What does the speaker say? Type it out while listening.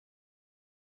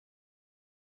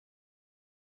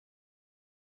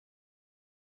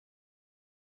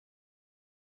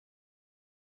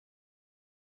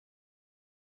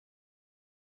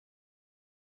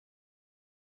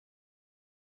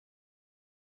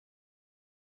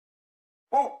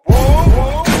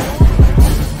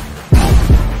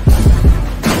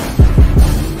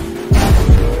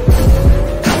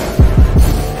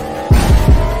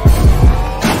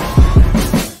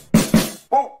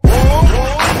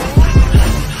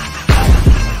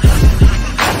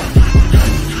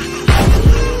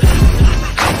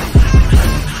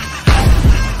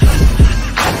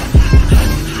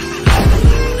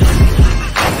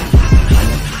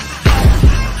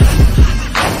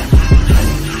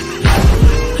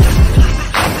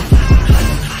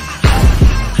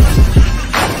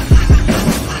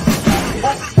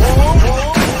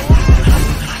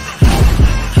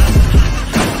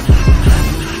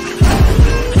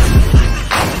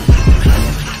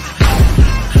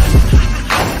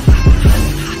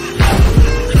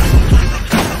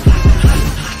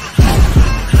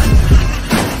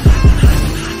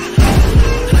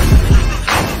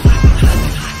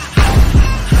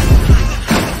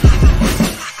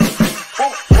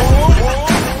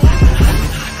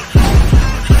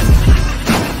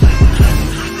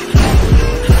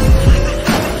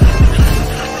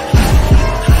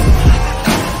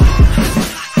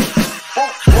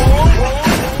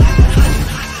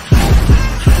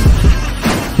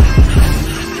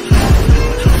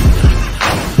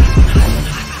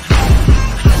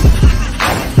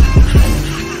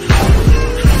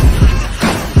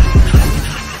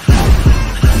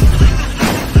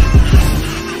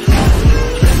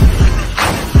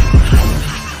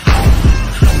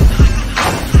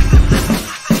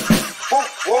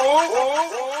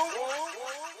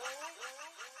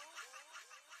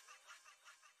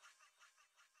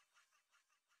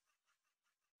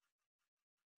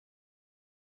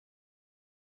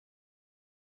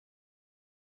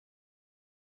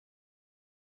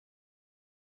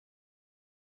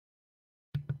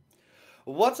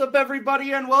What's up,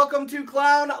 everybody, and welcome to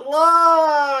Clown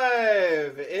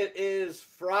Live. It is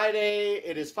Friday.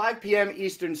 It is 5 p.m.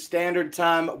 Eastern Standard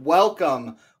Time.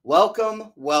 Welcome,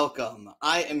 welcome, welcome.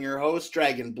 I am your host,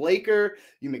 Dragon Blaker.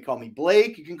 You may call me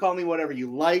Blake. You can call me whatever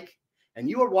you like. And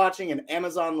you are watching an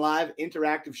Amazon Live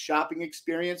interactive shopping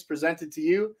experience presented to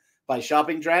you by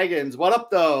ShoppingDragons. What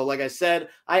up, though? Like I said,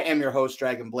 I am your host,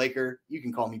 Dragon Blaker. You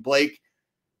can call me Blake.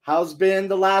 How's been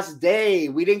the last day?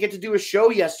 We didn't get to do a show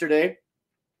yesterday.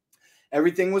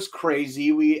 Everything was crazy.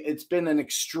 It's been an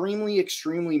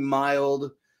extremely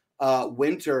mild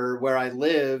winter where I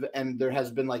live, and there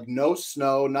has been like no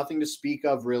snow, nothing to speak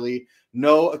of really,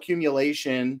 no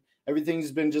accumulation.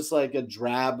 Everything's been just like a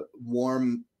drab,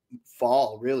 warm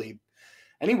fall, really.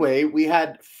 Anyway, we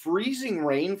had freezing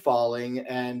rain falling,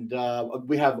 and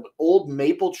we have old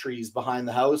maple trees behind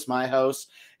the house, my house,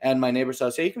 and my neighbor's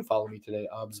house. Hey, you can follow me today,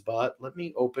 OBSBot. Let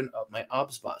me open up my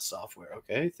OBSBot software,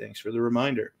 okay? Thanks for the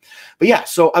reminder. But yeah,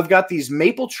 so I've got these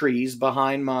maple trees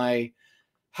behind my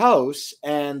house,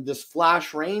 and this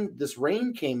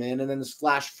rain came in, and then this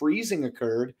flash freezing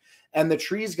occurred, and the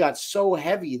trees got so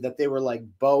heavy that they were like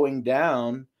bowing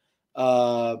down.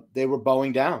 They were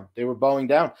bowing down.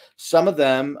 Some of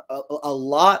them, a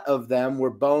lot of them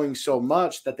were bowing so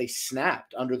much that they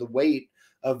snapped under the weight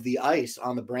of the ice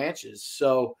on the branches.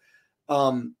 So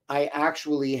I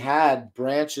actually had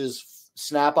branches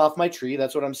snap off my tree.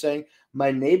 That's what I'm saying.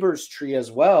 My neighbor's tree as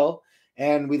well.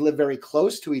 And we live very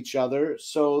close to each other.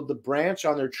 So the branch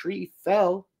on their tree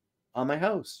fell on my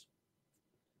house.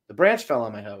 The branch fell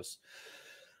on my house.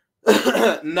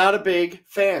 Not a big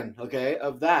fan, okay,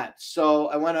 of that. So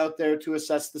I went out there to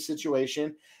assess the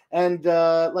situation, and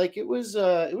it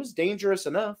was dangerous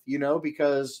enough,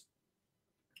 because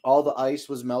all the ice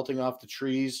was melting off the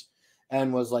trees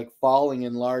and was like falling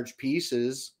in large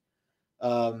pieces.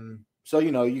 So there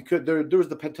was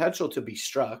the potential to be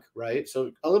struck, right?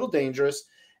 So a little dangerous,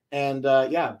 and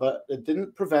but it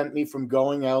didn't prevent me from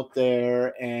going out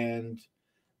there and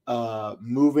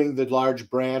moving the large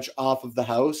branch off of the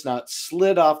house. Now, it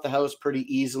slid off the house pretty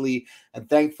easily, and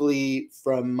thankfully,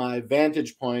 from my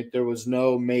vantage point, there was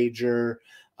no major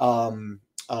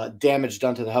damage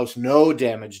done to the house. No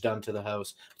damage done to the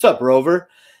house. What's up, Rover?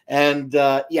 And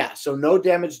so no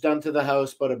damage done to the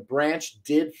house, but a branch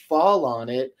did fall on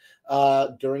it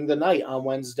during the night on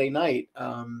Wednesday night,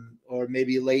 or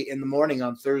maybe late in the morning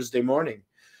on Thursday morning.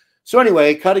 So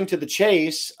anyway, cutting to the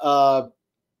chase,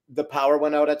 the power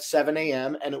went out at 7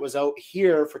 a.m. and it was out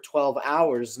here for 12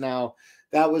 hours. Now,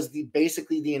 that was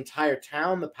basically the entire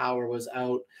town the power was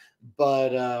out,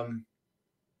 but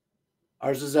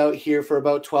ours was out here for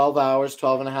about 12 hours,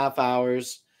 12 and a half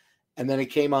hours, and then it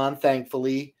came on,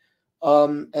 thankfully.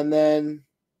 And then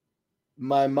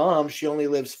my mom, she only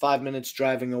lives 5 minutes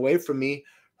driving away from me.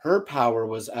 Her power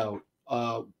was out.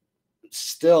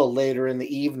 still later in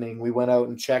the evening, we went out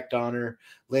and checked on her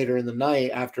later in the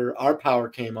night after our power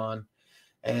came on.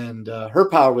 And her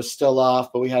power was still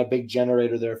off, but we had a big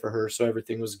generator there for her, so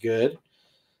everything was good.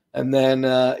 And then,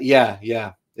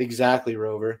 yeah, exactly,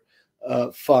 Rover.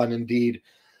 Fun indeed.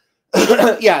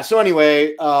 Yeah, so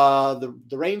anyway, the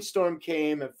rainstorm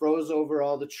came. It froze over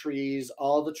all the trees.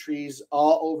 All the trees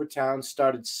all over town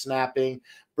started snapping.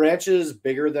 Branches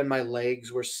bigger than my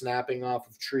legs were snapping off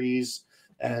of trees.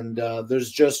 And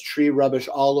there's just tree rubbish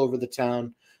all over the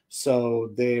town.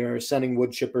 So they're sending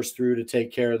wood chippers through to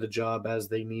take care of the job as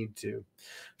they need to.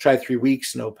 Try 3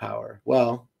 weeks, no power.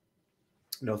 Well,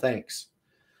 no thanks.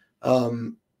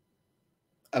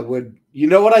 I would, you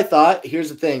know what I thought? Here's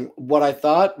the thing. What I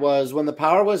thought was when the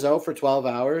power was out for 12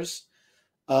 hours,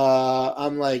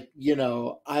 I'm like,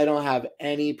 I don't have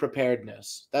any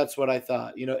preparedness. That's what I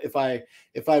thought. If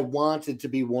I wanted to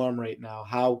be warm right now,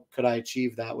 how could I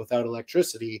achieve that without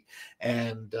electricity?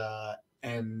 And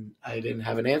I didn't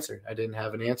have an answer. I didn't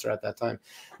have an answer at that time.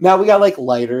 Now we got like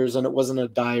lighters, and it wasn't a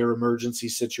dire emergency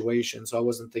situation, so I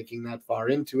wasn't thinking that far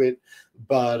into it.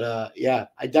 But yeah,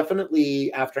 I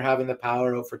definitely, after having the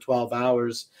power out for 12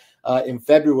 hours in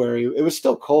February, it was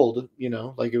still cold,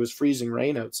 like it was freezing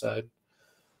rain outside.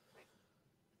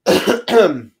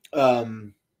 But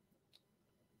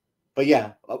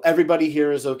yeah, everybody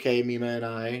here is okay, Mima and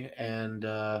I, and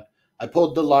I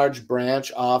pulled the large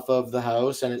branch off of the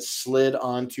house and it slid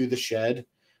onto the shed.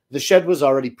 The shed was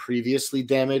already previously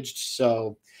damaged,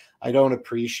 so I don't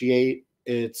appreciate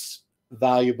its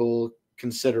valuable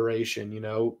consideration,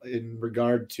 in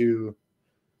regard to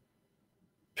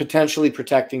potentially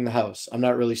protecting the house. I'm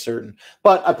not really certain.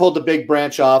 But I pulled the big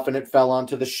branch off and it fell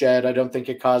onto the shed. I don't think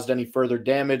it caused any further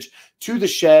damage to the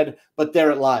shed, but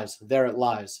there it lies. There it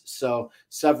lies. So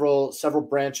several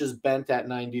branches bent at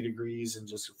 90 degrees and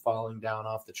just falling down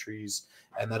off the trees.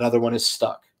 And that other one is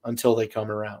stuck until they come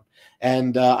around.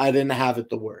 And I didn't have it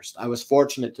the worst. I was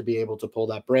fortunate to be able to pull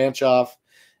that branch off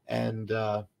and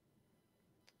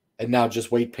now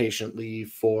just wait patiently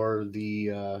for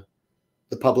the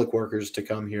public workers to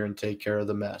come here and take care of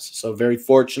the mess. So very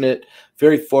fortunate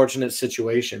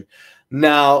situation.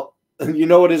 Now,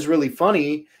 what is really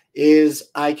funny is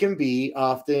I can be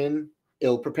often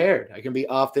ill-prepared.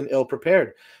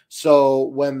 So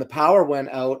when the power went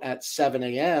out at 7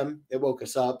 a.m., it woke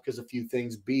us up because a few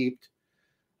things beeped.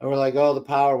 And we're like, oh, the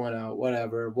power went out,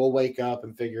 whatever. We'll wake up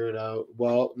and figure it out.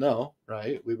 Well, no,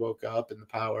 right? We woke up and the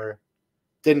power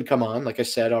didn't come on, like I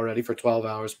said already, for 12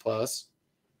 hours plus.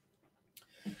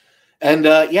 And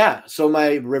yeah, so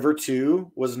my River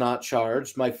 2 was not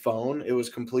charged. My phone, it was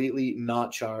completely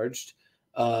not charged.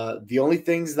 The only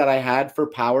things that I had for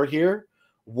power here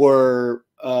were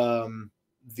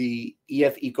the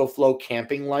EF EcoFlow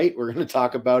camping light. We're going to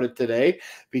talk about it today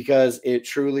because it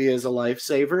truly is a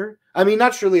lifesaver. I mean,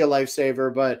 not truly a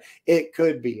lifesaver, but it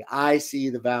could be. I see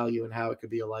the value in how it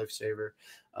could be a lifesaver.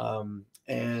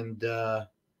 And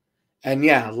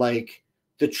yeah, like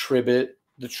the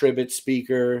Tribbit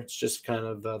speaker, it's just kind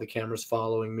of the camera's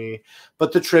following me,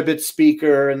 but the Tribbit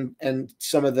speaker and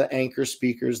some of the Anchor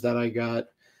speakers that I got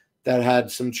that had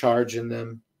some charge in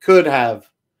them could have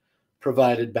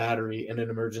provided battery in an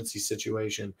emergency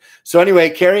situation. So anyway,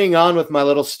 carrying on with my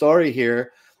little story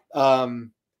here, I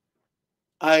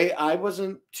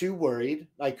wasn't too worried.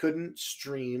 I couldn't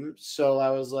stream, so I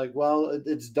was like, well,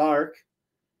 it's dark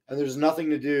and there's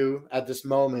nothing to do at this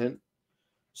moment.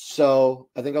 So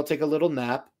I think I'll take a little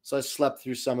nap. So I slept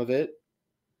through some of it.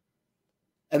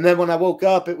 And then when I woke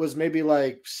up, it was maybe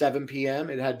like 7 p.m.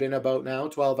 It had been about now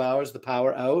 12 hours, the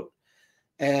power out.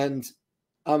 And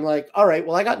I'm like, all right,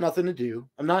 well, I got nothing to do.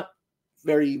 I'm not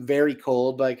very, very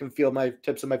cold, but I can feel my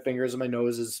tips of my fingers and my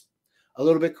nose is a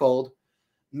little bit cold.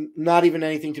 Not even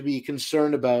anything to be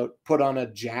concerned about. Put on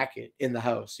a jacket in the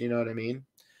house. You know what I mean?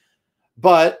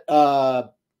 But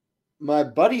my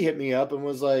buddy hit me up and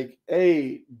was like,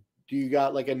 hey, do you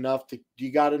got enough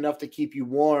to keep you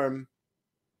warm?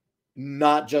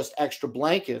 Not just extra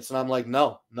blankets. And I'm like,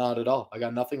 no, not at all. I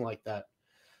got nothing like that.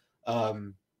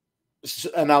 And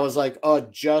I was like, oh,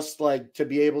 just like to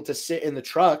be able to sit in the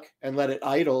truck and let it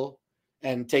idle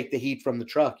and take the heat from the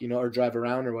truck, or drive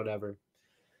around or whatever.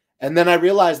 And then I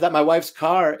realized that my wife's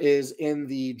car is in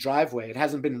the driveway. It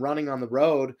hasn't been running on the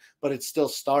road, but it still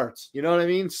starts. You know what I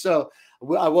mean? So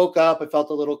I woke up. I felt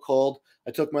a little cold.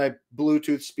 I took my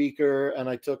Bluetooth speaker and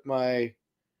I took my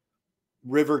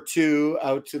River 2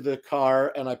 out to the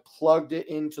car and I plugged it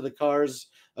into the car's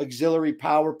auxiliary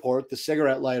power port, the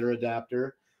cigarette lighter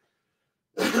adapter.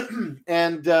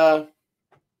 And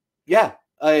yeah,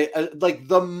 I like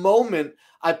the moment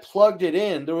I plugged it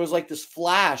in. There was like this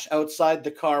flash outside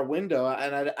the car window,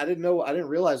 and I didn't know, I didn't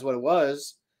realize what it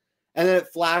was. And then it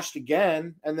flashed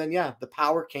again, and then yeah, the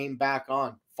power came back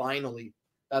on finally.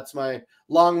 That's my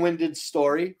long-winded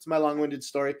story. It's my long-winded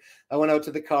story. I went out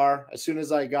to the car. As soon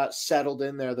as I got settled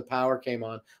in there, the power came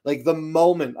on. Like the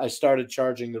moment I started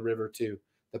charging the River 2,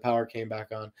 the power came back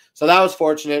on. So that was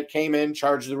fortunate. Came in,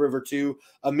 charged the River 2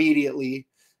 immediately.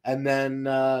 And then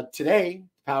today,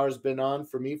 power's been on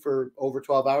for me for over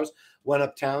 12 hours. Went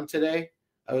uptown today.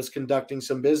 I was conducting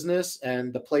some business,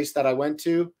 and the place that I went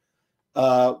to,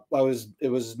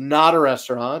 it was not a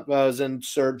restaurant. I was in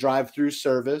drive-through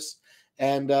service,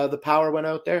 and the power went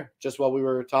out there just while we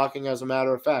were talking, as a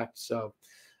matter of fact. So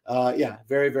yeah,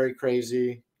 very, very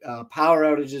crazy power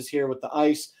outages here with the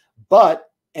ice.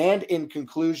 And in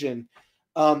conclusion,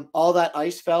 all that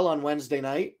ice fell on Wednesday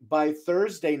night. By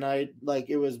Thursday night, like,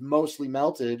 it was mostly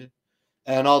melted,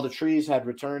 and all the trees had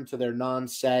returned to their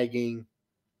non-sagging,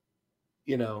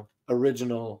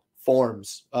 original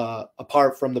forms,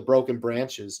 apart from the broken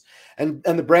branches. And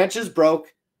the branches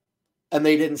broke, and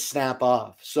they didn't snap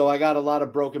off. So I got a lot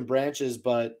of broken branches,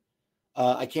 but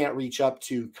I can't reach up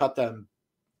to cut them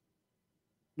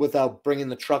without bringing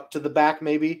the truck to the back,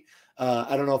 maybe.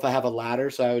 I don't know if I have a ladder,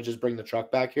 so I would just bring the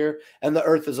truck back here. And the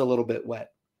earth is a little bit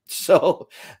wet. So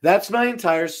that's my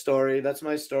entire story. That's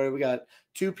my story. We got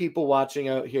 2 people watching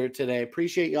out here today.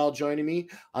 Appreciate y'all joining me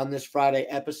on this Friday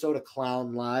episode of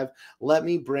Clown Live. Let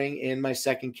me bring in my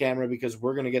second camera, because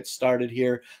we're going to get started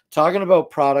here talking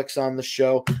about products on the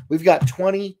show. We've got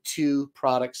 22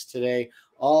 products today,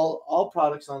 all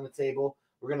products on the table.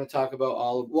 We're going to talk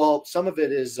about some of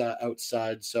it is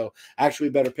outside. So actually,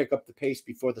 we better pick up the pace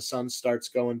before the sun starts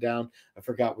going down. I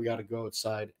forgot we got to go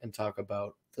outside and talk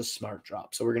about the smart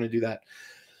drop. So we're going to do that.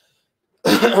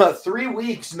 3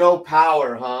 weeks, no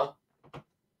power, huh?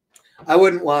 I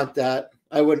wouldn't want that.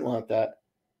 I wouldn't want that.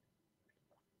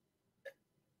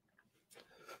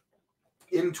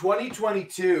 In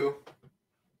 2022,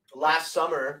 last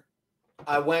summer,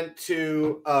 I went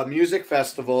to a music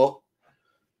festival,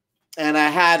 and I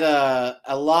had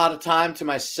a lot of time to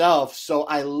myself. So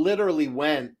I literally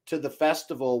went to the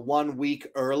festival 1 week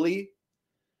early.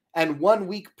 And 1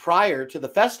 week prior to the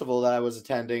festival that I was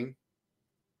attending,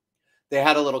 they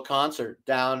had a little concert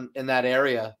down in that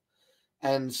area.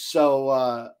 And so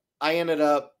I ended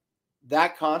up,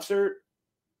 that concert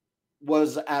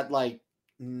was at like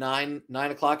 9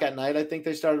 o'clock at night. I think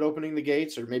they started opening the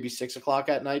gates, or maybe 6 o'clock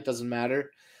at night. Doesn't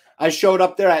matter. I showed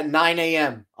up there at 9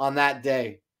 a.m. on that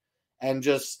day. And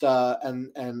just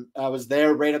and I was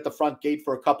there right at the front gate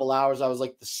for a couple hours. I was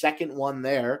like the second one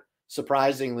there,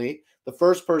 surprisingly. The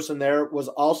first person there was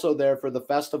also there for the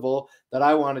festival that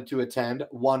I wanted to attend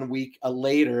 1 week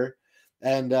later.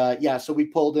 And yeah, so we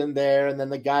pulled in there, and then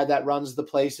the guy that runs the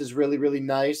place is really, really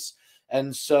nice.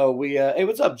 And so we, hey,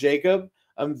 what's up, Jacob?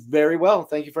 I'm very well.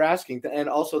 Thank you for asking. And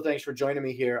also thanks for joining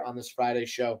me here on this Friday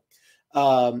show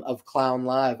of Clown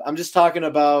Live. I'm just talking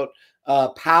about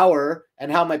power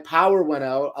and how my power went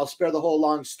out. I'll spare the whole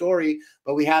long story,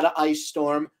 but we had an ice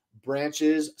storm.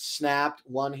 Branches snapped.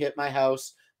 One hit my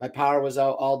house. My power was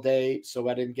out all day, so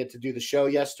I didn't get to do the show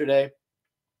yesterday.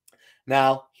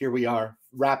 Now, here we are,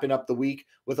 wrapping up the week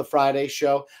with a Friday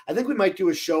show. I think we might do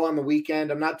a show on the weekend.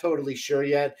 I'm not totally sure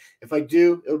yet. If I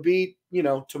do, it'll be,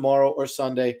 tomorrow or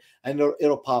Sunday, and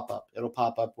it'll pop up. It'll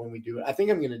pop up when we do it. I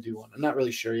think I'm going to do one. I'm not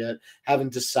really sure yet.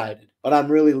 Haven't decided, but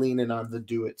I'm really leaning on the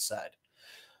do it side.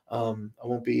 I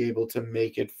won't be able to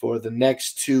make it for the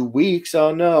next 2 weeks.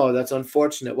 Oh, no, that's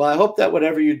unfortunate. Well, I hope that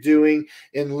whatever you're doing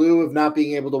in lieu of not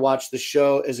being able to watch the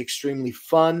show is extremely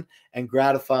fun and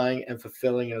gratifying and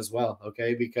fulfilling as well,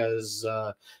 okay? Because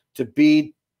to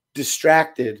be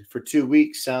distracted for 2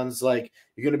 weeks sounds like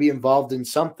you're going to be involved in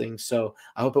something. So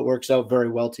I hope it works out very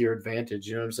well to your advantage.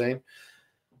 You know what I'm saying?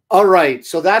 All right,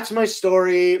 so that's my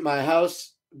story. My house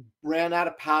ran out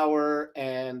of power,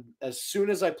 and as soon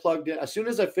as I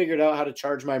figured out how to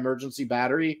charge my emergency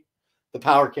battery, the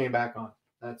power came back on.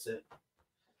 That's it.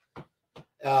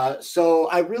 So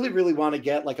I really, really want to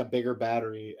get like a bigger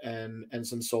battery and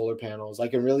some solar panels. I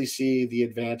can really see the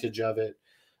advantage of it.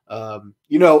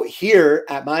 Here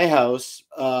at my house,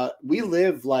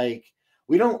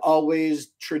 we don't always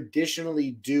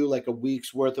traditionally do like a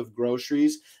week's worth of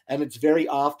groceries. And it's very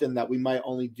often that we might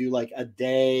only do like a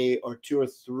day or 2 or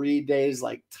 3 days,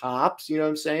 like tops, you know what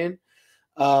I'm saying?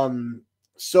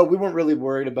 So we weren't really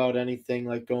worried about anything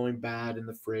like going bad in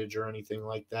the fridge or anything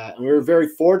like that. And we were very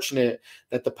fortunate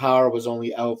that the power was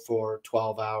only out for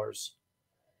 12 hours.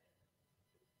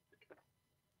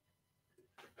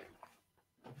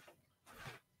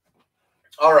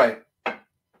 All right.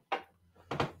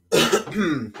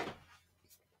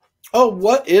 Oh,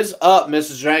 what is up,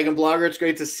 Mrs. Dragon Blogger? It's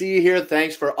great to see you here.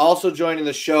 Thanks for also joining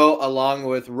the show along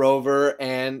with Rover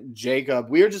and Jacob.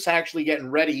 We are just actually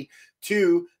getting ready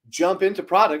to jump into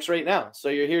products right now. So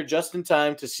you're here just in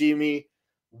time to see me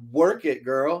work it,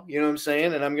 girl. You know what I'm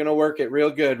saying? And I'm going to work it real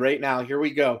good right now. Here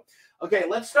we go. Okay,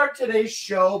 let's start today's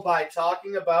show by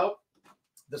talking about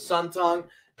the Suntong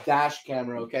dash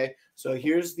camera, okay? So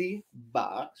here's the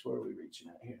box. Where are we reaching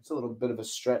at here? It's a little bit of a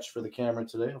stretch for the camera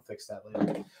today. I'll fix that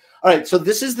later. All right, so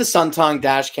this is the Suntong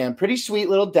dash cam. Pretty sweet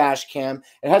little dash cam.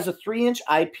 It has a 3-inch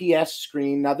IPS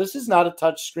screen. Now, this is not a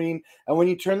touch screen, and when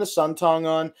you turn the Suntong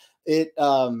on, it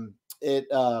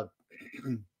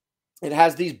it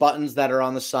has these buttons that are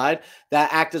on the side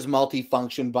that act as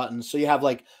multi-function buttons. So you have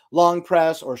like long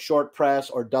press or short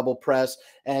press or double press,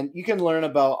 and you can learn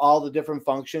about all the different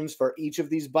functions for each of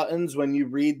these buttons when you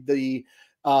read the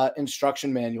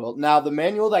instruction manual. Now, the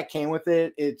manual that came with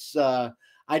it, it's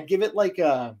I'd give it like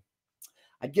a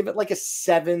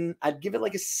 7. I'd give it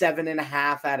like a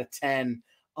 7.5 out of 10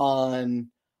 on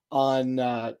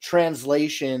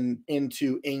translation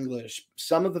into English.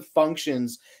 Some of the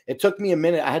functions, it took me a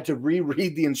minute. I had to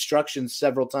reread the instructions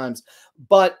several times.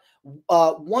 But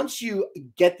once you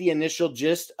get the initial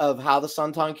gist of how the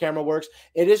Suntong camera works,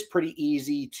 it is pretty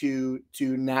easy to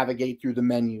navigate through the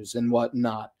menus and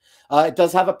whatnot. It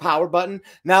does have a power button.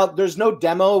 Now, there's no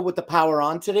demo with the power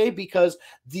on today because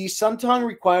the Suntong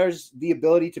requires the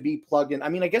ability to be plugged in. I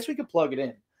mean, I guess we could plug it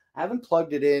in. I haven't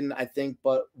plugged it in, I think,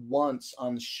 but once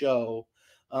on the show.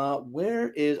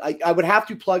 Where is I would have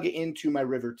to plug it into my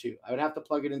River 2. I would have to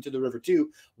plug it into the River 2.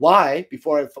 Why?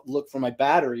 Before I look for my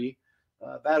battery,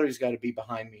 battery's got to be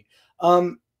behind me.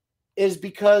 Is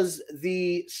because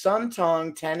the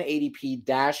Suntong 1080p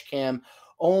dash cam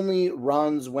only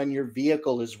runs when your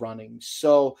vehicle is running.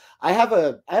 So I have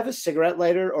a cigarette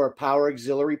lighter or a power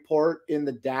auxiliary port in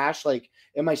the dash, like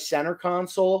in my center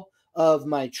console of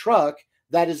my truck,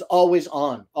 that is always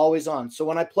on, always on. So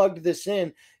when I plugged this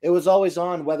in, it was always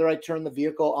on whether I turned the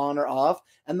vehicle on or off.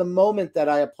 And the moment that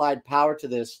I applied power to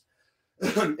this,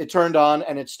 it turned on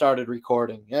and it started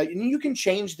recording. You can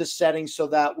change the settings so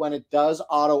that when it does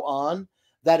auto on,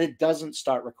 that it doesn't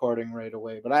start recording right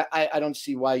away. But I don't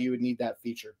see why you would need that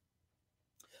feature.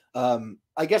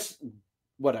 I guess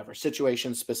whatever,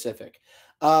 situation specific.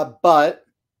 But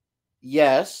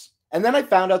yes. And then I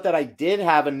found out that I did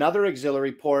have another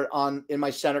auxiliary port on in my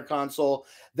center console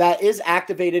that is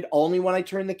activated only when I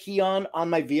turn the key on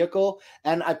my vehicle.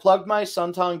 And I plugged my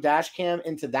Suntong dash cam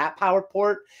into that power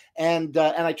port, and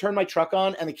I turned my truck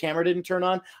on, and the camera didn't turn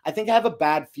on. I think I have a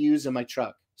bad fuse in my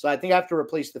truck, so I think I have to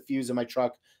replace the fuse in my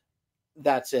truck.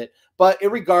 That's it. But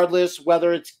regardless,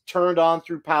 whether it's turned on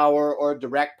through power or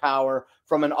direct power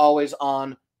from an always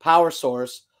on power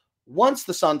source, once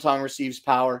the Suntong receives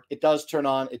power, it does turn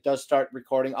on. It does start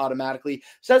recording automatically. It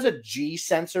says a G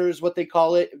sensor is what they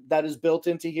call it, that is built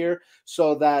into here,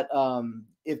 so that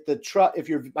if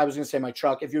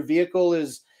your vehicle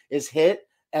is hit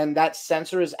and that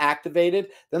sensor is activated,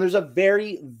 then there's a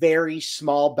very, very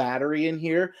small battery in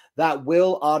here that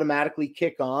will automatically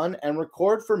kick on and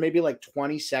record for maybe like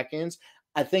 20 seconds.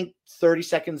 I think 30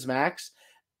 seconds max.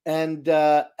 And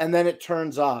then it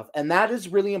turns off. And that is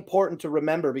really important to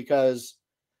remember because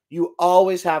you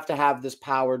always have to have this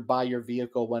powered by your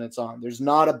vehicle when it's on. There's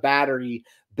not a battery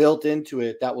built into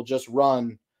it that will just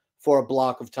run for a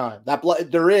block of time.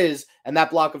 There is, and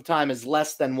that block of time is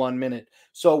less than 1 minute.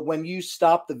 So when you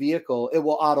stop the vehicle, it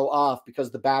will auto off because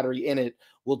the battery in it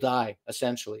will die,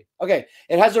 essentially. Okay,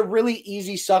 it has a really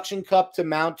easy suction cup to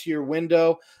mount to your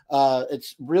window.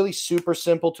 It's really super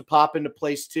simple to pop into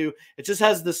place too. It just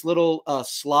has this little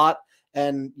slot,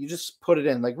 and you just put it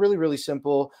in. Like really, really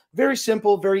simple. Very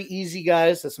simple, very easy,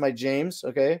 guys. That's my James,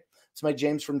 okay? It's my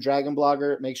James from Dragon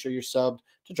Blogger. Make sure you're subbed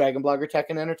to Dragon Blogger Tech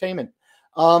and Entertainment.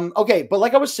 Okay, but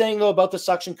like I was saying, though, about the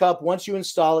suction cup, once you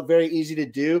install it, very easy to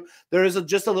do. There is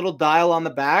just a little dial on the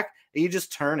back, and you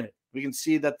just turn it. We can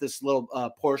see that this little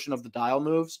portion of the dial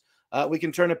moves. We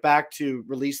can turn it back to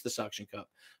release the suction cup.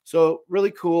 So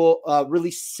really cool,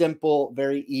 really simple,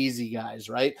 very easy, guys,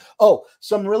 right? Oh,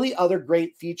 some really other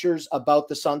great features about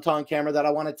the Suntong camera that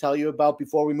I want to tell you about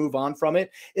before we move on from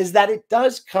it is that it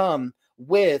does come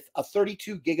with a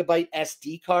 32 gigabyte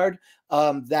SD card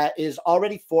that is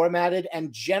already formatted,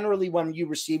 and generally when you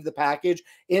receive the package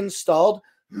installed,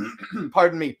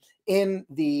 pardon me, in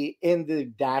the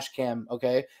dash cam.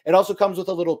 Okay, it also comes with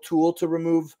a little tool to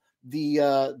remove the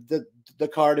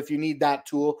card if you need that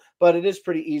tool, but it is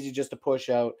pretty easy just to push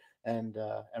out and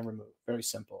remove. Very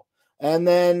simple. And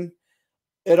then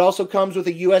it also comes with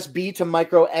a USB to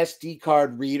micro SD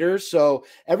card reader, so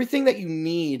everything that you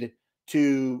need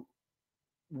to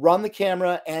run the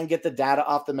camera and get the data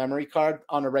off the memory card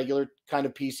on a regular kind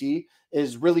of PC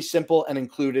is really simple and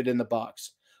included in the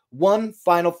box. One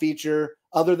final feature,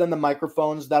 other than the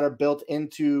microphones that are built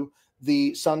into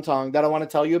the Suntong, that I want to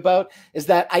tell you about is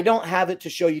that I don't have it to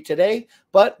show you today,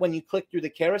 but when you click through the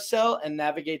carousel and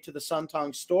navigate to the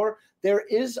Suntong store, there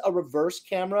is a reverse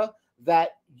camera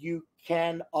that you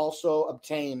can also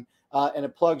obtain, and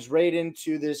it plugs right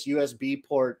into this USB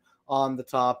port on the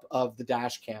top of the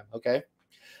dash cam, okay?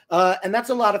 And that's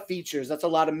a lot of features. That's a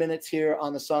lot of minutes here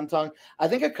on the Suntong. I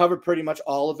think I covered pretty much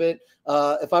all of it.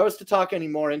 If I was to talk any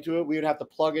more into it, we would have to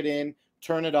plug it in,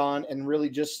 turn it on, and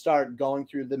really just start going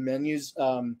through the menus.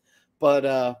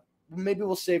 But maybe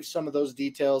we'll save some of those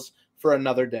details for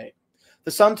another day.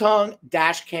 The Suntong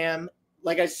dash cam,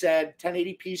 like I said,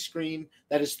 1080p screen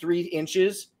that is 3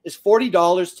 inches is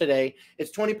 $40 today.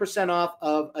 It's 20% off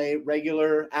of a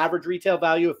regular average retail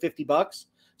value of $50.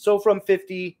 So from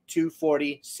 50 to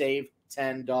 40, save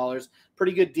 $10.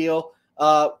 Pretty good deal.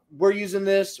 We're using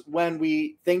this when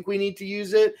we think we need to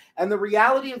use it. And the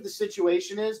reality of the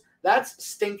situation is that's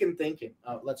stinking thinking.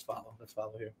 Let's follow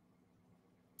here.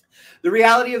 The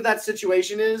reality of that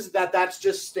situation is that that's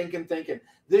just stinking thinking.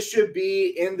 This should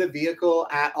be in the vehicle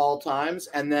at all times,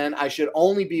 and then I should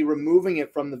only be removing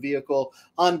it from the vehicle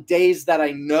on days that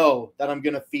I know that I'm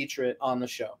going to feature it on the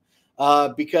show,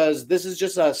 because this is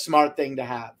just a smart thing to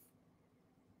have.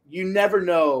 You never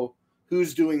know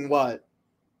who's doing what,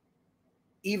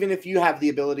 even if you have the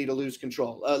ability to lose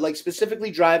control. Like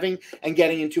specifically driving and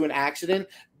getting into an accident,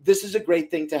 this is a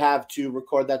great thing to have to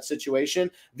record that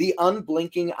situation. The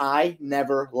unblinking eye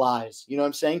never lies. You know what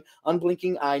I'm saying?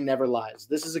 Unblinking eye never lies.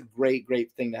 This is a great,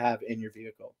 great thing to have in your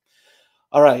vehicle.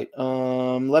 All right.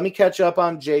 Let me catch up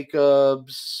on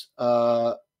Jacob's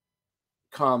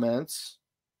comments.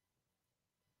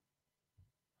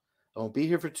 I won't be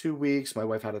here for 2 weeks. My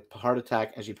wife had a heart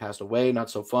attack and she passed away.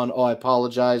 Not so fun. Oh, I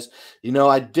apologize. You know,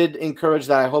 I did encourage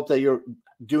that. I hope that you're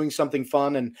doing something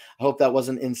fun, and I hope that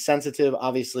wasn't insensitive.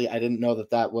 Obviously, I didn't know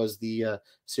that that was the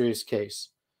serious case.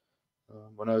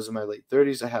 When I was in my late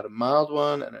 30s, I had a mild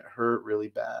one and it hurt really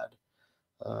bad.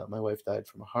 My wife died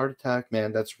from a heart attack.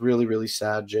 Man, that's really, really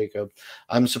sad, Jacob.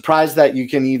 I'm surprised that you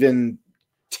can even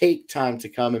take time to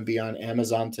come and be on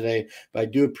Amazon today, but I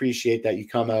do appreciate that you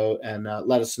come out and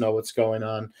let us know what's going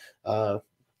on,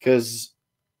 because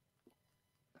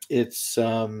it's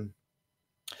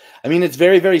I mean, it's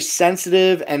very, very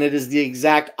sensitive, and it is the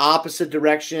exact opposite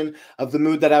direction of the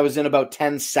mood that I was in about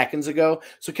 10 seconds ago.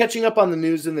 So catching up on the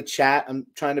news in the chat, I'm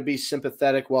trying to be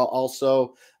sympathetic while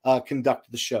also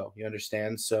conduct the show. You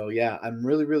understand? So yeah, I'm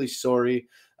really, really sorry.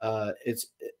 I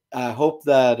hope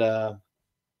that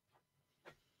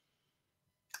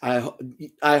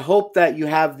I hope that you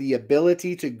have the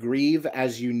ability to grieve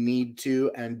as you need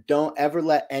to, and don't ever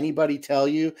let anybody tell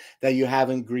you that you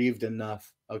haven't grieved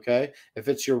enough, okay? If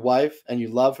it's your wife and you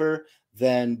love her,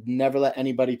 then never let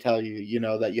anybody tell you, you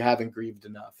know, that you haven't grieved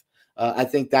enough. I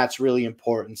think that's really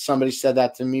important. Somebody said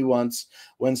that to me once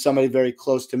when somebody very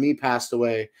close to me passed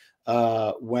away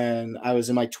when I was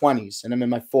in my 20s, and I'm in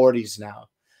my 40s now.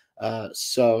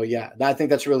 So yeah, I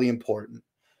think that's really important.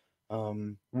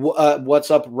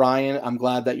 What's up, Ryan? I'm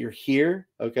glad that you're here.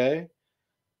 Okay.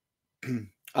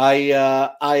 I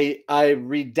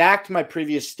redact my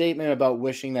previous statement about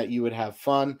wishing that you would have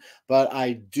fun, but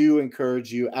I do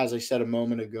encourage you, as I said a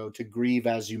moment ago, to grieve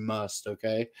as you must.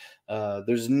 Okay.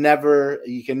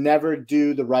 You can never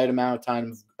do the right amount of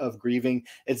time of grieving.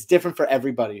 It's different for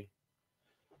everybody.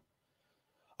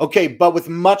 Okay, but with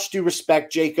much due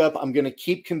respect, Jacob, I'm going to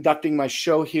keep conducting my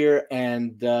show here,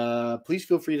 and please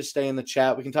feel free to stay in the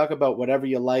chat. We can talk about whatever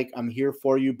you like. I'm here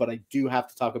for you, but I do have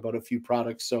to talk about a few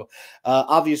products. So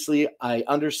obviously, I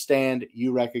understand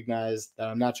you recognize that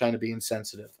I'm not trying to be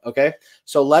insensitive. Okay,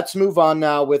 so let's move on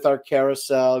now with our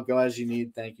carousel. Go as you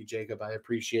need. Thank you, Jacob. I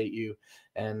appreciate you.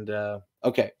 And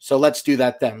okay, so let's do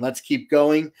that then. Let's keep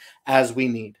going as we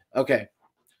need. Okay.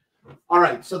 All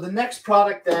right, so the next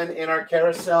product then in our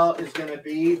carousel is going to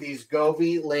be these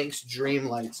Govee Lynx Dream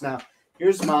Lights. Now,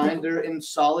 here's mine. They're in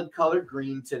solid color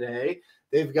green today.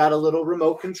 They've got a little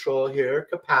remote control here.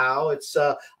 Kapow. It's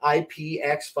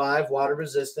IPX5 water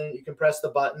resistant. You can press the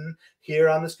button here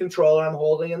on this controller I'm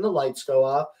holding and the lights go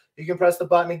off. You can press the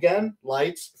button again,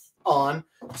 lights on,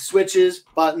 switches,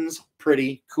 buttons,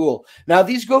 pretty cool. Now,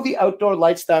 these Govee outdoor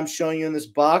lights that I'm showing you in this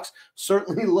box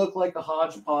certainly look like a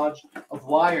hodgepodge of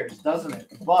wires, doesn't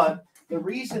it? But the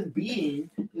reason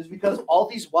being is because all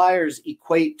these wires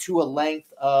equate to a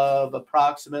length of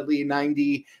approximately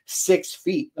 96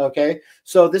 feet, okay?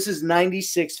 So this is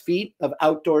 96 feet of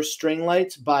outdoor string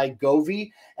lights by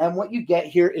Govee, and what you get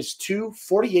here is two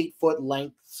 48-foot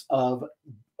lengths of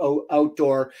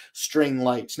outdoor string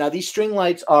lights. Now, these string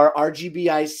lights are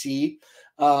RGBIC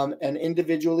and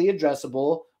individually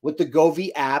addressable with the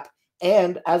Govee app.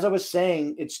 And as I was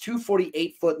saying, it's two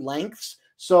 48-foot lengths.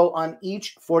 So on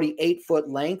each 48-foot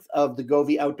length of the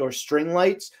Govee outdoor string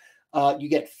lights, you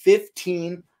get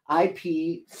 15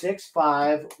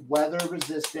 IP65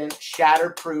 weather-resistant,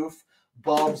 shatterproof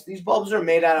bulbs. These bulbs are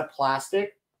made out of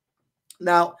plastic.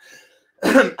 Now,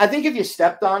 I think if you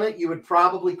stepped on it, you would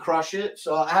probably crush it.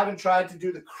 So I haven't tried to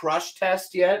do the crush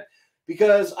test yet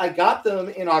because I got them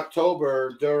in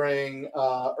October during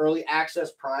early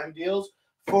access Prime deals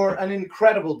for an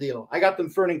incredible deal. I got them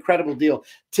for an incredible deal.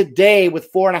 Today,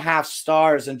 with 4.5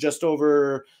 stars and just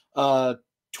over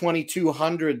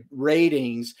 2,200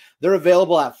 ratings, they're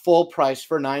available at full price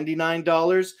for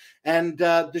 $99. And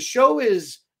the show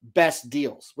is best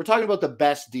deals. We're talking about the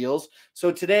best deals.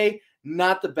 So today,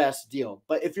 not the best deal.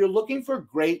 But if you're looking for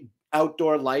great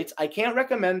outdoor lights, I can't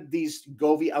recommend these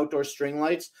Govee outdoor string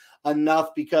lights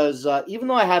enough because even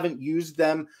though I haven't used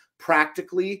them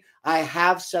practically, I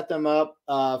have set them up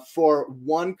for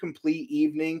one complete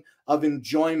evening of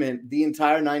enjoyment, the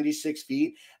entire 96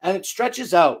 feet, and it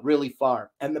stretches out really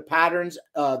far. And the patterns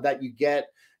that you get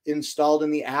installed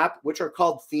in the app, which are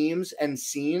called themes and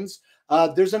scenes,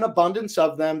 there's an abundance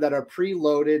of them that are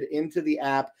preloaded into the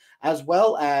app, as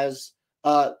well as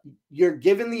you're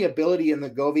given the ability in the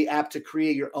Govee app to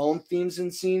create your own themes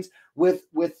and scenes with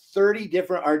 30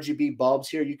 different RGB bulbs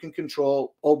here. You can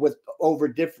control over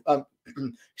different,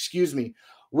 excuse me,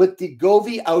 with the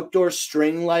Govee outdoor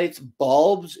string lights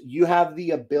bulbs, you have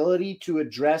the ability to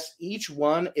address each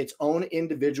one its own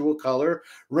individual color,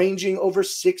 ranging over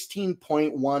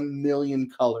 16.1 million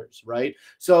colors, right?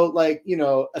 So like, you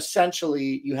know,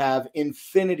 essentially you have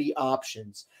infinity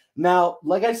options. Now,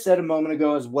 like I said a moment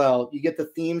ago as well, you get the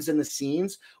themes and the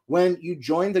scenes. When you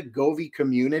join the Govee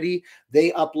community,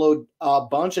 they upload a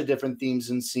bunch of different themes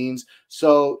and scenes.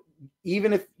 So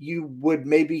even if you would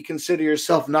maybe consider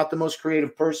yourself not the most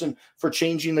creative person for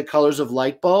changing the colors of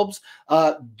light bulbs,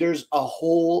 there's a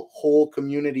whole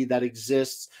community that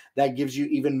exists that gives you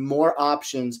even more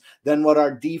options than what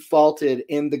are defaulted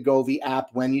in the Govee app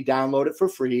when you download it for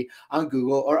free on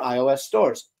Google or iOS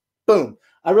stores. Boom.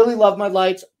 I really love my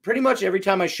lights. Pretty much every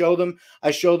time I show them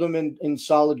in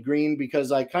solid green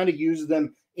because I kind of use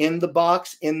them in the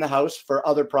box in the house for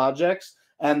other projects.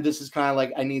 And this is kind of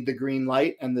like I need the green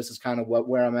light, and this is kind of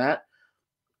where I'm at.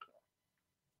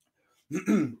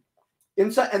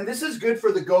 Inside, and this is good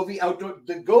for the Govee outdoor.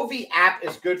 The Govee app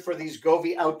is good for these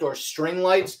Govee outdoor string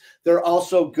lights. They're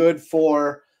also good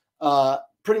for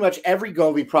pretty much every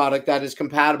Govee product that is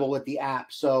compatible with the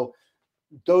app. So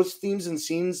those themes and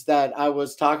scenes that I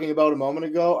was talking about a moment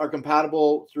ago are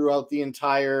compatible throughout the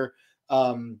entire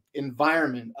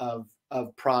environment of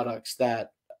products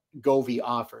that Govee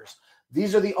offers.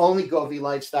 These are the only Govee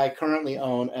lights that I currently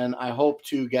own, and I hope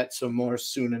to get some more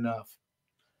soon enough.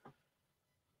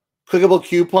 Clickable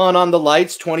coupon on the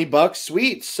lights, $20.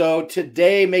 Sweet. So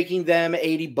today making them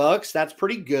 $80. That's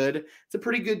pretty good. It's a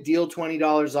pretty good deal,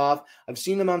 $20 off. I've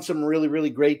seen them on some really, really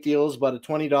great deals, but a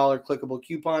 $20 clickable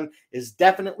coupon is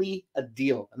definitely a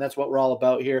deal. And that's what we're all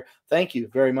about here. Thank you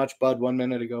very much, Bud, 1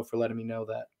 minute ago for letting me know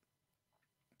that.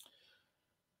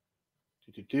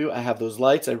 I have those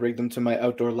lights. I rigged them to my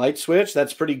outdoor light switch.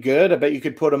 That's pretty good. I bet you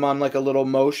could put them on like a little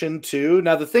motion too.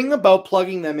 Now, the thing about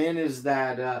plugging them in is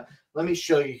that, let me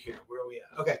show you here. Where are we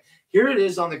at? Okay, here it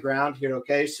is on the ground here,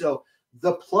 okay? So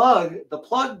the plug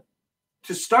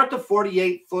to start the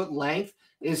 48-foot length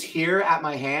is here at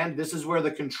my hand. This is where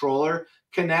the controller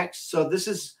connects. So this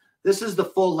is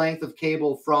the full length of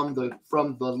cable from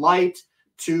the light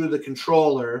to the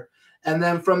controller. And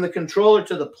then from the controller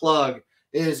to the plug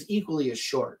is equally as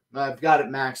short. I've got it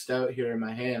maxed out here in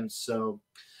my hands. So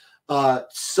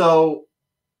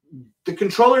the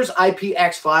controller is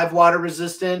IPX5 water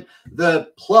resistant.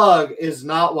 The plug is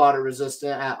not water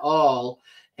resistant at all.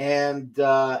 And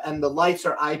the lights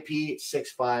are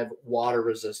IP65 water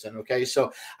resistant. Okay.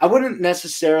 So I wouldn't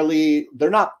necessarily, they're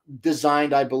not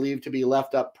designed, I believe, to be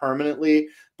left up permanently,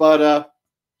 but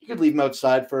you could leave them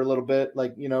outside for a little bit,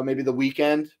 like, you know, maybe the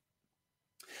weekend.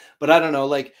 But I don't know,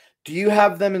 like, do you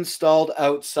have them installed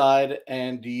outside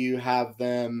and do you have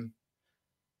them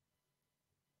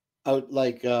out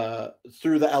like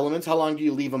through the elements? How long do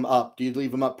you leave them up? Do you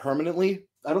leave them up permanently?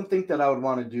 I don't think that I would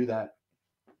want to do that.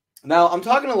 Now, I'm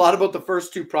talking a lot about the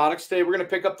first two products today. We're going to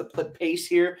pick up the pace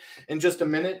here in just a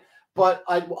minute. But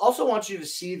I also want you to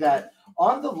see that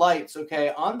on the lights,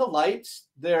 okay, on the lights,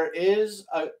 there is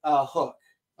a hook.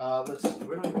 Let's see,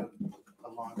 where do I go? A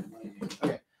long light here.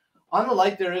 Okay. On the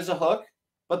light, there is a hook,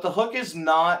 but the hook is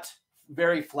not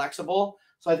very flexible.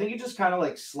 So I think you're just kind of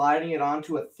like sliding it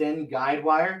onto a thin guide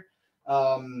wire.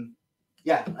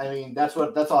 Yeah, I mean that's all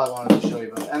I wanted to show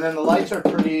you about. And then the lights are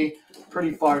pretty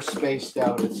far spaced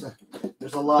out.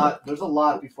 There's a lot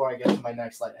before I get to my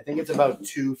next light. I think it's about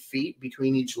 2 feet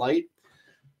between each light.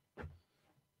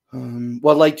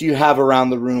 What light do you have around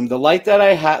the room? The light that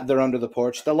I have, they're under the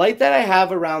porch. The light that I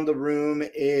have around the room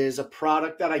is a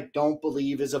product that I don't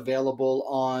believe is available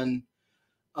on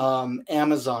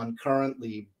Amazon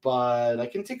currently, but I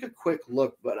can take a quick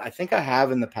look. But I think I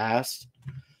have in the past,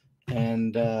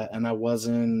 and I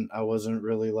wasn't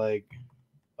really like,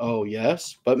 oh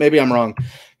yes, but maybe I'm wrong,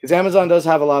 because Amazon does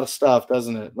have a lot of stuff,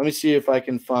 doesn't it? Let me see if I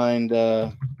can find.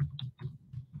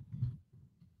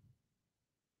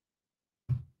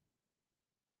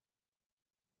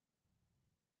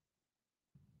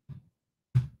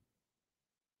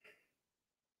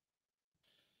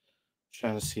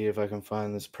 Trying to see if I can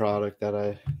find this product that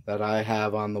I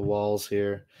have on the walls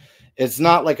here. It's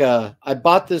not like I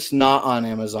bought this not on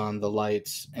Amazon, the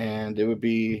lights, and it would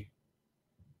be,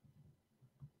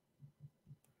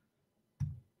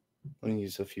 let me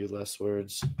use a few less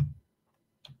words.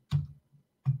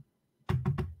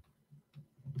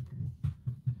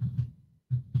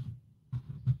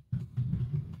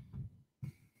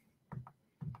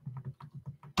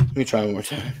 Let me try one more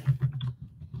time.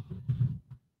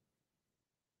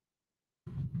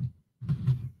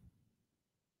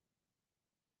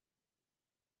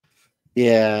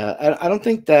 Yeah, I don't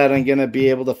think that I'm gonna be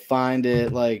able to find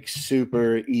it like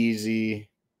super easy.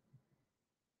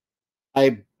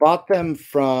 I bought them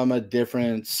from a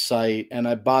different site, and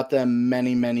I bought them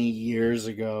many years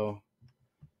ago.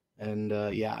 And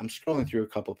yeah, I'm scrolling through a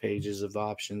couple pages of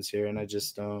options here, and I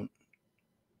just don't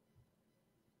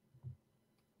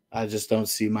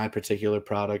see my particular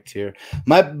product here.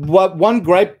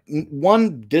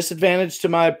 One disadvantage to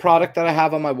my product that I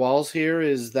have on my walls here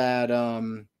is that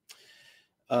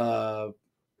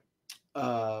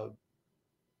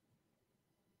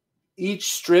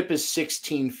each strip is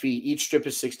 16 feet. Each strip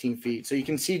is 16 feet. So you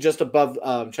can see just above,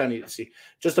 I'm trying to see,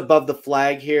 just above the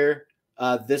flag here,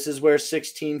 this is where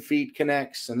 16 feet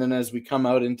connects. And then as we come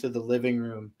out into the living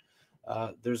room,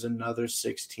 there's another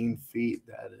 16 feet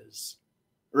that is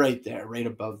right there, right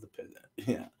above the pit.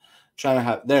 Yeah. Trying to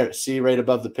have, there, see right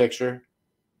above the picture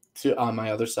on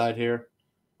my other side here,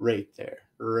 right there.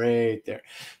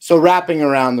 So wrapping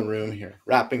around the room here,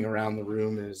 wrapping around the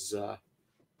room, it's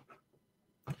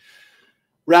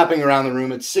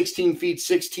 16 feet,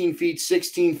 16 feet,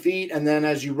 16 feet. And then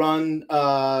as you run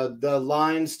the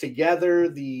lines together,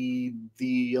 the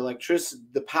electricity,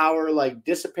 the power like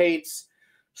dissipates.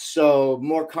 So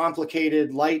more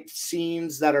complicated light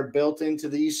scenes that are built into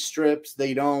these strips,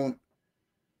 they don't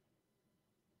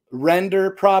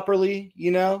render properly, you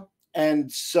know?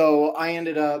 And so I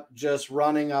ended up just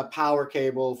running a power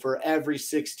cable for every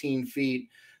 16 feet.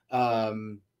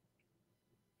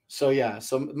 So yeah,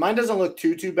 so mine doesn't look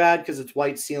too bad because it's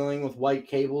white ceiling with white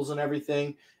cables and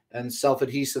everything and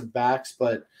self-adhesive backs.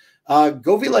 But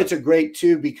Govee lights are great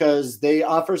too because they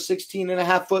offer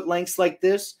 16.5-foot lengths like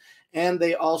this, and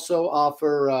they also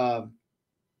offer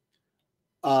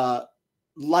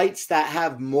lights that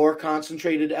have more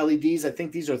concentrated LEDs. I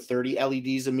think these are 30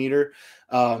 LEDs a meter.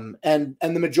 And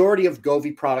the majority of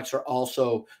Govee products are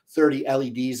also 30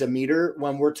 LEDs a meter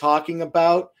when we're talking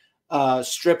about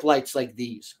strip lights like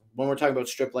these. When we're talking about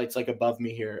strip lights like above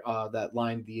me here that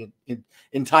line the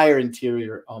entire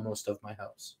interior almost of my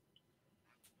house.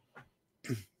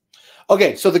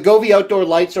 Okay, so the Govee outdoor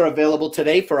lights are available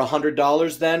today for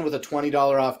 $100 then with a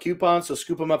 $20 off coupon. So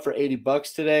scoop them up for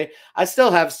 $80 today. I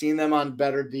still have seen them on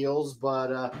better deals,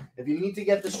 but if you need to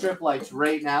get the strip lights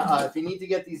right now, if you need to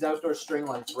get these outdoor string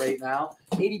lights right now,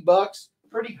 $80,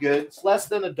 pretty good. It's less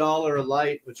than $1 a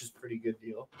light, which is a pretty good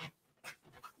deal.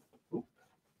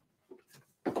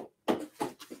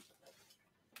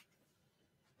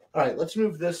 All right, let's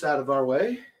move this out of our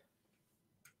way.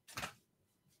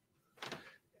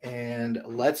 And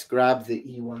let's grab the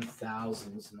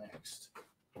E1000s next.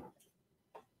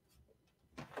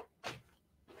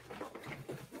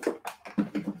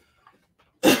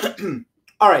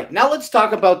 All right, now let's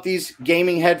talk about these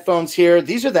gaming headphones here.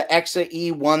 These are the EXA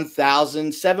E1000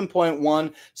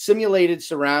 7.1 simulated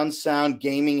surround sound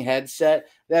gaming headset.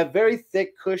 They have very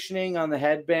thick cushioning on the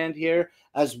headband here,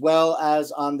 as well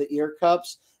as on the ear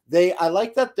cups. I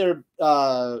like that they're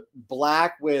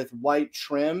black with white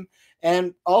trim.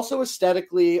 And also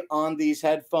aesthetically on these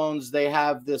headphones, they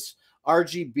have this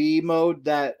RGB mode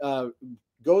that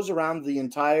goes around the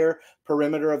entire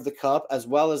perimeter of the cup, as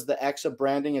well as the EXA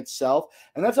branding itself.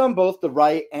 And that's on both the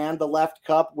right and the left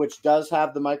cup, which does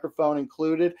have the microphone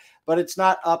included, but it's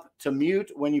not up to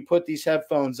mute. When you put these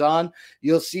headphones on,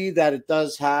 you'll see that it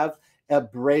does have a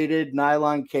braided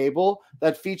nylon cable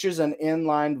that features an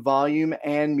inline volume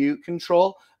and mute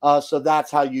control. So that's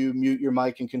how you mute your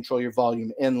mic and control your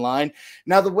volume inline.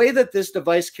 Now, the way that this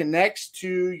device connects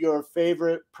to your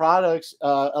favorite products,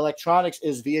 electronics,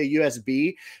 is via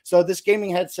USB. So this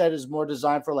gaming headset is more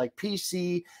designed for like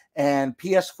PC and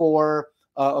PS4.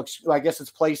 I guess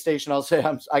it's PlayStation. I'll say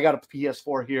I got a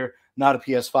PS4 here, not a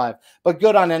PS5, but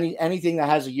good on anything that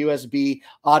has a USB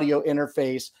audio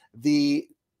interface. The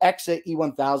EXA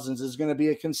E1000s is going to be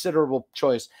a considerable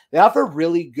choice. They offer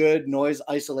really good noise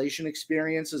isolation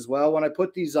experience as well. When I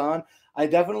put these on, I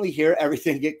definitely hear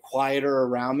everything get quieter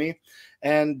around me.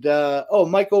 And, oh,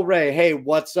 Michael Ray, hey,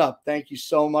 what's up? Thank you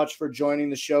so much for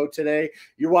joining the show today.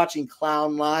 You're watching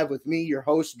Clown Live with me, your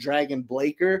host, Dragon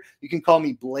Blaker. You can call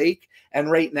me Blake.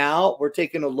 And right now, we're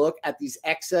taking a look at these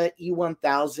EXA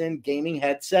E1000 gaming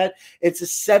headset.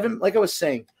 It's like I was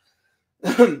saying,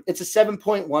 it's a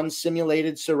 7.1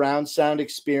 simulated surround sound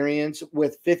experience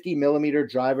with 50 millimeter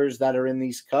drivers that are in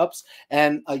these cups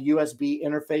and a USB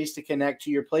interface to connect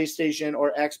to your PlayStation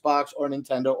or Xbox or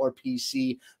Nintendo or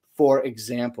PC, for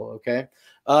example. Okay.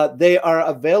 They are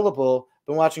available.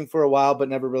 Been watching for a while, but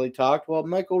never really talked. Well,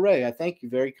 Michael Ray, I thank you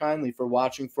very kindly for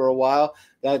watching for a while.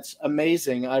 That's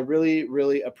amazing. I really,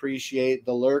 really appreciate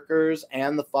the lurkers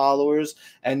and the followers,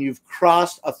 and you've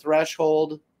crossed a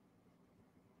threshold.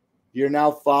 You're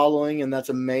now following, and that's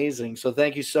amazing. So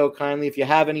thank you so kindly. If you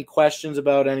have any questions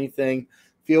about anything,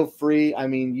 feel free. I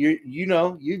mean, you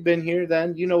know, you've been here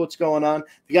then. You know what's going on.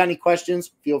 If you got any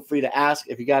questions, feel free to ask.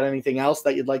 If you got anything else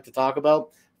that you'd like to talk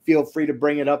about, feel free to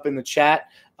bring it up in the chat.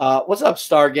 What's up,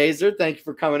 Stargazer? Thank you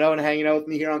for coming out and hanging out with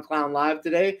me here on Clown Live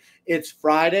today. It's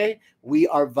Friday. We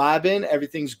are vibing.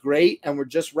 Everything's great, and we're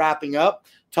just wrapping up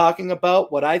talking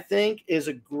about what I think is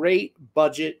a great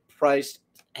budget-priced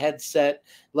headset.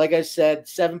 Like I said,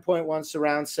 7.1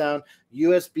 surround sound,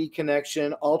 USB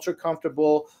connection, ultra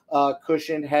comfortable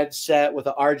cushioned headset with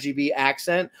an RGB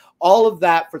accent. All of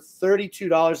that for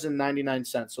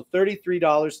 $32.99. So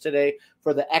 $33 today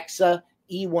for the EXA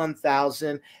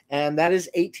E1000, and that is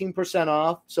 18%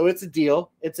 off. So it's a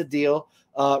deal. It's a deal.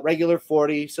 Regular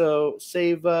 40. So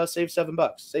save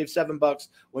 $7. Save $7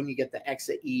 when you get the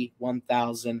EXA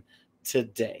E1000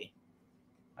 today.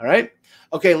 All right.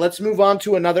 Okay, let's move on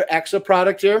to another EXA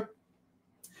product here.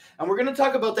 And we're going to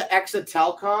talk about the EXA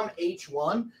Telcom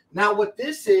H1. Now, what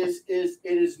this is it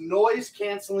is noise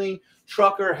canceling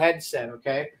trucker headset,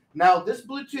 okay? Now, this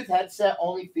Bluetooth headset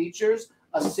only features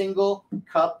a single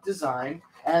cup design,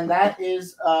 and that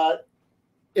is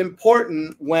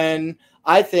important when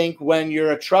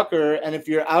you're a trucker and if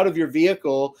you're out of your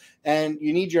vehicle and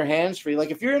you need your hands free.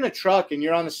 Like if you're in a truck and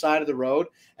you're on the side of the road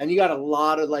and you got a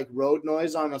lot of like road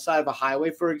noise on the side of a highway,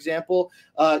 for example,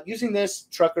 using this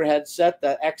trucker headset,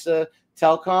 the EXA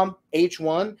Telcom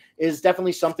H1, is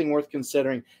definitely something worth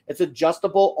considering. It's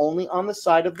adjustable only on the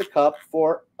side of the cup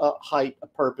for height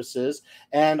purposes,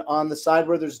 and on the side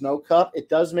where there's no cup, it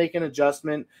does make an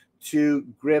adjustment to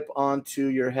grip onto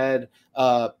your head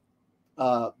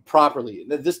properly.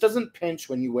 This doesn't pinch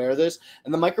when you wear this,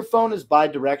 and the microphone is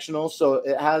bi-directional, so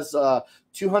it has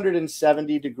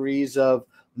 270 degrees of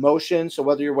motion. So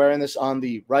whether you're wearing this on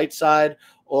the right side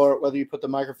or whether you put the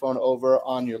microphone over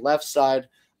on your left side,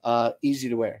 easy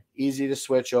to wear, easy to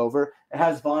switch over. It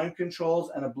has volume controls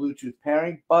and a Bluetooth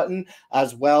pairing button,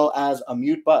 as well as a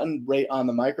mute button right on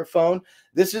the microphone.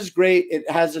 This is great. It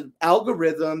has an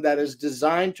algorithm that is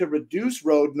designed to reduce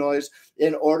road noise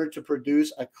in order to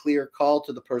produce a clear call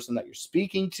to the person that you're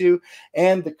speaking to.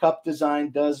 And the cup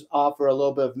design does offer a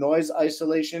little bit of noise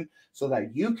isolation so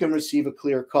that you can receive a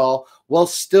clear call while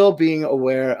still being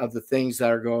aware of the things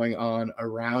that are going on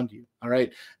around you. All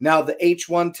right. Now, the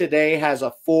H1 today has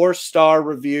a 4-star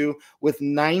review with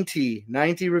 90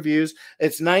 reviews.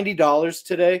 It's $90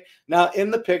 today. Now,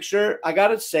 in the picture, I got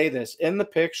to say this. In the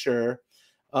picture,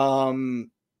 there's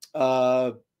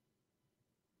a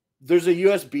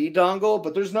USB dongle,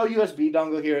 but there's no USB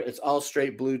dongle here. It's all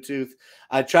straight Bluetooth.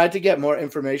 I tried to get more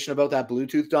information about that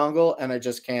Bluetooth dongle, and I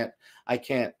just can't. I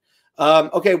can't.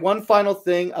 Okay, one final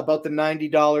thing about the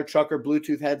 $90 trucker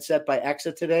Bluetooth headset by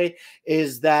EXA today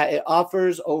is that it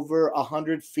offers over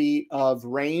 100 feet of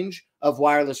range, of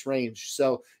wireless range.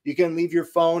 So you can leave your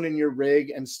phone in your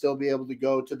rig and still be able to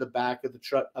go to the back of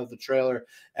the trailer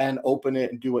and open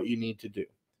it and do what you need to do.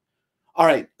 All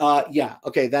right. Yeah.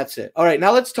 Okay. That's it. All right.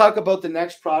 Now let's talk about the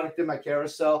next product in my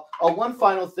carousel. One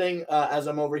final thing as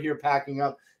I'm over here packing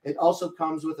up. It also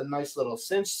comes with a nice little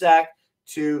cinch sack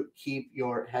to keep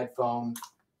your headphone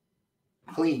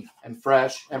clean and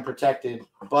fresh and protected,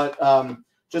 but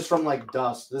just from like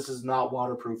dust. This is not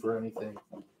waterproof or anything.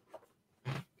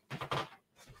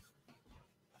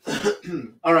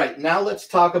 All right, now let's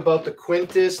talk about the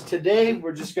Quintus. Today,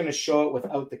 we're just going to show it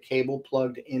without the cable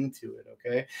plugged into it,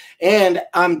 okay? And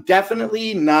I'm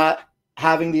definitely not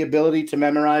having the ability to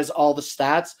memorize all the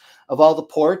stats of all the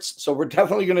ports, so we're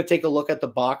definitely going to take a look at the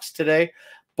box today.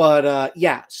 But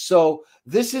yeah, so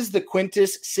this is the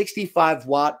Quintus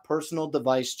 65-watt personal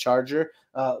device charger.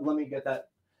 Let me get that.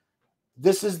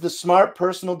 This is the smart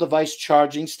personal device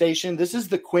charging station. This is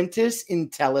the Quintus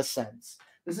IntelliSense.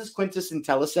 This is Quintus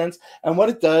IntelliSense, and what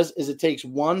it does is it takes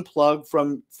one plug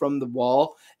from the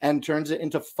wall and turns it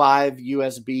into 5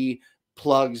 USB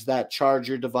plugs that charge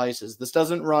your devices. This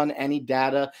doesn't run any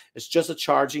data. It's just a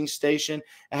charging station.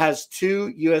 It has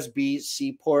 2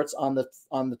 USB-C ports on the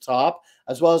top,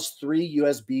 as well as 2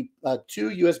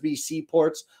 USB-C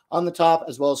ports on the top,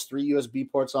 as well as 3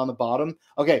 USB ports on the bottom.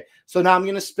 Okay, so now I'm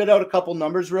going to spit out a couple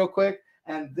numbers real quick.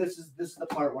 And this is the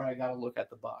part where I got to look at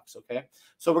the box, okay?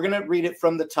 So we're going to read it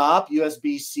from the top,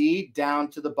 USB-C, down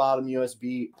to the bottom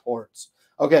USB ports.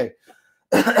 Okay.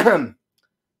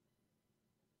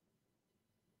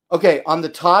 Okay, on the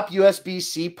top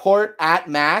USB-C port at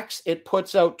max, it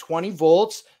puts out 20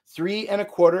 volts,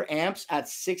 3¼ amps at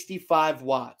 65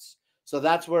 watts. So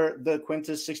that's where the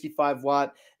Quintus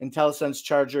 65-watt IntelliSense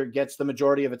charger gets the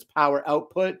majority of its power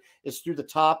output, is through the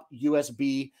top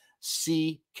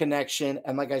USB-C connection.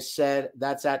 And like I said,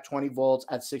 that's at 20 volts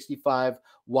at 65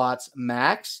 watts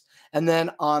max. And then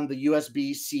on the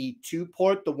USB-C 2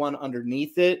 port, the one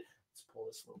underneath it, let's pull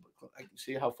this a little bit closer. I can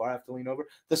see how far I have to lean over.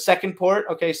 The second port,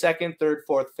 okay, second, third,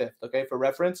 fourth, fifth, okay, for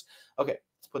reference. Okay,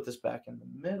 let's put this back in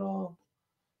the middle.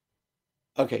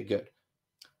 Okay, good.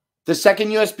 The second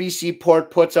USB-C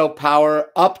port puts out power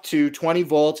up to 20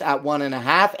 volts at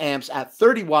 1½ amps at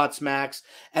 30 watts max.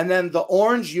 And then the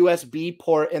orange USB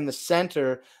port in the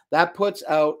center, that puts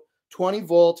out 20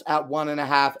 volts at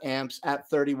 1½ amps at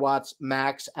 30 watts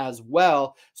max as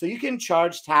well. So you can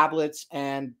charge tablets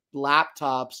and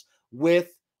laptops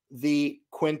with the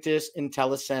Quintus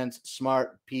IntelliSense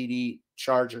Smart PD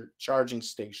charging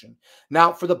station.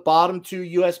 Now, for the bottom 2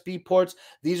 USB ports,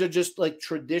 these are just like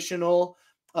traditional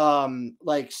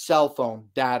like cell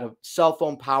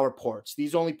phone power ports.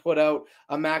 These only put out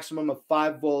a maximum of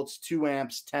 5 volts, 2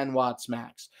 amps, 10 watts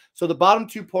max. So the bottom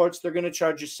 2 ports, they're going to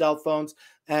charge your cell phones,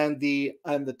 and the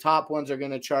top ones are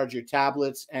going to charge your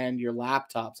tablets and your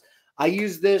laptops. I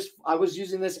was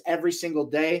using this every single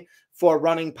day for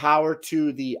running power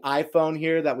to the iPhone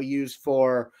here that we use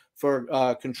for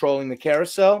controlling the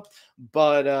carousel.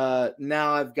 But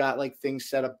now I've got like things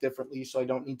set up differently, so I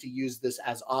don't need to use this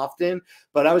as often.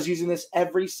 But I was using this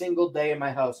every single day in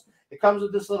my house. It comes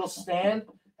with this little stand,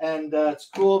 and it's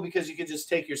cool because you can just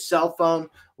take your cell phone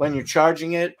when you're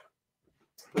charging it,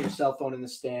 put your cell phone in the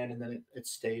stand, and then it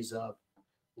stays up,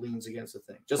 leans against the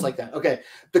thing, just like that. Okay,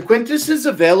 the Quintus is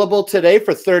available today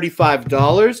for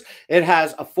 $35. It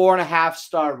has a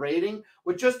 4.5-star rating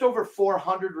with just over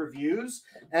 400 reviews,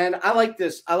 and I like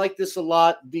this. I like this a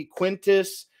lot. The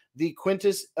Quintus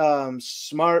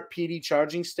Smart PD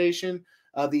charging station,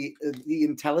 the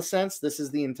IntelliSense. This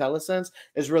is the IntelliSense,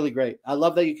 is really great. I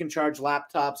love that you can charge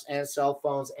laptops and cell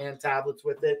phones and tablets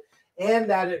with it, and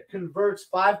that it converts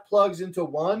 5 plugs into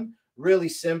one really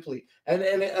simply.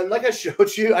 And like I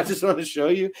showed you, I just want to show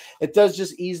you, it does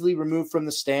just easily remove from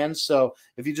the stand. So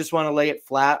if you just want to lay it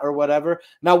flat or whatever.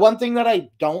 Now, one thing that I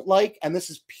don't like, and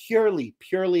this is purely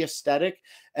aesthetic.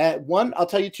 I'll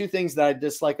tell you 2 things that I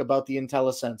dislike about the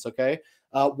IntelliSense, okay?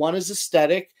 One is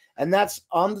aesthetic, and that's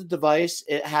on the device.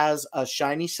 It has a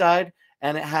shiny side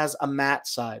and it has a matte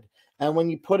side. And when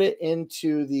you put it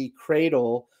into the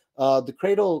cradle,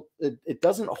 it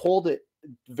doesn't hold it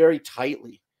very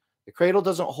tightly. The cradle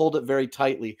doesn't hold it very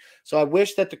tightly. So I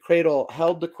wish that the cradle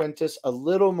held the Quintus a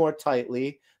little more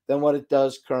tightly than what it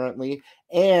does currently.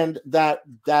 And that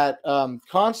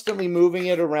constantly moving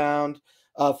it around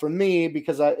for me,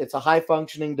 because it's a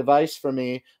high-functioning device for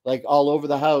me, like all over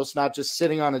the house, not just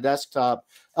sitting on a desktop,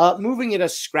 moving it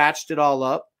has scratched it all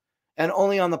up. And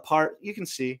only on the part, you can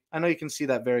see. I know you can see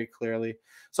that very clearly.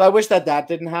 So I wish that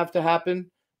didn't have to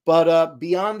happen. But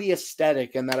beyond the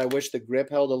aesthetic and that I wish the grip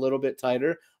held a little bit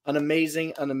tighter, an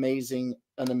amazing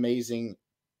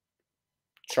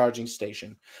charging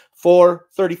station for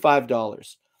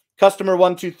 $35. Customer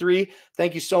 123,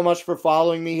 thank you so much for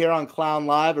following me here on Clown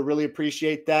Live. I really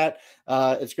appreciate that.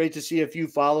 It's great to see a few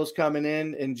follows coming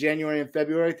in January and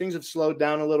February. Things have slowed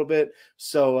down a little bit,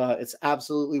 so it's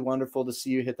absolutely wonderful to see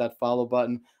you hit that follow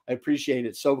button. I appreciate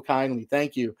it so kindly.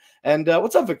 Thank you. And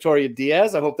what's up, Victoria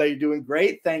Diaz? I hope that you're doing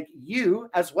great. Thank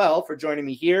you as well for joining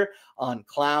me here on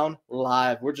Clown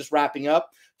Live. We're just wrapping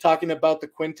up talking about the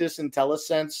Quintus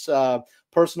IntelliSense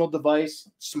personal device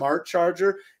smart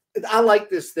charger. I like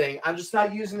this thing. I'm just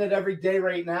not using it every day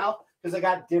right now because I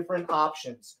got different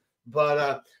options.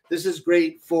 But this is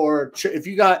great for if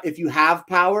you have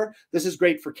power. This is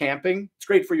great for camping. It's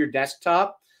great for your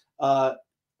desktop. I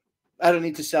don't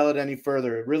need to sell it any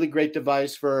further. A really great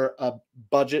device for a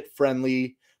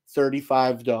budget-friendly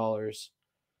 $35.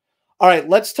 All right,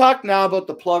 let's talk now about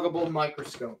the pluggable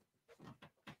microscope.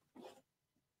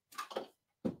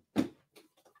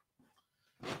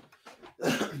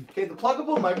 Okay, the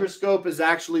pluggable microscope is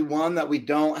actually one that we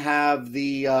don't have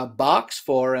the box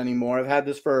for anymore. I've had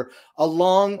this for a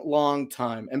long, long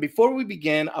time. And before we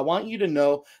begin, I want you to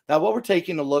know that what we're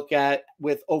taking a look at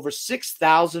with over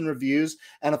 6,000 reviews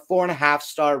and a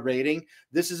 4.5-star rating,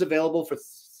 this is available for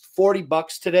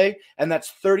 $40 today, and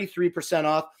that's 33%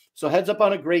 off. So heads up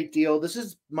on a great deal.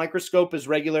 This microscope is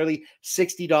regularly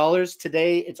 $60.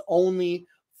 Today, it's only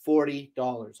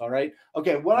 $40. All right.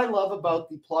 Okay. What I love about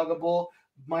the pluggable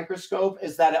microscope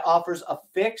is that it offers a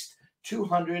fixed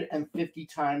 250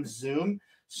 times zoom.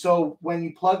 So when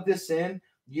you plug this in,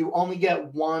 you only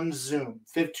get one zoom,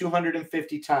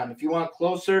 250 times. If you want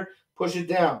closer, push it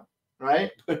down, right?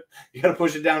 You got to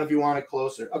push it down if you want it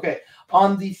closer. Okay.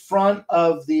 On the front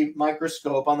of the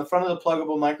microscope, on the front of the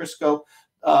pluggable microscope,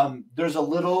 there's a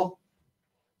little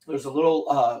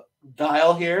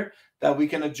dial here that we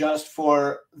can adjust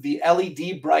for the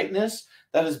LED brightness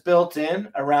that is built in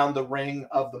around the ring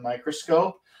of the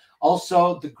microscope.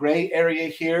 Also, the gray area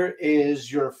here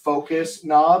is your focus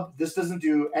knob. This doesn't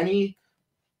do any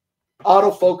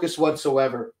autofocus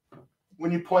whatsoever.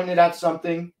 When you point it at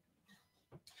something,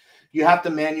 you have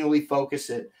to manually focus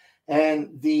it.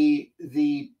 And the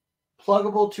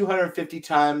pluggable 250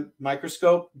 time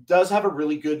microscope does have a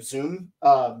really good zoom.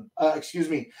 Excuse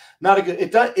me, not a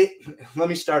good. Let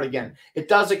me start again. It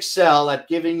does excel at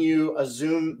giving you a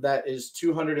zoom that is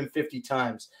 250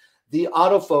 times. The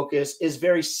autofocus is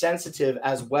very sensitive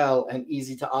as well and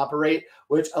easy to operate,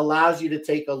 which allows you to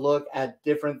take a look at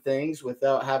different things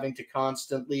without having to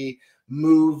constantly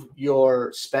move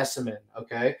your specimen.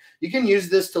 Okay, you can use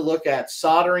this to look at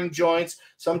soldering joints.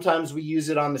 Sometimes we use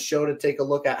it on the show to take a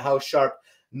look at how sharp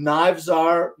knives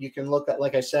are. You can look at,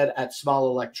 like I said, at small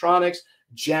electronics,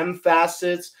 gem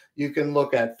facets. You can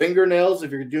look at fingernails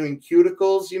if you're doing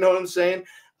cuticles. You know what I'm saying?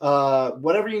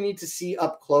 Whatever you need to see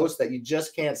up close that you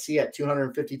just can't see at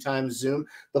 250 times zoom,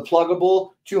 the pluggable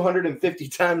 250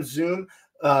 times zoom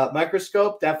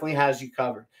microscope definitely has you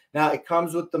covered. Now, it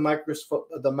comes with the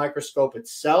microscope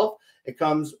itself. It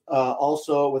comes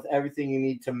also with everything you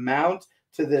need to mount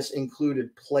to this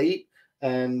included plate.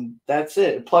 And that's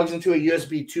it. It plugs into a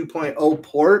USB 2.0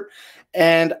 port.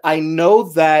 And I know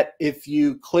that if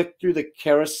you click through the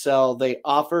carousel, they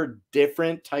offer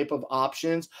different type of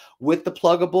options with the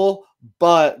pluggable,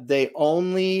 but they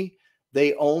only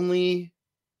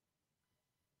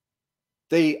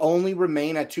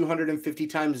remain at 250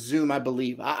 times zoom, I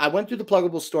believe. I went through the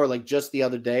pluggable store like just the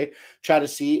other day, try to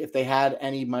see if they had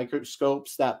any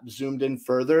microscopes that zoomed in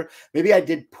further. Maybe I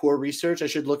did poor research. I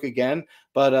should look again,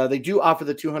 but they do offer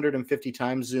the 250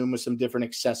 times zoom with some different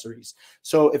accessories.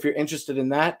 So if you're interested in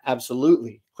that,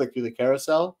 absolutely click through the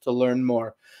carousel to learn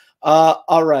more.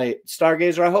 All right,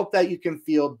 Stargazer, I hope that you can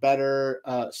feel better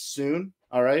soon.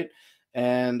 All right.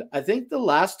 And I think the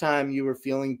last time you were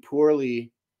feeling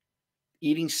poorly,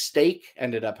 eating steak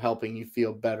ended up helping you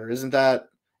feel better. Isn't that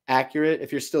accurate?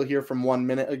 If you're still here from 1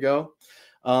 minute ago,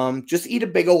 just eat a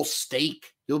big old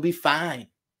steak. You'll be fine.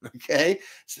 Okay.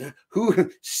 So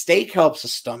steak helps a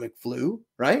stomach flu,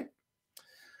 right?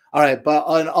 All right.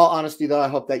 But in all honesty, though, I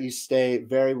hope that you stay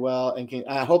very well and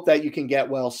I hope that you can get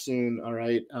well soon. All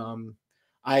right.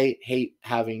 I hate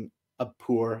having a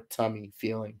poor tummy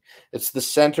feeling. It's the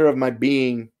center of my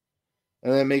being.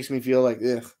 And it makes me feel like,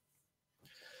 ugh.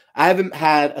 I haven't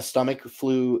had a stomach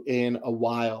flu in a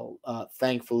while.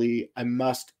 Thankfully, I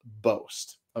must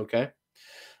boast. Okay.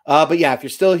 But yeah, if you're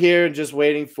still here and just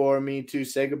waiting for me to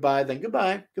say goodbye, then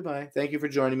goodbye. Goodbye. Thank you for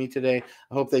joining me today.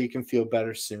 I hope that you can feel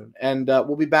better soon. And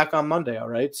we'll be back on Monday. All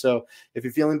right. So if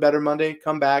you're feeling better Monday,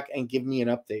 come back and give me an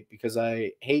update because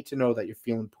I hate to know that you're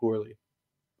feeling poorly.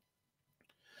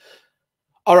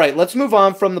 All right, let's move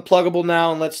on from the pluggable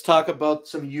now, and let's talk about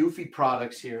some Eufy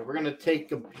products here. We're going to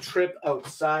take a trip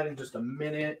outside in just a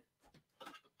minute.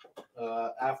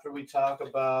 after we talk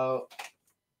about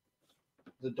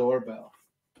the doorbell.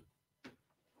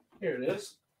 Here it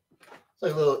is. It's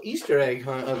like a little Easter egg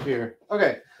hunt up here.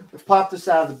 Okay, let's pop this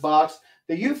out of the box.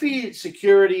 The Eufy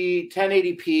Security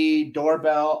 1080p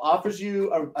doorbell offers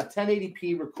you a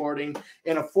 1080p recording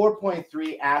in a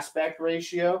 4.3 aspect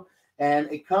ratio, and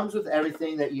it comes with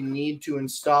everything that you need to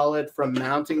install it, from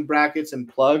mounting brackets and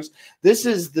plugs. This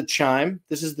is the chime.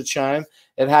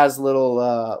 It has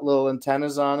little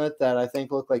antennas on it that I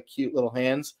think look like cute little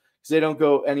hands, because they don't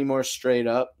go any more straight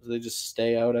up. They just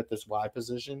stay out at this Y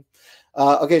position.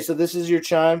 Okay, so this is your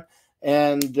chime,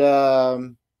 and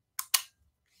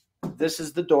this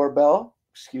is the doorbell.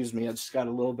 Excuse me, I just got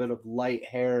a little bit of light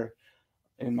hair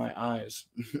in my eyes.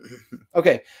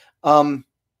 Okay,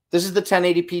 this is the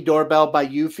 1080p doorbell by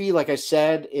Eufy. Like I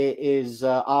said, it is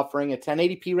offering a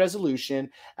 1080p resolution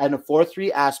and a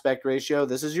 4:3 aspect ratio.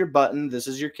 This is your button. This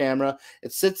is your camera.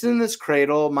 It sits in this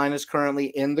cradle. Mine is currently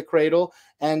in the cradle.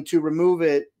 And to remove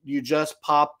it, you just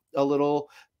pop a little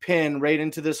pin right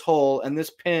into this hole, and this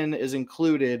pin is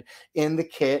included in the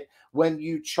kit. When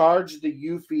you charge the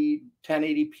Eufy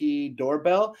 1080p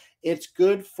doorbell, it's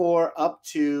good for up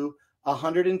to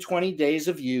 120 days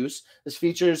of use. This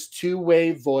features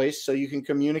two-way voice, so you can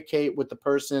communicate with the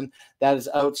person that is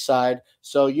outside.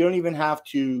 So you don't even have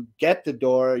to get the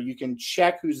door. You can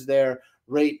check who's there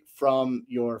right from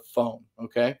your phone,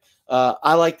 okay?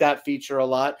 I like that feature a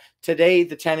lot. Today,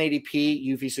 the 1080p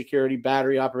Eufy Security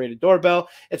battery-operated doorbell,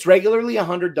 it's regularly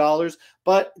 $100,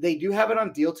 but they do have it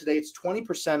on deal today. It's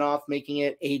 20% off, making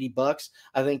it $80.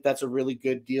 I think that's a really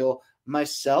good deal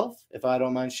myself, if I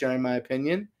don't mind sharing my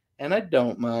opinion, and I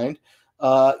don't mind.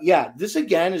 Yeah, this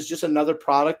again is just another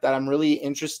product that I'm really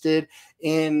interested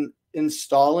in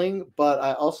installing, but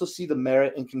I also see the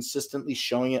merit in consistently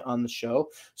showing it on the show.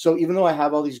 So even though I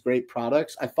have all these great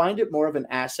products, I find it more of an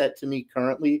asset to me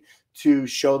currently to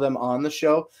show them on the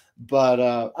show. But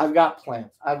I've got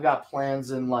plans. I've got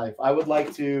plans in life. I would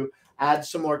like to add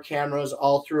some more cameras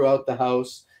all throughout the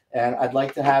house, and I'd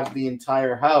like to have the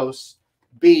entire house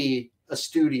be a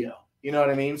studio. You know what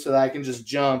I mean? So that I can just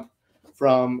jump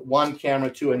from one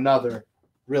camera to another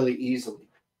really easily.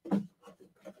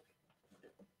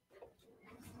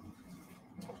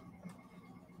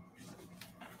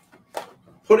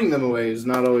 Putting them away is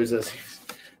not always as easy.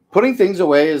 Putting things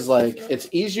away is like, it's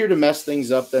easier to mess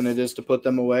things up than it is to put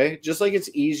them away. Just like it's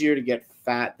easier to get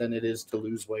fat than it is to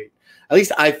lose weight. At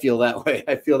least I feel that way.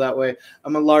 I feel that way.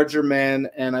 I'm a larger man,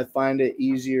 and I find it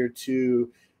easier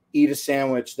to eat a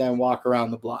sandwich than walk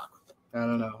around the block. I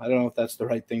don't know. I don't know if that's the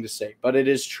right thing to say, but it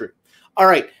is true. All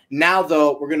right. Now,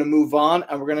 though, we're going to move on,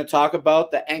 and we're going to talk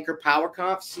about the Anker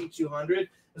PowerConf C200.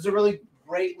 It's a really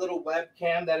great little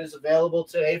webcam that is available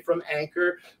today from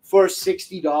Anker for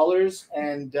 $60.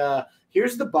 And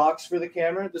here's the box for the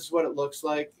camera. This is what it looks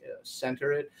like.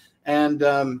 Center it. And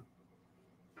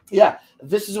yeah,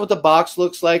 this is what the box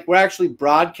looks like. We're actually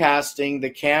broadcasting the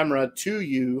camera to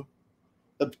you.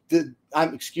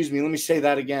 Excuse me, let me say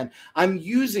that again. I'm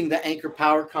using the Anker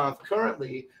PowerConf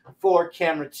currently for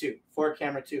camera 2.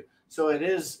 So it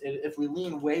is, if we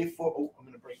lean way forward, oh, I'm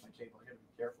going to break my table. I got to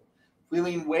be careful. If we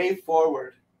lean way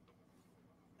forward,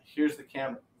 here's the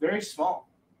camera. Very small.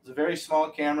 It's a very small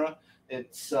camera.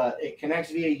 It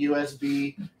connects via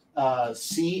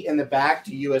USB-C in the back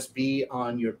to USB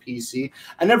on your PC.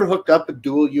 I never hooked up a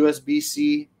dual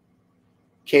USB-C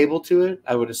cable to it.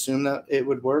 I would assume that it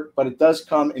would work, but it does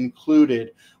come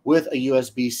included with a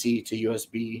USB-C to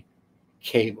USB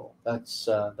cable. That's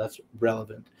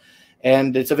relevant.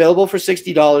 And it's available for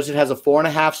 $60. It has a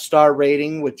 4.5-star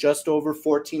rating with just over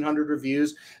 1,400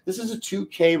 reviews. This is a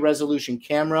 2K resolution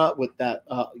camera with that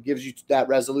gives you that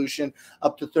resolution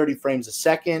up to 30 frames a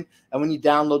second. And when you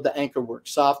download the AnkerWorks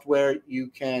software, you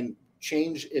can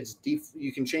change its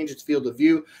field of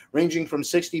view, ranging from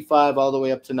 65 all the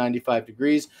way up to 95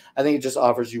 degrees. I think it just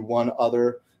offers you one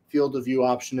other field of view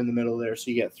option in the middle there,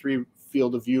 so you get 3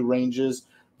 field of view ranges.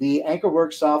 The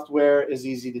AnkerWorks software is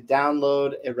easy to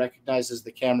download. It recognizes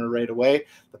the camera right away.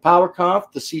 The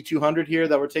PowerConf, the C200 here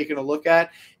that we're taking a look at,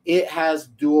 it has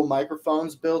dual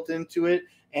microphones built into it,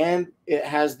 and it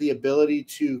has the ability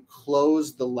to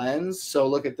close the lens. So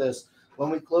look at this. When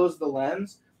we close the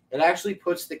lens, it actually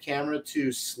puts the camera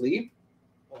to sleep.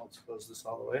 Well, let's close this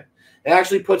all the way. It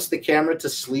actually puts the camera to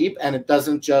sleep, and it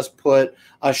doesn't just put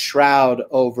a shroud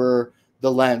over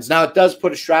the lens. Now, it does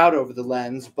put a shroud over the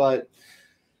lens, but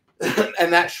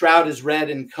and that shroud is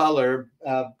red in color.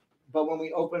 But when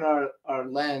we open our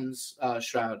lens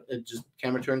shroud,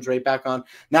 camera turns right back on.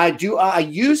 Now, I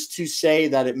used to say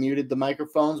that it muted the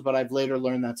microphones, but I've later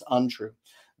learned that's untrue.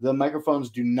 The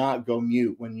microphones do not go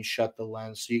mute when you shut the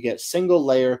lens. So you get single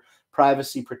layer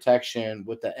privacy protection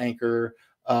with the Anker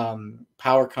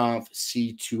PowerConf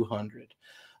C200.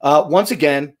 Once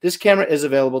again, this camera is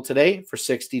available today for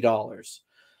 $60.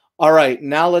 All right,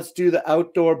 now let's do the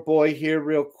outdoor boy here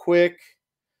real quick.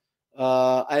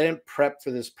 I didn't prep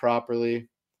for this properly,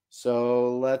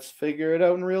 so let's figure it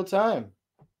out in real time.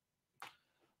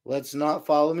 Let's not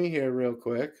follow me here real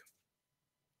quick.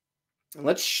 And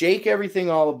let's shake everything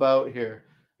all about here.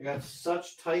 I got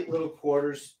such tight little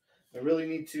quarters. I really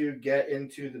need to get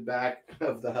into the back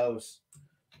of the house.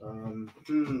 I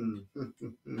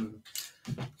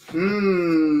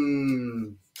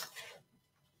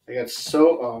got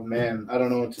so, oh man, I don't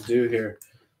know what to do here.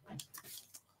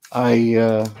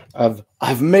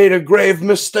 I've made a grave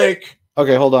mistake.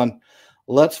 Okay, hold on.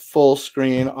 Let's full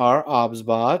screen our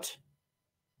OBSBot.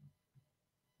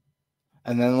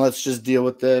 And then let's just deal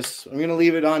with this. I'm going to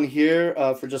leave it on here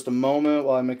for just a moment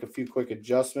while I make a few quick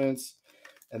adjustments.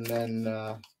 And then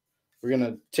we're going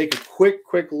to take a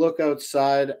quick look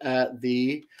outside at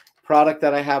the product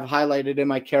that I have highlighted in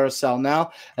my carousel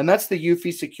now. And that's the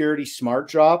Eufy Security Smart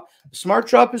Drop. The Smart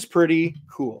Drop is pretty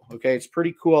cool. Okay, it's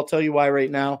pretty cool. I'll tell you why right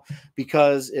now.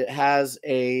 Because it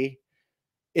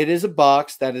is a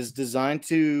box that is designed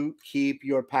to keep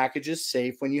your packages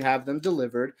safe when you have them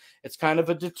delivered. It's kind of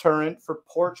a deterrent for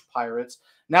porch pirates.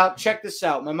 Now, check this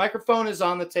out. My microphone is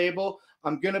on the table.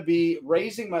 I'm going to be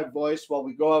raising my voice while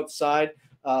we go outside.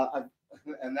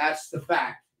 And that's the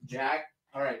fact, Jack.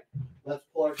 All right, let's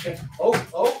pull our check. Oh.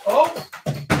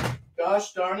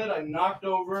 Gosh darn it, I knocked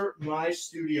over my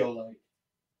studio light.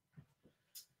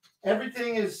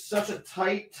 Everything is such a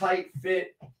tight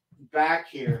fit back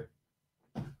here.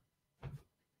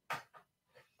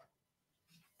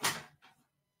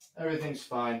 Everything's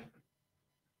fine.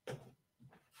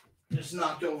 Just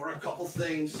knocked over a couple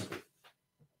things.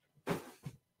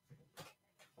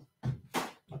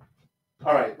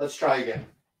 All right, let's try again.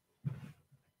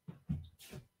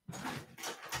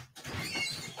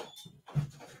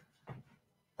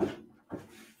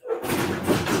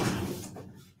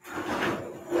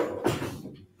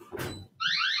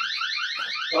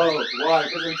 Oh, why?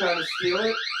 Because I'm trying to steal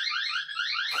it?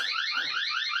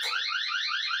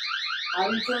 How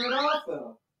do you turn it off,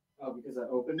 though? Oh, because I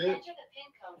opened it? Enter the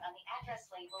PIN code on the address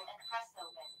label and press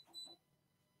open.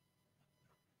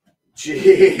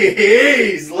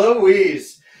 Jeez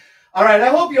Louise. All right, I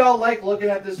hope you all like looking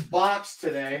at this box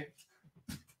today,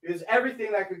 because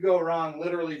everything that could go wrong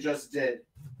literally just did.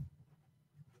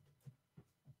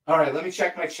 All right, let me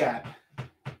check my chat.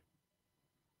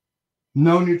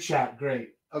 No new chat.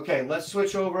 Great. Okay, let's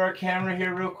switch over our camera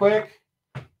here real quick.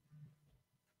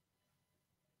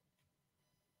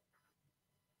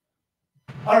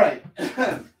 All right.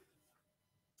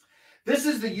 This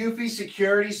is the Eufy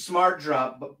Security Smart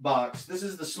Drop box. This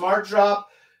is the Smart Drop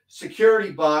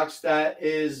security box that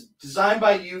is designed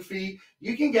by Eufy.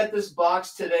 You can get this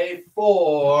box today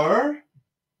for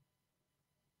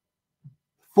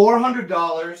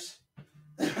 $400.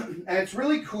 And it's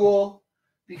really cool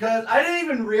because I didn't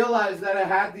even realize that it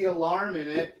had the alarm in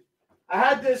it. I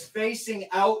had this facing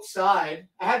outside.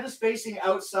 Like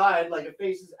it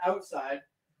faces outside.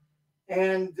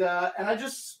 And I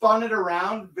just spun it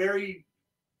around very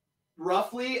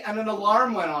roughly, and an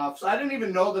alarm went off. So I didn't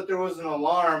even know that there was an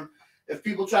alarm. If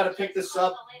people try to pick this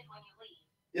up,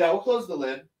 yeah, we'll close the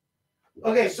lid.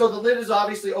 Okay, so the lid is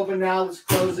obviously open now. Let's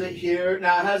close it here.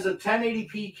 Now it has a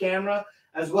 1080p camera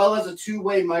as well as a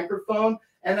two-way microphone,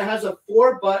 and it has a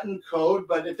 4-button code,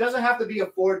 but it doesn't have to be a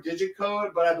 4-digit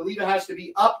code, but I believe it has to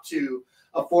be up to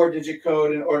a 4-digit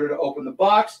code in order to open the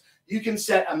box. You can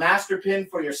set a master pin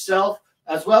for yourself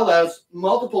as well as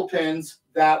multiple pins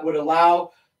that would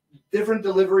allow different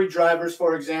delivery drivers,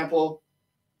 for example,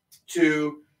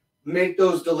 to make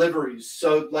those deliveries.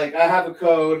 So like I have a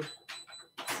code,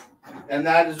 and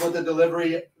that is what the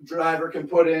delivery driver can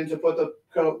put in to put the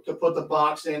code, to put the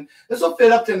box in. This will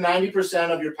fit up to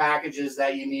 90% of your packages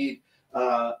that you need.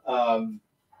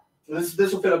 This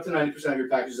will fit up to 90% of your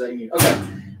packages that you need. Okay.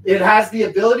 It has the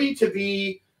ability to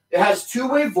be, it has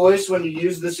two-way voice when you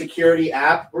use the security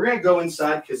app. We're going to go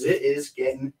inside because it is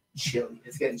getting chilly.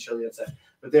 It's getting chilly outside.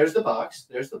 But there's the box.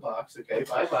 There's the box. Okay,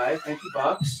 bye-bye. Thank you,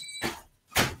 box.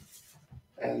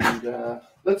 And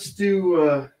let's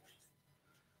do,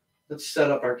 let's set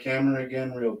up our camera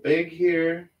again real big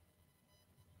here.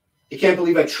 I can't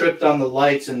believe I tripped on the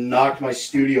lights and knocked my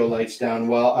studio lights down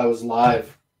while I was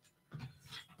live.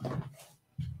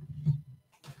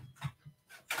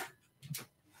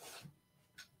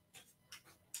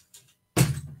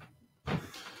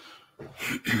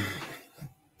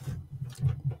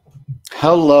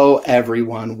 Hello,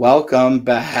 everyone. Welcome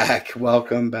back.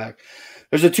 Welcome back.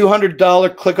 There's a $200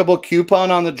 clickable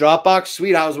coupon on the Dropbox.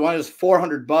 Sweet. I was one is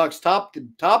 $400.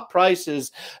 Top price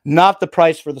is not the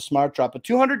price for the Smart Drop, but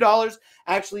 $200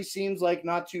 actually seems like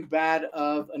not too bad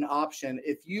of an option.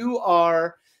 If you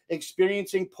are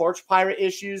experiencing porch pirate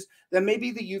issues, then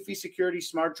maybe the Eufy Security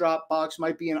Smart Drop box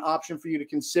might be an option for you to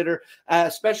consider,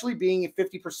 especially being at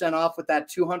 50% off with that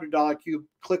 $200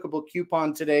 clickable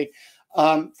coupon today.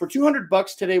 For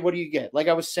 $200 today, what do you get? Like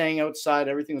I was saying outside,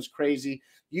 everything was crazy.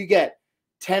 You get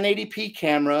 1080p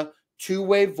camera,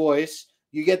 two-way voice.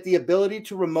 You get the ability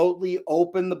to remotely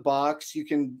open the box. You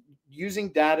can, using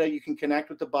data, you can connect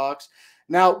with the box.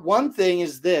 Now, one thing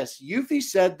is this. Eufy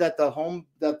said that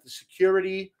the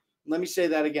security, let me say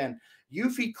that again.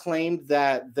 Eufy claimed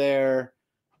that their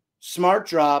Smart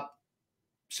Drop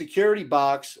security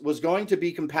box was going to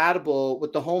be compatible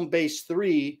with the Homebase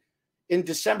 3 in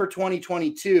December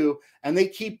 2022, and they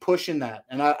keep pushing that.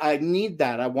 And I need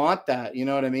that. I want that. You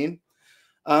know what I mean?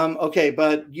 Okay,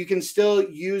 but you can still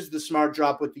use the Smart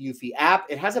Drop with the Eufy app.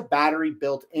 It has a battery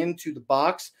built into the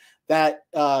box that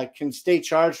can stay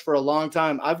charged for a long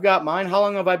time. I've got mine. How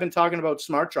long have I been talking about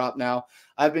Smart Drop now?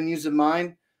 I've been using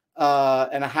mine,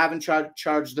 and I haven't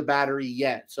charged the battery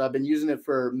yet. So I've been using it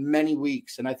for many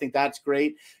weeks, and I think that's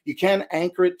great. You can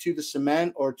anchor it to the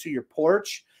cement or to your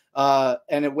porch,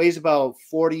 and it weighs about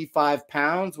 45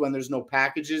 pounds when there's no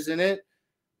packages in it.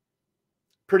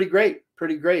 Pretty great.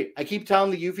 Pretty great. I keep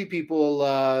telling the Eufy people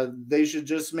they should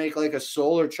just make like a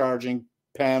solar charging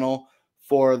panel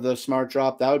for the Smart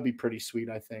Drop. That would be pretty sweet,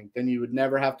 I think. Then you would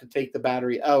never have to take the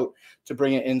battery out to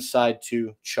bring it inside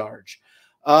to charge.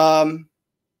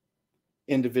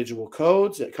 Individual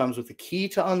codes. It comes with a key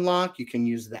to unlock. You can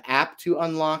use the app to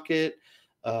unlock it.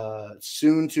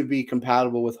 Soon to be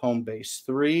compatible with Homebase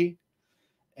 3.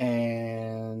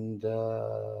 And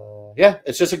yeah,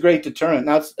 it's just a great deterrent.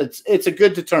 Now it's a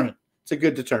good deterrent. It's a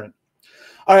good deterrent.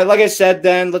 All right, like I said,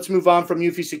 then let's move on from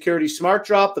Eufy Security Smart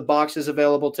Drop. The box is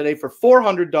available today for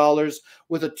 $400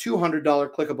 with a $200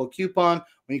 clickable coupon.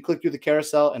 When you click through the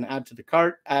carousel and add to the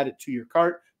cart, add it to your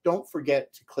cart. Don't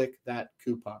forget to click that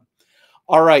coupon.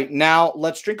 All right, now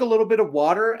let's drink a little bit of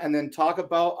water and then talk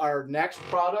about our next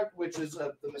product, which is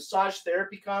the Massage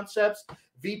Therapy Concepts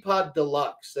V-Pod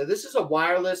Deluxe. So this is a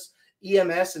wireless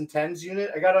EMS and TENS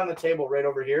unit. I got it on the table right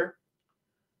over here.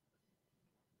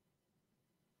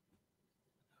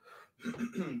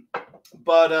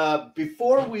 But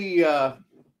before we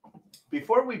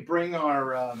bring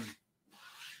our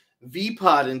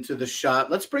V-Pod into the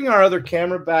shot, let's bring our other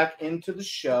camera back into the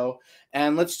show,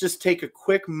 and let's just take a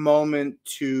quick moment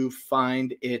to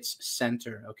find its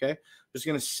center, okay? Just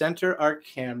going to center our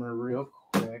camera real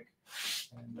quick,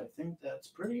 and I think that's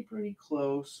pretty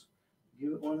close.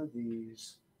 Give it one of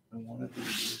these and one of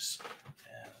these,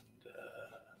 and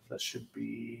that should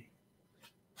be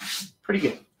pretty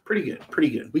good. Pretty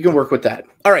good. We can work with that.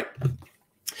 All right.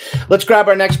 Let's grab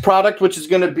our next product, which is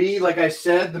going to be, like I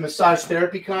said, the Massage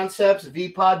Therapy Concepts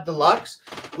V-Pod Deluxe.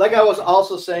 Like I was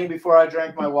also saying before I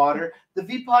drank my water, the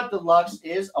V-Pod Deluxe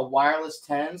is a wireless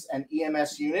TENS and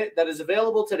EMS unit that is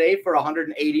available today for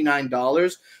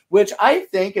 $189, which I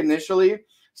think initially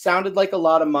sounded like a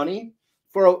lot of money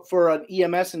for an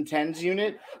EMS and TENS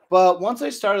unit. But once I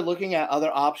started looking at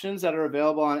other options that are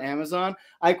available on Amazon,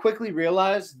 I quickly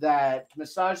realized that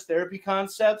Massage Therapy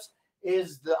Concepts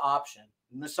is the option.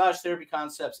 Massage Therapy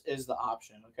Concepts is the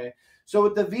option, okay? So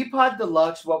with the V-Pod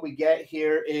Deluxe, what we get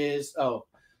here is,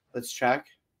 let's check.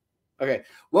 Okay,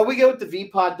 what we get with the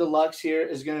V-Pod Deluxe here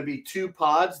is going to be 2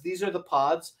 pods. These are the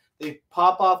pods. They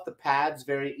pop off the pads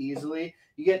very easily.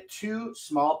 You get 2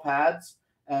 small pads,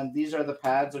 and these are the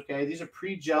pads, okay? These are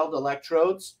pre-gelled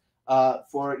electrodes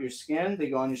for your skin. They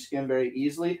go on your skin very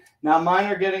easily. Now, mine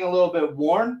are getting a little bit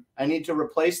worn. I need to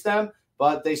replace them,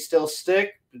 but they still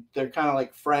stick. They're kind of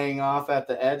like fraying off at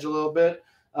the edge a little bit.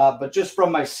 But just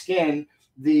from my skin,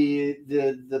 the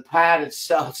pad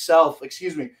itself,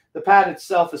 the pad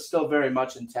itself is still very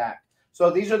much intact. So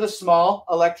these are the small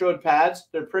electrode pads.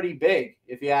 They're pretty big,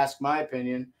 if you ask my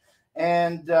opinion.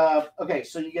 And okay,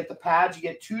 so you get the pads. You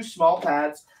get 2 small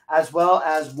pads as well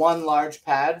as 1 large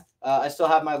pad. I still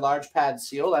have my large pad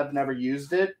sealed. I've never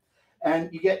used it.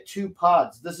 And you get 2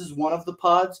 pods. This is one of the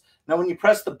pods. Now, when you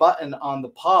press the button on the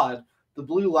pod, the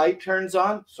blue light turns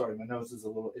on. Sorry, my nose is a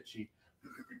little itchy.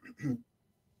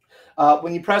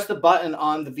 When you press the button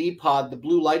on the V-Pod, the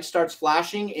blue light starts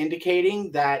flashing,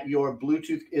 indicating that your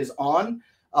Bluetooth is on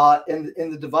in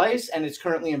the device, and it's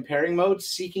currently in pairing mode,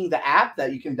 seeking the app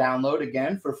that you can download,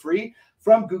 again, for free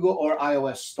from Google or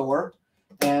iOS Store.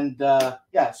 And,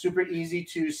 yeah, super easy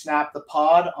to snap the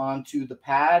pod onto the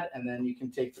pad, and then you can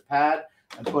take the pad,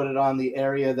 and put it on the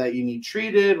area that you need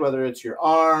treated, whether it's your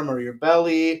arm or your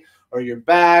belly or your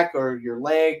back or your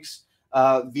legs.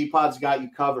 V-Pod's got you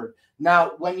covered.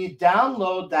 Now, when you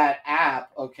download that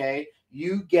app, okay,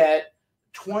 you get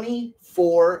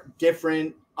 24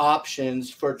 different options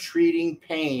for treating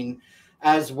pain,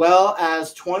 as well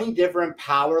as 20 different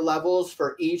power levels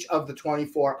for each of the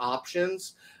 24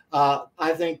 options.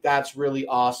 I think that's really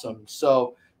awesome.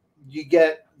 So you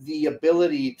get the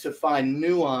ability to find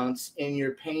nuance in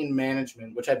your pain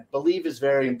management, which I believe is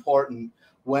very important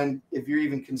if you're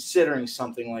even considering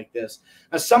something like this.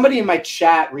 Now, somebody in my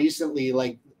chat recently,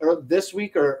 like this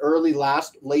week or late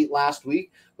last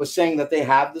week, was saying that they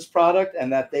have this product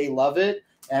and that they love it.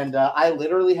 And I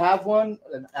literally have one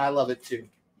and I love it too.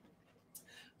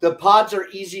 The pods are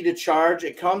easy to charge.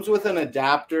 It comes with an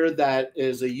adapter that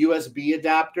is a USB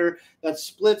adapter that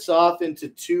splits off into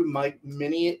two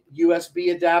mini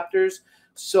USB adapters.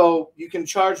 So you can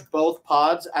charge both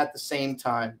pods at the same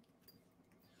time.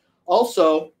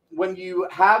 Also, when you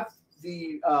have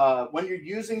when you're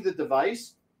using the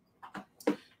device,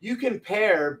 you can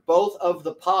pair both of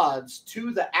the pods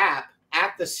to the app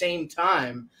at the same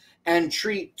time and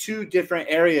treat two different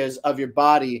areas of your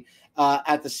body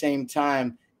at the same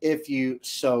time if you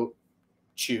so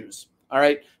choose. All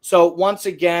right. So once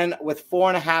again, with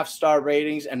 4.5-star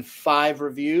ratings and 5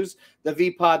 reviews, the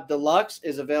V-Pod Deluxe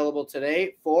is available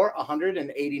today for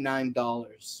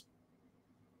 $189.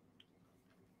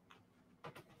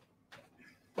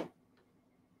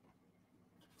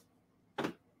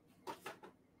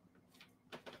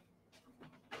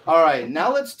 All right,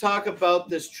 now let's talk about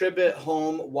this Tribit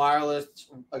Home wireless.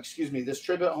 This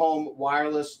Tribit Home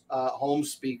wireless home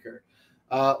speaker.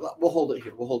 We'll hold it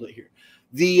here.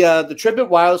 The Tribit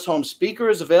wireless home speaker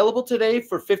is available today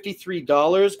for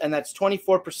 $53, and that's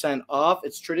 24% off.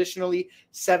 It's traditionally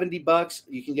 $70.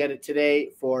 You can get it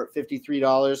today for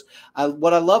 $53.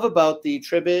 What I love about the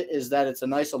Tribit is that it's a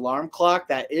nice alarm clock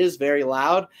that is very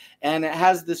loud, and it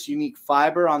has this unique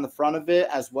fiber on the front of it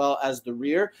as well as the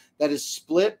rear that is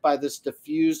split by this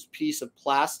diffused piece of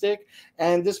plastic.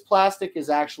 And this plastic is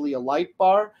actually a light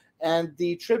bar. And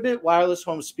the Tribit wireless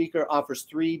home speaker offers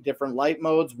 3 different light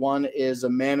modes. One is a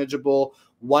manageable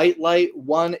white light,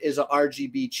 one is a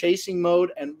RGB chasing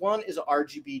mode, and one is a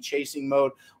RGB chasing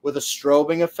mode with a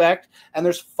strobing effect. And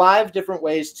there's 5 different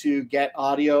ways to get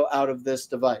audio out of this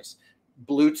device.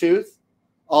 Bluetooth.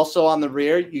 Also on the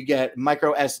rear, you get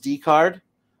micro SD card,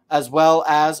 as well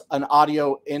as an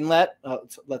audio inlet.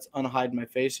 Let's unhide my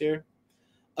face here.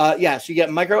 So you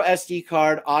get micro SD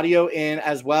card, audio in,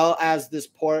 as well as this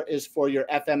port is for your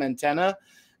FM antenna,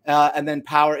 and then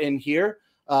power in here.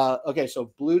 Okay,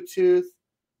 so Bluetooth,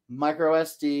 micro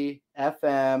SD,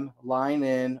 FM, line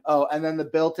in. Oh, and then the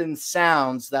built-in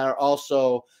sounds that are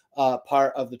also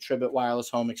part of the Tribit wireless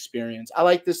home experience. I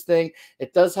like this thing.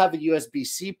 It does have a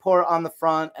USB-C port on the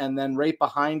front, and then right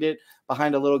behind it,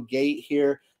 behind a little gate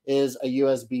here, is a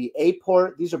USB-A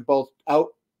port. These are both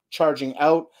charging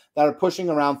out that are pushing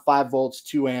around 5 volts,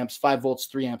 2 amps, 5 volts,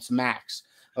 3 amps max.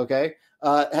 Okay.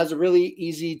 It has a really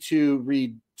easy to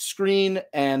read screen,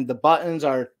 and the buttons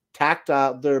are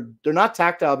tactile. They're not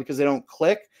tactile because they don't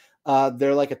click.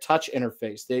 They're like a touch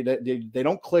interface. They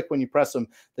don't click when you press them.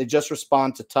 They just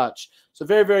respond to touch. So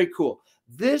very, very cool.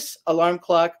 This alarm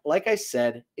clock, like I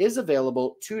said, is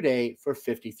available today for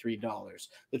 $53.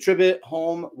 The Tribit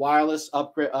Home wireless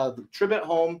upgrade, the Tribit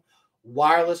Home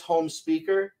wireless home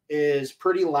speaker is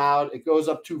pretty loud. It goes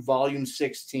up to volume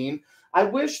 16. I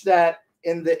wish that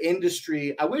in the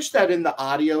industry, in the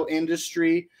audio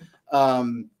industry,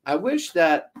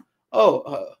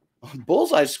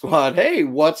 Bullseye Squad, hey,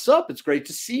 what's up? It's great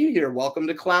to see you here. Welcome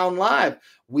to Clown Live.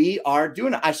 We are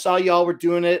doing it. I saw y'all were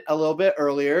doing it a little bit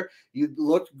earlier. You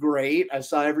looked great. I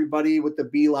saw everybody with the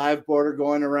Be Live border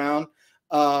going around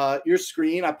your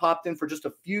screen. I popped in for just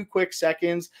a few quick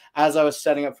seconds as I was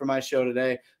setting up for my show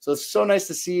today. So it's so nice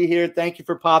to see you here. Thank you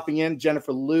for popping in.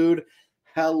 Jennifer Lude,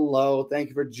 hello. Thank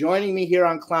you for joining me here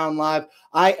on Clown Live.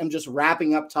 I am just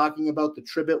wrapping up talking about the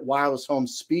Tribit wireless home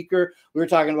speaker. We were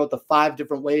talking about the 5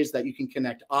 different ways that you can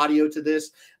connect audio to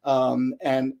this,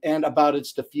 and about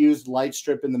its diffused light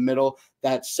strip in the middle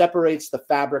that separates the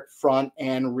fabric front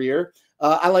and rear.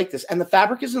 I like this. And the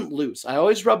fabric isn't loose. I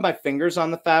always rub my fingers on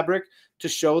the fabric to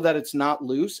show that it's not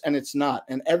loose, and it's not.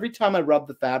 And every time I rub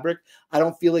the fabric, I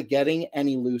don't feel it getting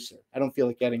any looser.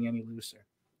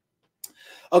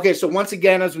 Okay, so once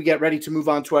again, as we get ready to move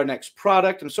on to our next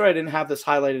product, I'm sorry I didn't have this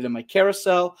highlighted in my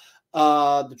carousel.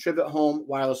 The Tribit Home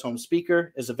wireless home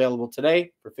speaker is available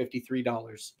today for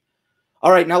 $53.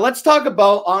 All right, now let's talk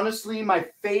about, honestly, my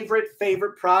favorite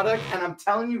product. And I'm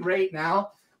telling you right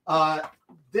now,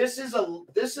 this is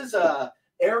a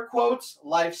air quotes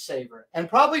lifesaver, and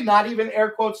probably not even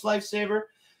air quotes lifesaver,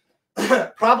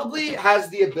 probably has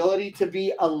the ability to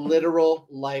be a literal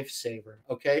lifesaver.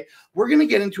 Okay, we're going to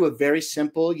get into a very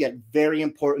simple yet very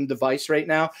important device right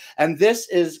now, and this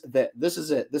is the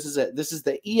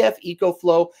EF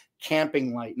EcoFlow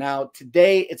camping light. Now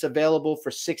today it's available for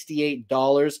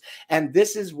 $68, and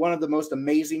this is one of the most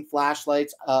amazing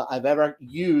flashlights I've ever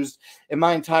used in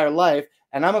my entire life,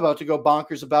 and I'm about to go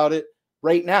bonkers about it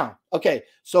right now. Okay,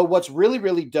 so what's really,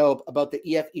 really dope about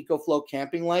the EF EcoFlow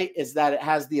camping light is that it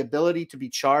has the ability to be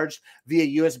charged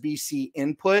via USB-C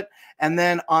input. And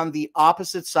then on the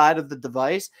opposite side of the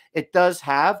device, it does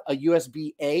have a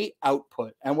USB-A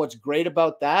output. And what's great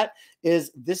about that is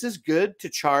this is good to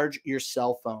charge your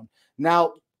cell phone.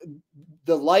 Now,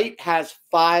 the light has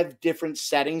 5 different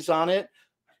settings on it.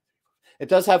 It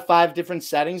does have 5 different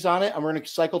settings on it, and we're going to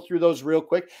cycle through those real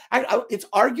quick. It's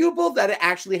arguable that it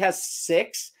actually has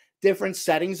 6 different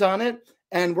settings on it,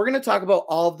 and we're going to talk about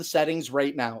all of the settings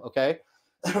right now, okay?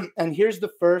 And here's the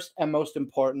first and most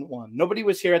important one. Nobody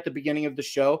was here at the beginning of the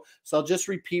show, so I'll just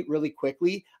repeat really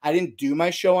quickly. I didn't do my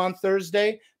show on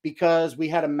Thursday because we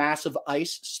had a massive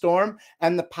ice storm,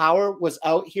 and the power was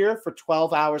out here for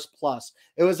 12 hours plus.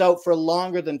 It was out for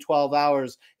longer than 12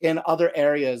 hours in other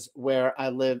areas where I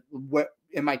live,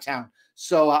 in my town.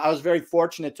 So I was very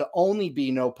fortunate to only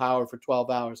be no power for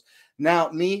 12 hours. Now,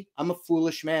 me, I'm a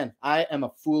foolish man. I am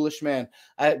a foolish man.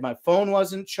 My phone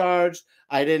wasn't charged.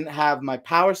 I didn't have my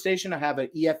power station. I have an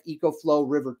EF EcoFlow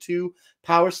River 2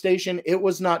 power station. It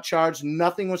was not charged.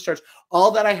 Nothing was charged.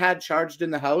 All that I had charged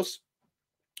in the house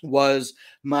was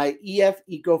my EF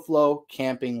EcoFlow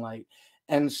camping light.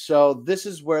 And so this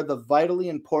is where the vitally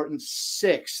important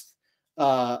 6th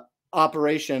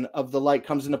operation of the light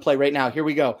comes into play right now. Here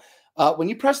we go. When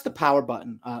you press the power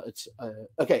button,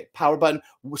 power button,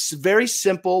 very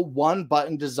simple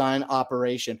 1-button design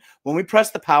operation. When we press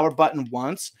the power button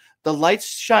once, the lights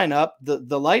shine up.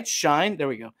 The lights shine. There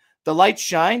we go. The lights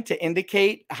shine to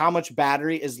indicate how much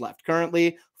battery is left.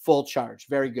 Currently, full charge.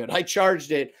 Very good. I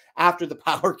charged it after the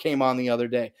power came on the other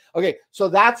day. Okay, so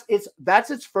that's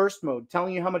its first mode,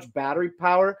 telling you how much battery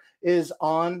power is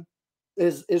on.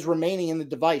 Is remaining in the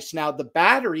device. Now the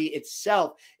battery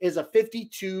itself is a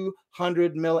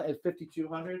 5200 not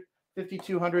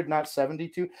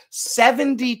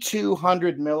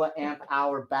 7200 milliamp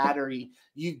hour battery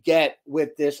you get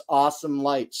with this awesome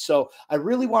light. So I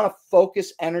really want to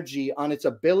focus energy on its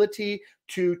ability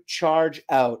to charge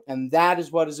out, and that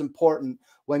is what is important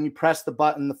when you press the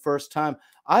button the first time.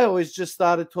 I always just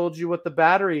thought it told you what the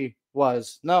battery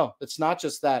was. No, it's not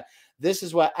just that. This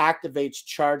is what activates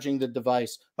charging the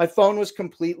device. My phone was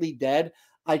completely dead.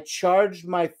 I charged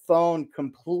my phone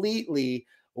completely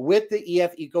with the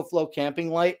EF EcoFlow camping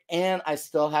light, and I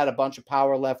still had a bunch of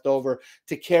power left over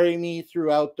to carry me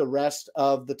throughout the rest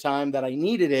of the time that I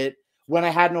needed it when I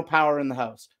had no power in the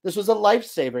house. This was a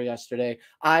lifesaver yesterday.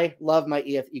 I love my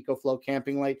EF EcoFlow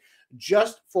camping light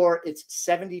just for its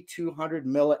 7200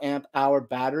 milliamp hour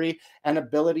battery and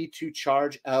ability to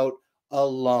charge out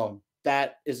alone.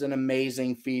 That is an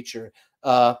amazing feature.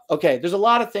 Okay, there's a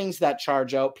lot of things that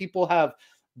charge out. People have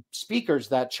speakers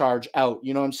that charge out,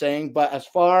 you know what I'm saying? But as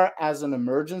far as an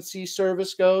emergency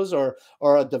service goes, or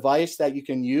a device that you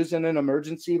can use in an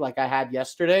emergency like I had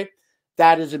yesterday,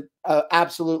 that is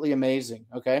absolutely amazing.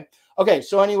 Okay. Okay.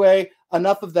 So anyway,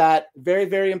 enough of that. Very,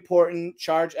 very important.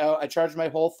 Charge out. I charged my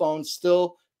whole phone,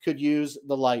 still could use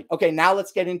the light. Okay, now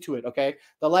let's get into it, okay?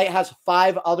 The light has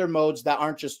 5 other modes that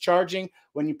aren't just charging.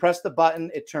 When you press the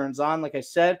button, it turns on, like I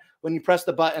said. When you press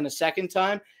the button a second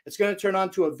time, it's going to turn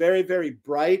on to a very, very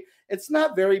bright. It's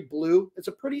not very blue. It's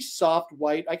a pretty soft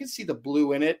white. I can see the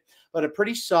blue in it, but a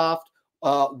pretty soft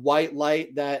white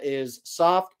light that is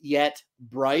soft yet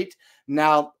bright.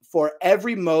 Now, for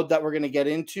every mode that we're going to get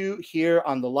into here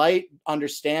on the light,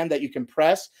 understand that you can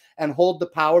press and hold the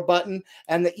power button.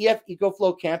 And the EF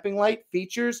EcoFlow camping light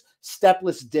features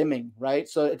stepless dimming, right?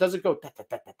 So it doesn't go,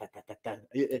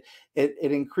 it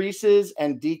increases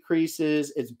and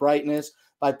decreases its brightness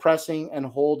by pressing and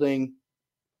holding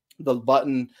the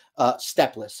button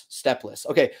stepless.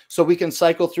 Okay, so we can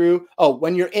cycle through. Oh,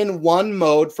 when you're in one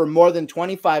mode for more than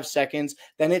 25 seconds,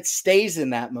 then it stays in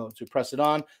that mode. So we press it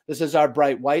on. This is our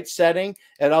bright white setting.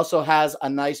 It also has a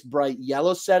nice bright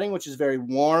yellow setting, which is very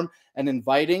warm and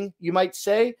inviting, you might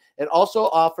say. It also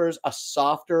offers a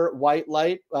softer white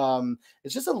light.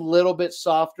 It's just a little bit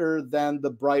softer than the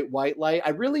bright white light.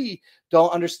 I really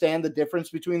don't understand the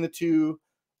difference between the two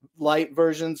light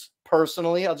versions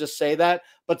personally. I'll just say that,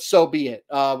 but so be it.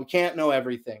 We can't know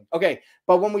everything. Okay,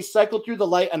 but when we cycle through the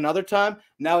light another time,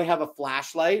 now we have a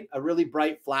flashlight, a really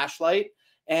bright flashlight,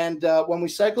 And when we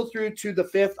cycle through to the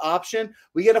 5th option,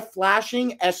 we get a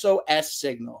flashing SOS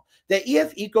signal. The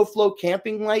EF EcoFlow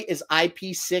camping light is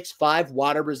IP65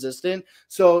 water resistant,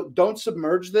 so don't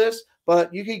submerge this,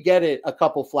 but you could get it a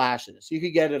couple flashes.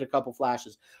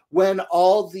 When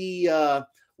all the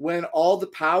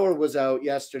power was out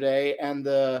yesterday and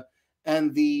the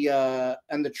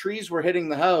trees were hitting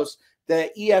the house,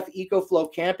 the EF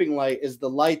EcoFlow camping light is the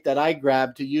light that I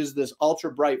grabbed to use this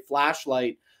ultra bright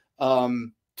flashlight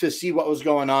to see what was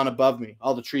going on above me,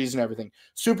 all the trees and everything.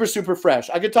 Super, super fresh.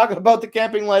 I could talk about the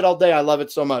camping light all day. I love it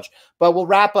so much. But we'll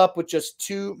wrap up with just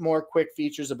 2 more quick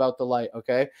features about the light,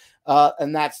 okay?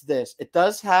 And that's this. It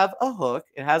does have a hook.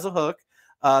 It has a hook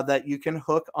that you can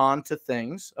hook onto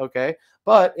things, okay?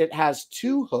 But it has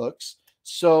 2 hooks,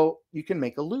 so you can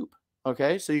make a loop.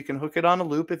 Okay, so you can hook it on a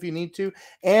loop if you need to.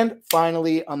 And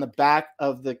finally, on the back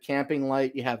of the camping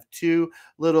light, you have 2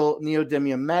 little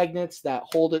neodymium magnets that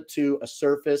hold it to a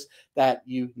surface that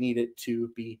you need it to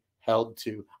be held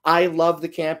to. I love the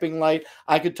camping light.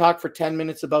 I could talk for 10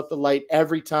 minutes about the light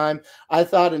every time. I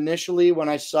thought initially when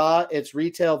I saw its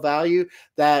retail value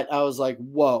that I was like,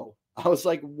 whoa.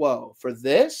 For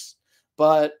this?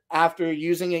 But after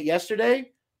using it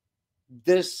yesterday,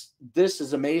 this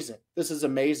is amazing. This is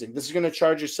going to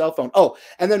charge your cell phone. Oh,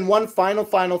 and then one final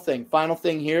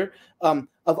thing here. Of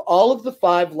all of the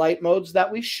 5 light modes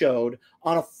that we showed,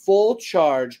 on a full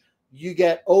charge, you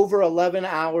get over 11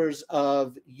 hours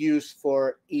of use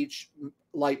for each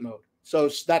light mode. So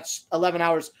that's 11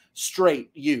 hours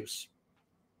straight use.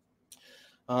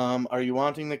 Are you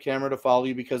wanting the camera to follow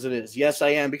you? Because it is. Yes, I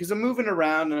am, because I'm moving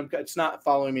around and it's not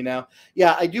following me now.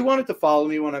 Yeah, I do want it to follow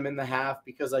me when I'm in the half,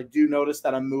 because I do notice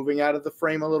that I'm moving out of the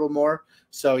frame a little more.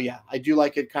 So yeah, I do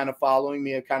like it kind of following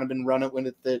me. I've kind of been running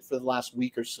with it for the last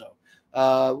week or so.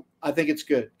 I think it's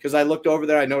good because I looked over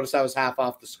there. I noticed I was half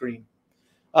off the screen.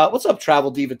 What's up,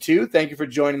 Travel Diva 2? Thank you for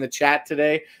joining the chat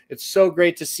today. It's so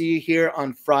great to see you here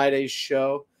on Friday's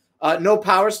show. No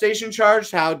power station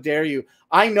charged? How dare you?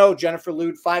 I know, Jennifer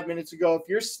Lude, 5 minutes ago. If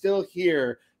you're still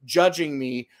here judging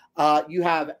me, you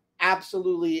have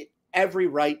absolutely every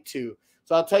right to.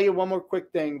 So I'll tell you one more quick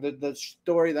thing, the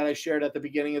story that I shared at the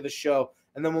beginning of the show,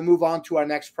 and then we'll move on to our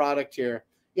next product here.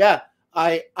 Yeah,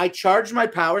 I charge my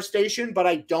power station, but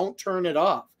I don't turn it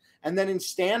off. And then in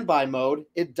standby mode,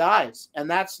 it dies, and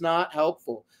that's not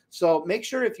helpful. So make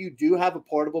sure if you do have a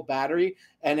portable battery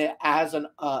and it has an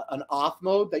off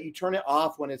mode, that you turn it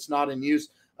off when it's not in use,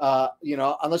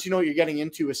 unless you know what you're getting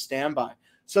into with standby.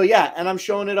 So yeah, and I'm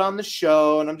showing it on the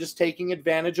show, and I'm just taking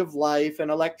advantage of life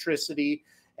and electricity.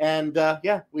 And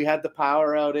yeah, we had the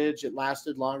power outage. It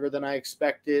lasted longer than I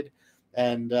expected.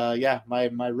 And yeah,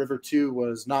 my River 2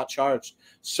 was not charged.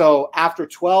 So after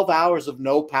 12 hours of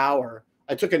no power,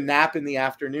 I took a nap in the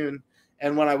afternoon.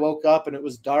 And when I woke up and it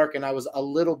was dark and I was a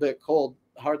little bit cold,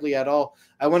 hardly at all,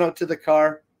 I went out to the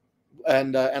car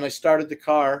and I started the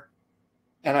car,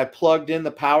 and I plugged in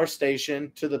the power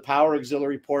station to the power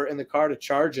auxiliary port in the car to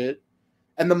charge it.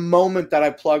 And the moment that I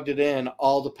plugged it in,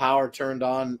 all the power turned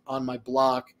on my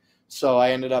block. So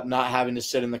I ended up not having to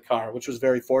sit in the car, which was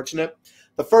very fortunate.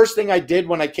 The first thing I did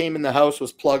when I came in the house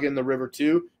was plug in the River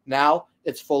 2. Now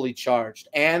it's fully charged.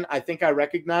 And I think I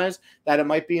recognize that it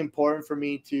might be important for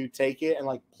me to take it and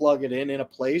like plug it in a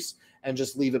place and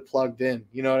just leave it plugged in.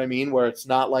 You know what I mean? Where it's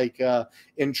not like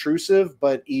intrusive,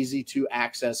 but easy to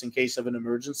access in case of an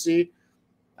emergency.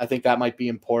 I think that might be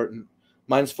important.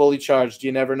 Mine's fully charged.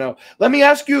 You never know. Let me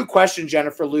ask you a question,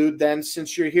 Jennifer Lude, then,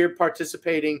 since you're here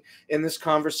participating in this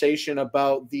conversation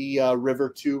about the River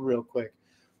 2 real quick.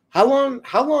 How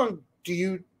long do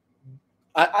you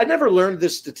I never learned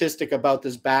this statistic about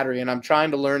this battery, and I'm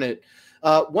trying to learn it.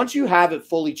 Once you have it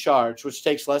fully charged, which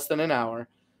takes less than an hour,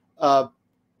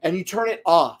 and you turn it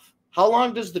off, how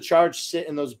long does the charge sit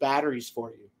in those batteries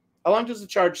for you? How long does the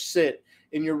charge sit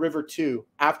in your River 2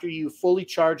 after you fully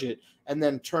charge it and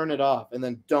then turn it off and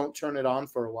then don't turn it on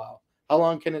for a while? How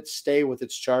long can it stay with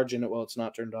its charge in it while it's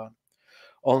not turned on?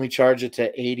 Only charge it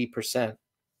to 80%.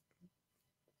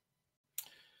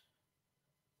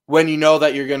 When you know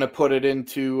that you're going to put it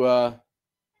into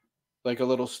like a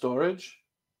little storage.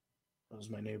 Those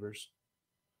are my neighbors.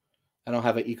 I don't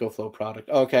have an EcoFlow product.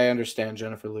 Okay, I understand,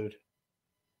 Jennifer Lude.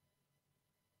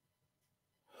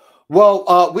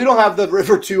 Well, we don't have the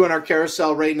River 2 in our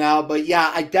carousel right now, but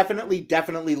yeah, I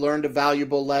definitely learned a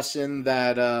valuable lesson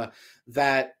that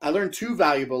I learned 2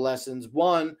 valuable lessons.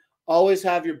 One, always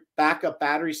have your backup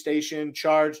battery station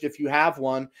charged if you have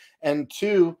one. And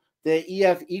 2, the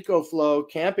EF EcoFlow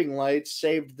camping lights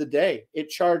saved the day. It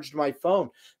charged my phone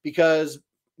because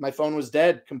my phone was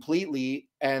dead completely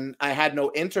and I had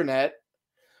no internet.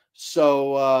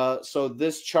 So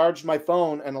this charged my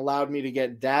phone and allowed me to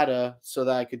get data so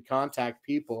that I could contact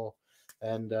people.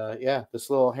 And yeah, this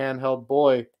little handheld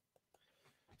boy,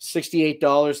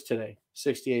 $68 today.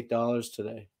 $68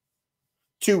 today.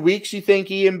 2 weeks, you think,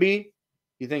 EMB?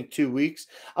 You think 2 weeks?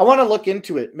 I want to look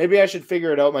into it. Maybe I should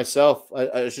figure it out myself.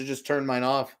 I should just turn mine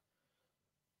off.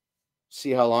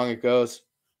 See how long it goes.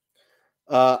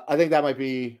 I think that might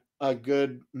be a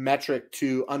good metric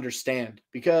to understand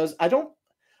because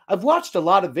I've watched a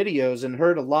lot of videos and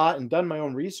heard a lot and done my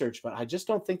own research, but I just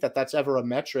don't think that that's ever a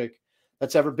metric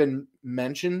that's ever been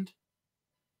mentioned.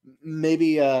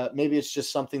 Maybe it's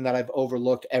just something that I've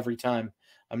overlooked every time.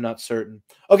 I'm not certain.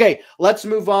 Okay, let's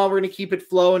move on. We're going to keep it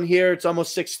flowing here. It's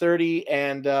almost 6:30,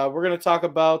 and we're going to talk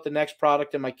about the next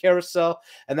product in my carousel,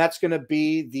 and that's going to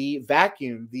be the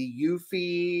vacuum, the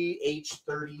Eufy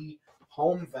H30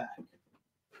 Home Vac.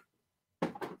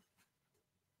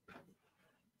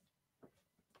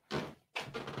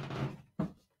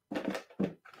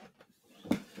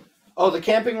 Oh, the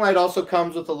camping light also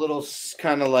comes with a little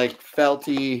kind of like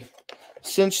felty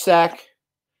cinch sack.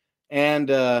 And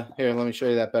here, let me show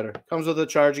you that better. Comes with a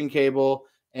charging cable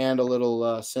and a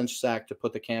little cinch sack to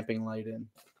put the camping light in.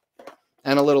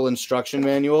 And a little instruction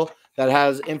manual that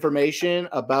has information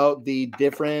about the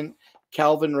different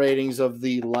Kelvin ratings of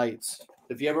the lights.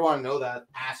 If you ever want to know that,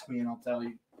 ask me and I'll tell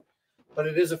you. But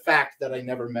it is a fact that I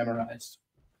never memorized.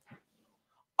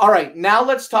 All right, now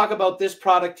let's talk about this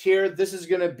product here. This is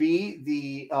going to be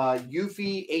the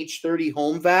Eufy H30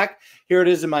 Home Vac. Here it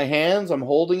is in my hands. I'm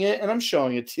holding it and I'm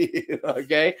showing it to you.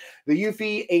 Okay, the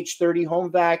Eufy H30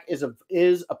 Home Vac is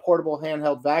a portable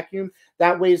handheld vacuum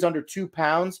that weighs under 2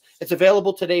 pounds. It's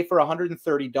available today for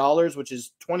 $130, which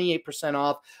is 28%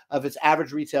 off of its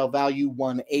average retail value,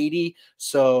 $180.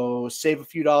 So save a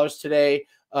few dollars today.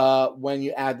 When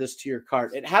you add this to your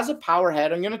cart. It has a power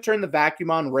head. I'm going to turn the vacuum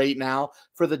on right now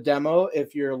for the demo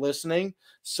if you're listening.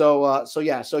 So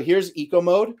yeah, so here's eco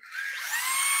mode.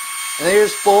 And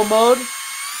here's full mode.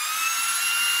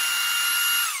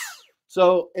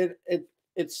 So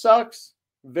it sucks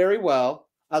very well.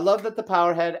 I love that the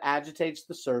power head agitates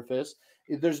the surface.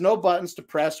 There's no buttons to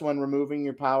press when removing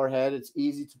your power head. It's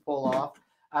easy to pull off,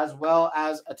 as well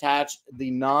as attach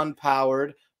the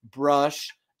non-powered brush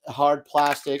hard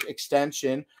plastic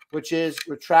extension, which is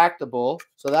retractable.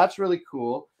 So that's really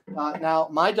cool. Now,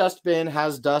 my dustbin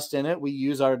has dust in it. We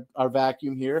use our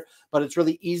vacuum here, but it's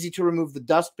really easy to remove the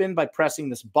dustbin by pressing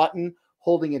this button,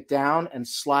 holding it down, and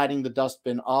sliding the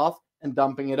dustbin off and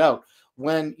dumping it out.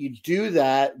 When you do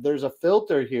that, there's a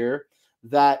filter here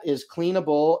that is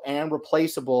cleanable and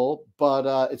replaceable,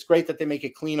 but it's great that they make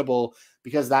it cleanable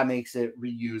because that makes it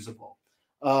reusable.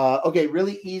 Okay,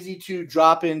 really easy to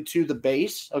drop into the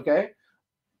base, okay?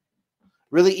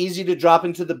 Really easy to drop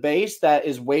into the base that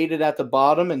is weighted at the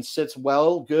bottom and sits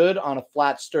well good on a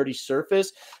flat, sturdy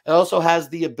surface. It also has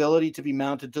the ability to be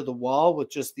mounted to the wall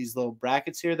with just these little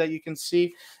brackets here that you can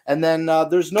see. And then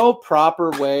there's no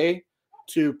proper way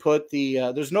to put the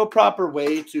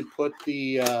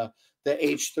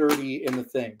H30 in the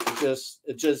thing.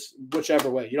 It just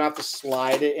whichever way. You don't have to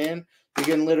slide it in. You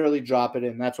can literally drop it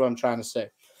in. That's what I'm trying to say.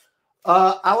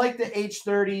 I like the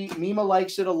H30. Mima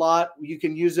likes it a lot. You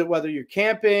can use it whether you're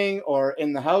camping or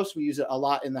in the house. We use it a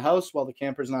lot in the house while the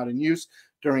camper's not in use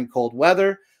during cold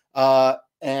weather. And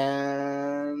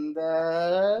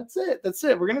that's it. That's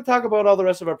it. We're going to talk about all the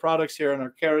rest of our products here on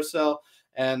our carousel.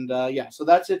 And yeah, so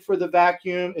that's it for the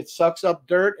vacuum. It sucks up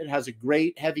dirt. It has a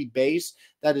great heavy base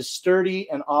that is sturdy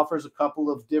and offers a couple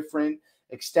of different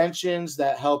extensions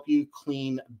that help you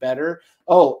clean better.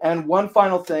 Oh, and one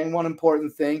final thing, one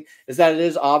important thing is that it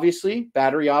is obviously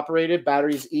battery operated.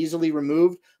 Battery is easily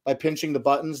removed by pinching the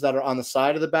buttons that are on the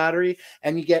side of the battery,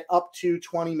 and you get up to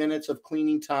 20 minutes of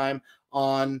cleaning time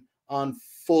on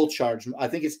full charge. I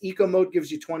think it's eco mode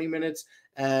gives you 20 minutes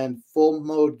and full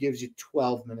mode gives you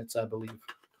 12 minutes, I believe.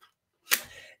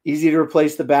 Easy to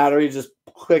replace the battery, just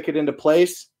click it into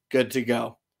place, good to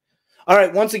go. All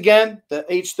right, once again, the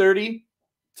H30,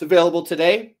 it's available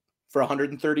today for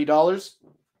 $130.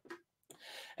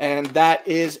 And that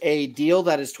is a deal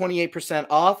that is 28%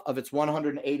 off of its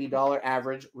 $180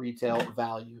 average retail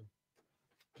value.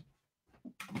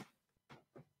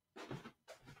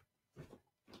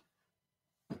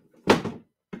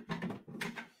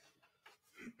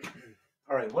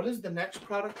 All right, what is the next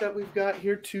product that we've got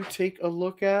here to take a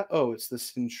look at? Oh, it's the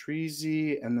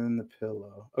Centrezi and then the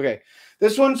pillow. Okay,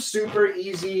 this one's super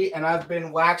easy, and I've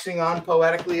been waxing on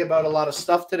poetically about a lot of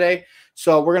stuff today,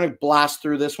 so we're going to blast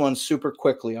through this one super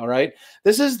quickly, all right?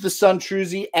 This is the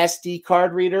Centrezi SD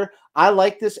card reader. I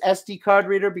like this SD card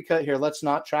reader because, here, let's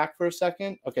not track for a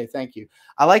second. Okay, thank you.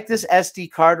 I like this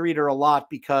SD card reader a lot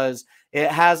because it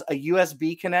has a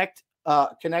USB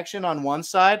connection on one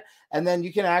side, and then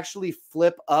you can actually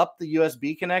flip up the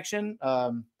USB connection.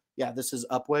 Yeah, this is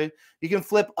up way. You can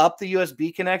flip up the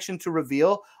USB connection to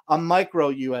reveal a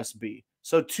micro USB.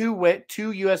 So two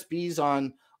USBs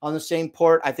on the same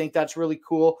port. I think that's really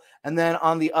cool. And then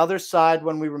on the other side,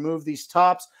 when we remove these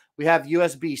tops, we have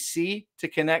USB-C to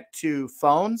connect to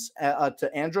phones,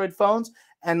 to Android phones,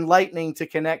 and Lightning to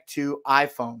connect to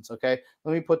iPhones. Okay,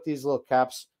 let me put these little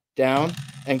caps down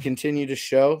and continue to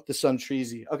show the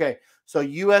Centrezi. Okay, so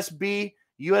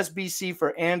USB-C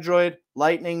for Android,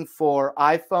 Lightning for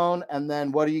iPhone, and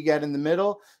then what do you get in the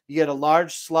middle? You get a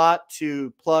large slot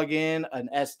to plug in an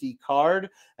SD card,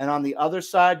 and on the other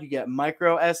side, you get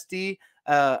micro SD,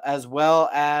 as well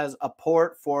as a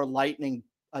port for Lightning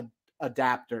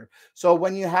adapter. So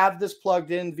when you have this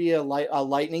plugged in via a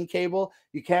Lightning cable,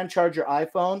 you can charge your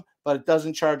iPhone, but it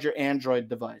doesn't charge your Android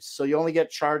device. So you only get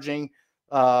charging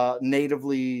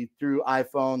natively through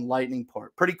iPhone Lightning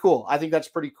port. Pretty cool. I think that's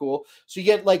pretty cool. So you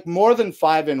get like more than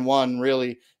 5-in-1,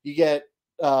 really. You get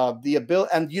the ability,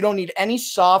 and you don't need any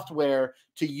software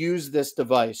to use this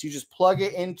device. You just plug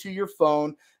it into your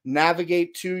phone,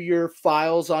 navigate to your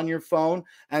files on your phone,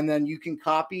 and then you can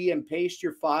copy and paste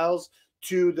your files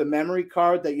to the memory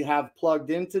card that you have plugged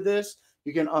into this.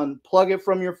 You can unplug it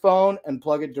from your phone and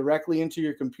plug it directly into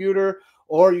your computer,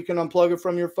 or you can unplug it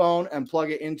from your phone and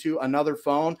plug it into another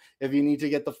phone if you need to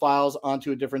get the files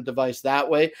onto a different device that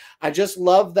way. I just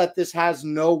love that this has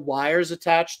no wires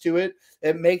attached to it.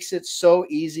 It makes it so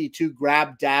easy to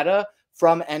grab data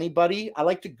from anybody. I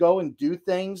like to go and do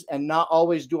things, and not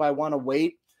always do I want to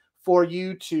wait for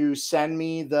you to send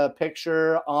me the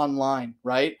picture online,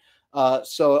 right?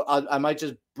 So I might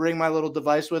just bring my little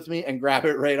device with me and grab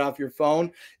it right off your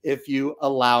phone if you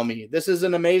allow me. This is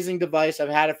an amazing device. I've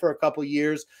had it for a couple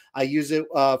years. I use it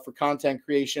for content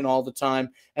creation all the time,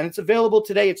 and it's available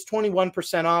today. It's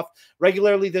 21% off.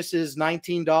 Regularly, this is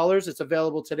 $19. It's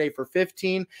available today for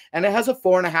 $15, and it has a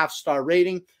 4.5-star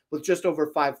rating with just over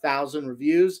 5,000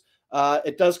 reviews.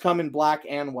 It does come in black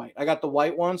and white. I got the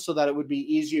white one so that it would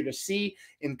be easier to see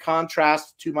in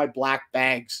contrast to my black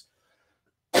bags.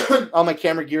 All my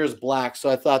camera gear is black, so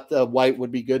I thought the white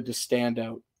would be good to stand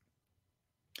out.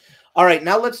 All right,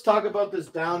 now let's talk about this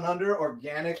Down Under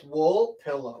organic wool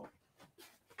pillow.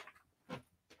 All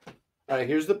right,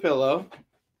 here's the pillow.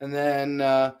 And then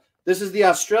this is the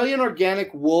Australian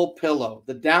organic wool pillow.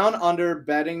 The Down Under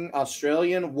bedding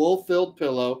Australian wool-filled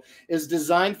pillow is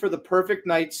designed for the perfect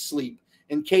night's sleep.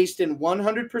 Encased in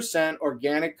 100%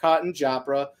 organic cotton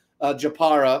japara,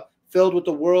 filled with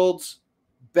the world's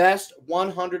best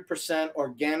 100%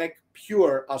 organic,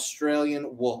 pure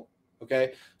Australian wool.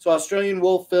 Okay, so Australian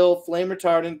wool fill, flame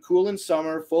retardant, cool in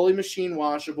summer, fully machine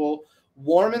washable,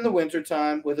 warm in the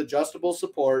wintertime with adjustable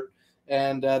support.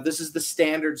 And this is the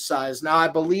standard size. Now, I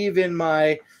believe in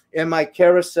my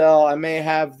carousel, I may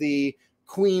have the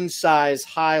queen size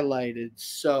highlighted.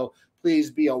 So please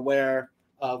be aware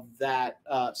of that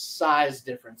size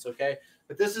difference. Okay,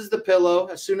 but this is the pillow.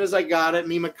 As soon as I got it,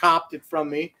 Mima copped it from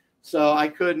me, so I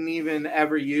couldn't even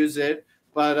ever use it,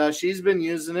 but she's been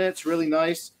using it. It's really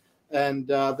nice, and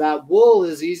that wool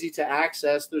is easy to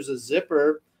access. There's a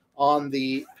zipper on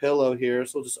the pillow here,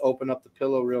 so we'll just open up the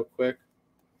pillow real quick.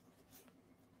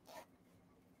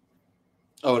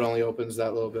 Oh, it only opens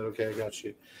that little bit. Okay, I got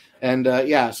you. And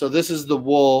yeah, so this is the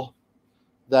wool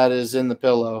that is in the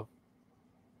pillow.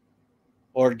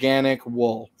 Organic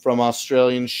wool from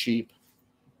Australian sheep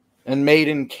and made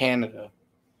in Canada.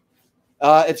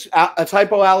 It's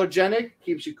hypoallergenic,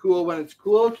 keeps you cool when it's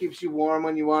cool, keeps you warm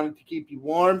when you want it to keep you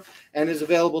warm, and is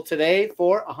available today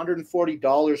for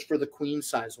 $140 for the queen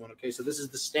size one. Okay, so this is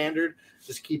the standard.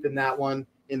 Just keeping that one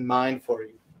in mind for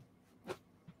you.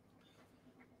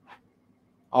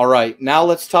 All right, now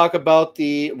let's talk about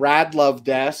the Rad Love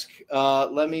desk.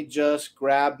 Let me just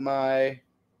grab my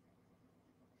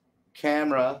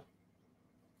camera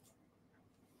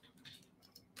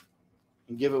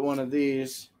and give it one of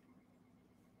these.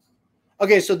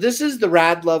 Okay, so this is the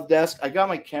Rad Love desk. I got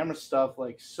my camera stuff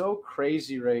like so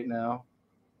crazy right now.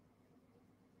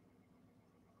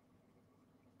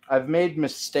 I've made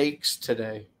mistakes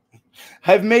today.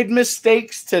 I've made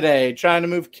mistakes today trying to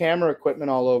move camera equipment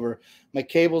all over. My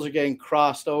cables are getting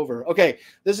crossed over. Okay,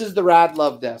 this is the Rad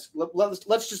Love desk.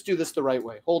 Let's just do this the right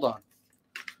way. Hold on.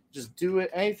 Just do it.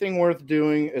 Anything worth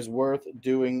doing is worth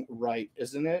doing right,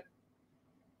 isn't it?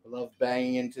 I love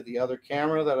banging into the other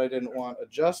camera that I didn't want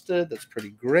adjusted. That's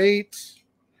pretty great.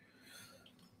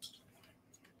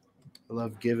 I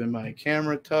love giving my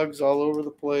camera tugs all over the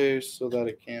place so that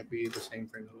it can't be the same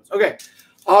frame. Okay.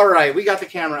 All right. We got the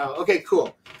camera out. Okay,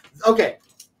 cool. Okay.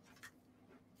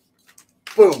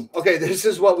 Boom. Okay, this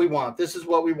is what we want. This is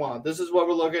what we want. This is what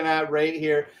we're looking at right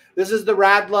here. This is the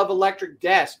Rad Love electric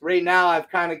desk. Right now, I've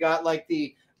kind of got like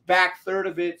the back third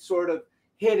of it sort of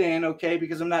hidden, okay,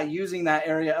 because I'm not using that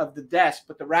area of the desk.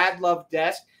 But the Rad Love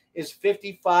desk is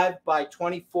 55 by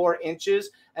 24 inches,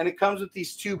 and it comes with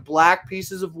these two black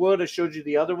pieces of wood. I showed you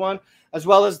the other one, as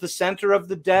well as the center of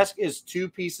the desk is two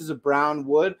pieces of brown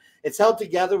wood. It's held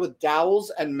together with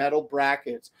dowels and metal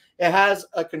brackets. It has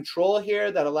a control here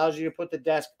that allows you to put the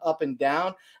desk up and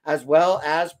down, as well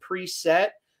as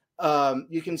preset.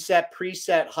 You can set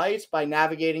preset heights by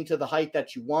navigating to the height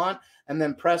that you want and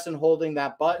then press and holding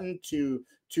that button to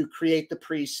create the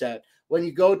preset. When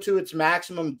you go to its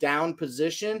maximum down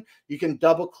position, you can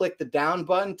double click the down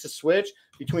button to switch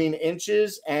between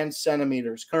inches and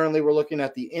centimeters. Currently, we're looking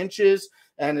at the inches,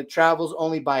 and it travels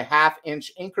only by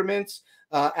half-inch increments.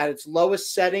 At its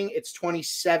lowest setting, it's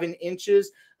 27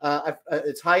 inches.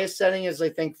 Its highest setting is, I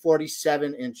think,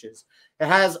 47 inches. It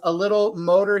has a little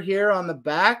motor here on the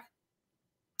back,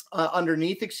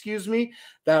 underneath, excuse me,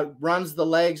 that runs the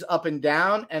legs up and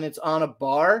down, and it's on a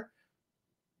bar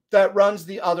that runs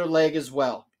the other leg as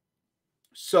well.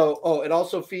 So, it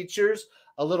also features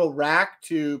a little rack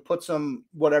to put some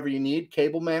whatever you need,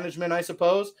 cable management, I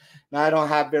suppose. Now, I don't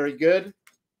have very good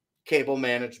cable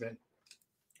management.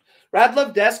 Rad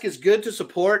Love desk is good to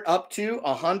support up to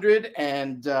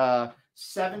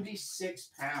 176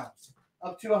 pounds.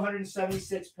 Up to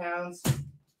 176 pounds.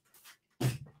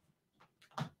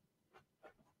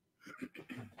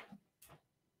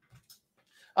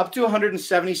 Up to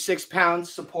 176 pounds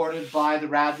supported by the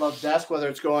Rad Love desk, whether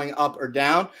it's going up or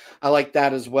down. I like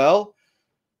that as well.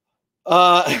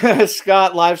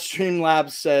 Scott, Livestream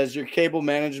Labs says, your cable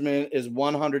management is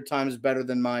 100 times better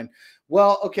than mine.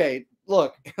 Well, okay,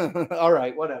 look. All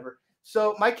right, whatever.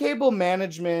 So my cable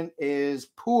management is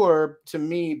poor to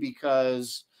me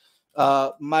because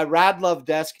my Rad Love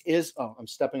desk is, I'm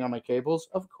stepping on my cables,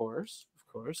 of course.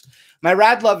 My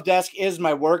Rad Love desk is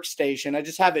my workstation. I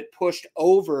just have it pushed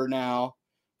over now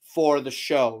for the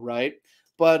show, right?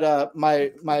 But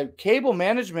my cable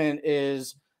management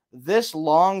is this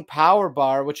long power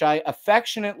bar, which I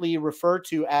affectionately refer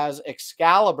to as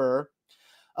Excalibur.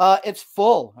 It's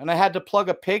full, and I had to plug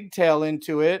a pigtail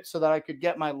into it so that I could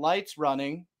get my lights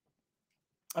running.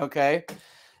 Okay.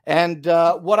 And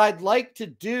what I'd like to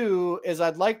do is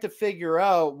I'd like to figure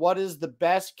out what is the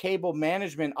best cable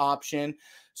management option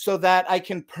so that I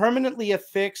can permanently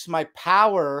affix my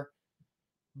power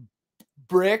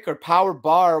brick or power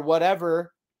bar,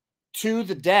 whatever, to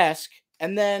the desk.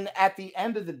 And then at the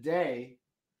end of the day,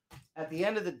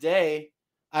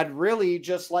 I'd really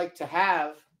just like to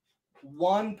have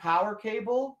one power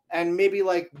cable and maybe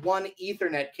like one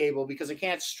Ethernet cable because I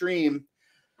can't stream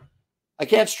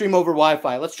over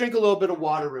Wi-Fi. Let's drink a little bit of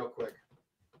water real quick.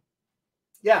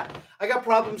 Yeah, I got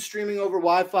problems streaming over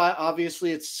Wi-Fi.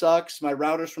 Obviously, it sucks. My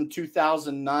router's from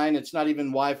 2009. It's not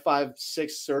even Wi-Fi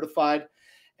 6 certified.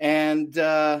 And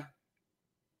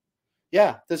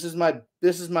yeah, this is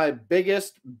my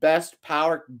biggest, best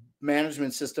power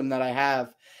management system that I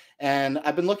have. And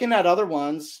I've been looking at other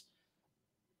ones.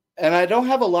 And I don't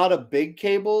have a lot of big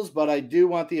cables, but I do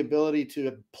want the ability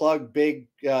to plug big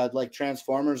like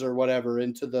transformers or whatever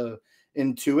into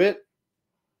it.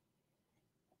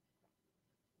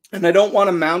 And I don't want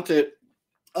to mount it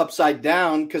upside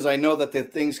down because I know that the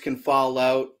things can fall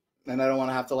out and I don't want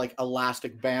to have to like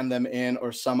elastic band them in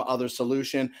or some other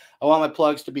solution. I want my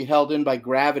plugs to be held in by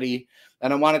gravity,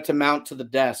 and I want it to mount to the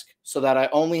desk so that I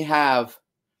only have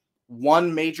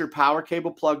one major power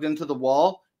cable plugged into the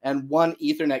wall and one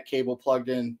Ethernet cable plugged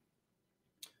in.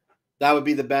 That would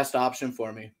be the best option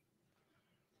for me.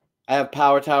 I have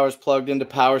power towers plugged into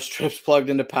power strips,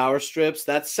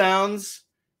 That sounds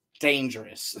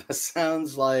dangerous. That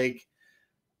sounds like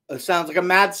a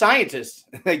mad scientist.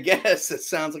 I guess it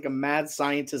sounds like a mad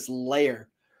scientist lair.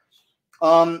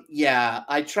 Yeah,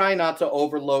 I try not to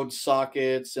overload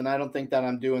sockets, and I don't think that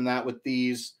I'm doing that with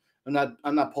these.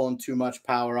 I'm not pulling too much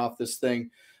power off this thing.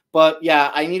 But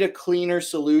yeah, I need a cleaner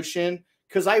solution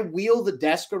because I wheel the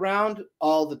desk around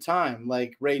all the time.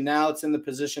 Like right now, it's in the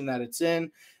position that it's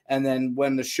in. And then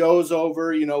when the show's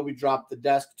over, you know, we drop the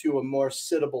desk to a more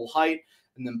sittable height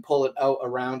and then pull it out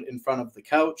around in front of the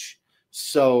couch.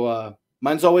 So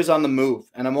mine's always on the move,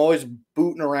 and I'm always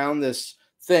booting around this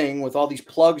thing with all these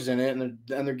plugs in it, and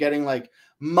they're getting like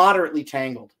moderately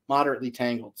tangled.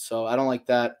 So I don't like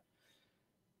that.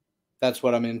 That's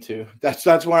what I'm into.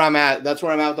 That's where I'm at. That's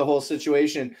where I'm at with the whole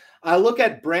situation. I look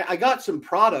at brand. I got some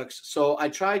products, so I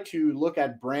try to look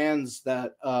at brands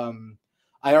that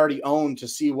I already own to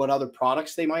see what other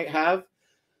products they might have.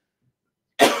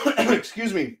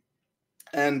 Excuse me.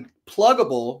 And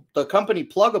Pluggable, the company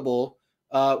Pluggable,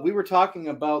 we were talking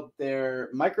about their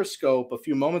microscope a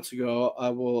few moments ago. I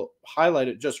will highlight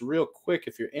it just real quick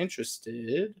if you're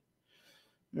interested.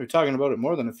 We were talking about it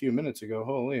more than a few minutes ago.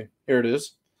 Holy, here it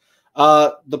is.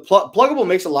 The Pluggable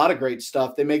makes a lot of great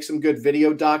stuff. They make some good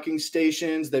video docking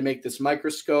stations. They make this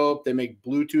microscope. They make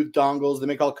Bluetooth dongles. They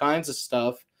make all kinds of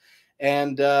stuff.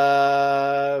 And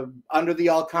under the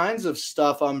all kinds of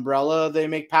stuff umbrella, they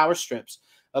make power strips.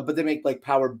 But they make like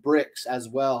power bricks as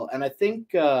well. And I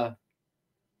think, I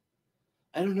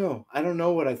don't know. I don't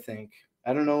know what I think.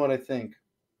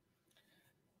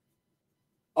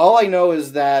 All I know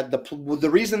is that the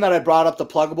reason that I brought up the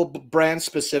Pluggable brand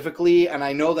specifically, and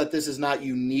I know that this is not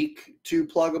unique to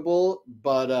Pluggable,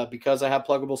 but because I have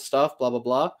Pluggable stuff, blah, blah,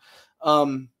 blah.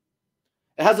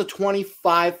 It has a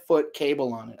 25-foot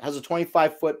cable on it. It has a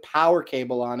 25-foot power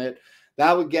cable on it.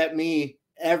 That would get me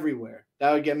everywhere.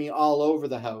 That would get me all over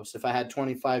the house if I had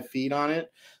 25 feet on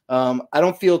it. I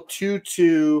don't feel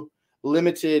too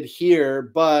limited here,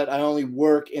 but I only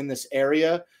work in this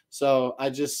area. So I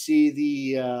just see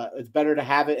it's better to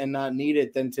have it and not need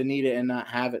it than to need it and not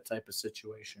have it type of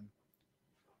situation.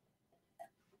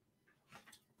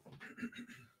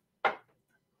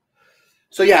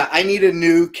 So yeah, I need a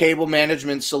new cable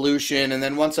management solution. And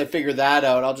then once I figure that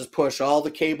out, I'll just push all the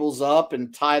cables up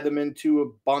and tie them into a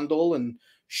bundle and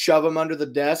shove them under the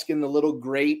desk in the little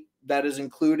grate that is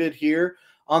included here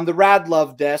on the Rad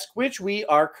Love desk, which we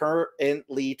are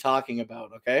currently talking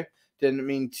about, okay? Didn't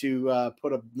mean to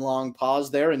put a long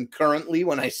pause there and currently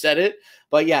when I said it.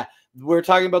 But yeah, we're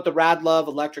talking about the Rad Love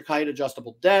electric height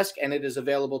adjustable desk, and it is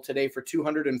available today for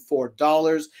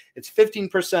 $204. It's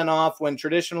 15% off when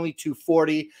traditionally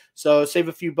 $240. So save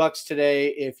a few bucks today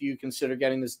if you consider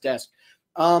getting this desk.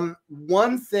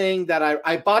 One thing that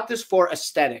I bought this for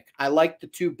aesthetic. I like the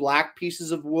two black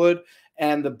pieces of wood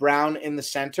and the brown in the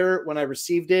center. When I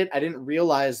received it, I didn't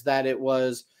realize that it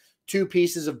was two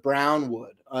pieces of brown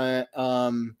wood.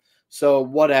 So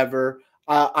whatever.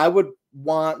 I would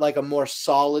want like a more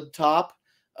solid top.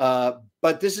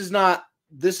 But this is not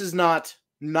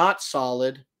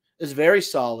solid. It's very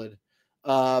solid.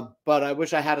 But I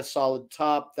wish I had a solid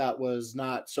top that was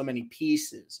not so many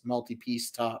pieces,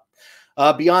 multi-piece top.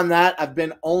 Beyond that, I've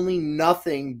been only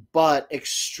nothing but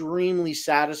extremely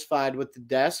satisfied with the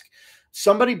desk.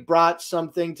 Somebody brought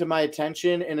something to my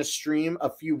attention in a stream a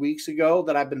few weeks ago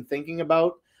that I've been thinking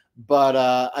about,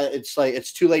 but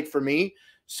it's too late for me.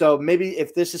 So maybe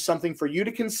if this is something for you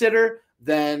to consider,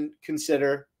 then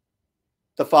consider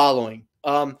the following.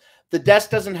 The desk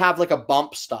doesn't have like a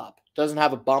bump stop.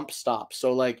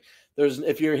 So like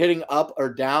if you're hitting up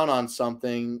or down on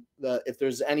something, if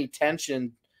there's any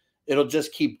tension, it'll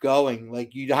just keep going.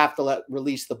 Like you have to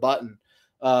release the button.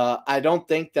 I don't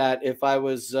think that if I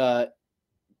was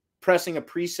pressing a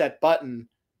preset button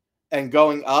and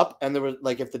going up, and there was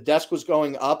like if the desk was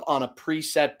going up on a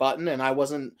preset button and I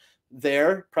wasn't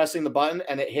there pressing the button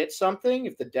and it hit something,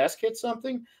 if the desk hit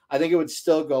something, I think it would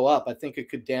still go up. I think it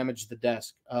could damage the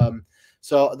desk.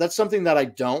 So that's something that I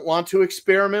don't want to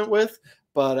experiment with.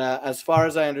 But as far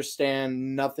as I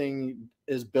understand, nothing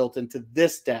is built into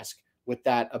this desk with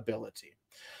that ability.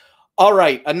 All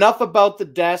right, enough about the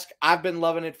desk. I've been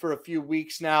loving it for a few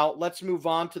weeks now. Let's move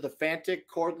on to the Fantic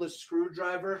cordless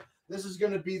screwdriver. This is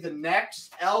going to be the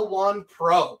next L1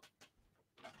 Pro.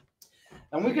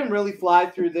 And we can really fly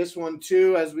through this one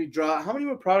too as we draw. How many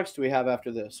more products do we have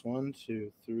after this? 1,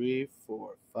 2, 3,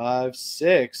 4, 5,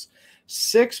 6.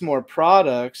 6 more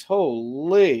products.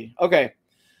 Holy. Okay.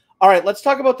 All right, let's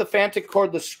talk about the Fantic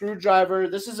cordless screwdriver.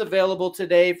 This is available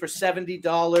today for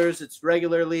 $70. It's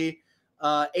regularly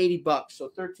 $80, so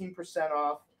 13%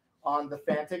 off on the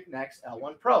Fantic Next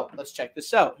L1 Pro. Let's check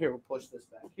this out. Here, we'll push this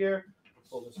back here.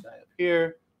 Pull this guy up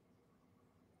here.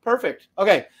 Perfect.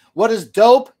 Okay, what is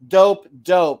dope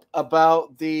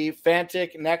about the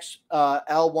Fantic Next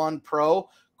L1 Pro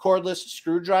cordless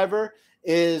screwdriver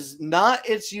is not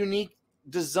its unique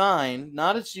design,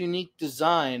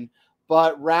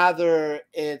 but rather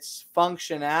its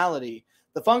functionality.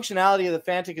 the functionality of the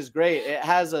Fantic is great. It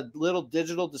has a little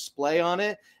digital display on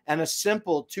it and a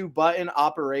simple 2-button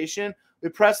operation. We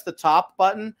press the top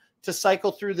button to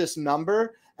cycle through this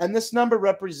number, and this number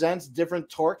represents different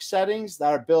torque settings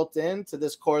that are built into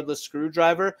this cordless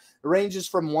screwdriver. It ranges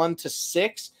from 1 to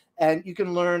 6, and you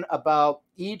can learn about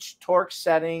each torque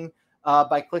setting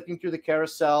by clicking through the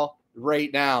carousel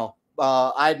right now.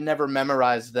 I'd never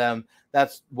memorized them.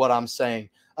 That's what I'm saying.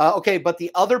 Okay, but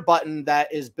the other button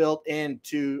that is built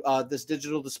into this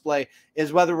digital display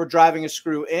is whether we're driving a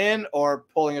screw in or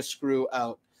pulling a screw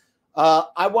out.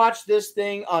 I watched this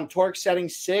thing on torque setting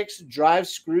 6 drive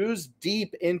screws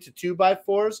deep into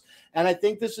 2x4s, and I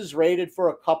think this is rated for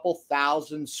a couple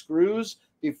thousand screws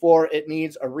before it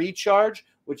needs a recharge,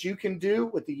 which you can do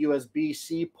with the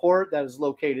USB-C port that is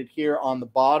located here on the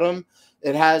bottom.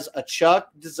 It has a chuck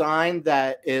design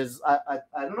that is, I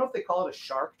don't know if they call it a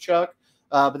shark chuck,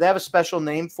 but they have a special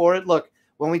name for it. Look,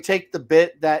 when we take the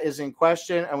bit that is in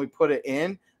question and we put it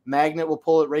in, magnet will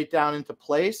pull it right down into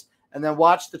place. And then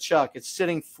watch the chuck. It's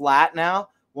sitting flat now.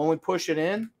 When we push it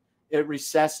in, it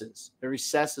recesses. It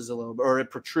recesses a little bit, or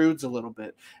it protrudes a little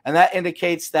bit. And that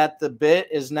indicates that the bit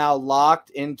is now locked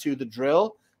into the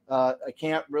drill. I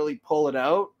can't really pull it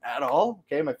out at all.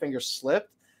 Okay, my finger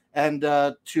slipped. And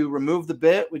to remove the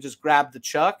bit, we just grab the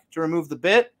chuck. To remove the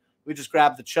bit, we just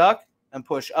grab the chuck and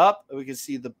push up. We can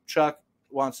see the chuck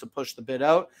wants to push the bit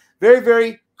out. Very,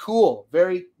 very cool.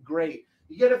 Very great.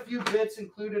 You get a few bits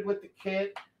included with the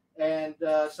kit and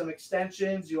some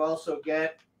extensions. You also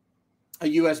get a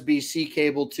USB-C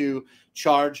cable to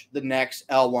charge the next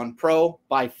L1 Pro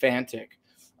by Fantic.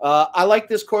 I like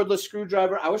this cordless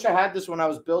screwdriver. I wish I had this when I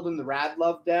was building the Rad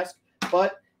Love desk,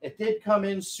 but it did come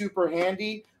in super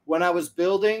handy when I was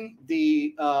building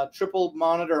the triple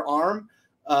monitor arm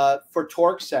for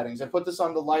torque settings. I put this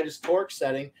on the lightest torque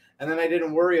setting, and then I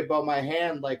didn't worry about my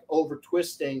hand like over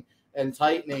twisting and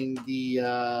tightening the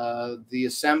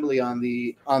assembly on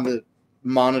the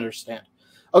monitor stand.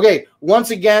 Okay,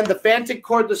 once again, the Fantic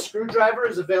cordless screwdriver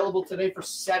is available today for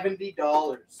 $70.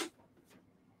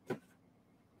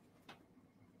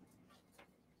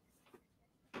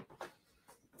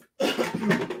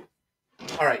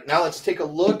 All right, now let's take a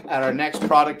look at our next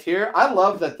product here. I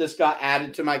love that this got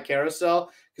added to my carousel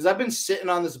because I've been sitting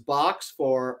on this box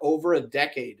for over a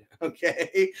decade.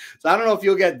 Okay, so I don't know if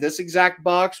you'll get this exact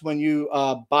box when you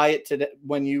buy it today,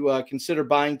 when you consider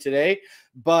buying today,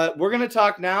 but we're going to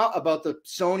talk now about the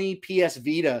Sony PS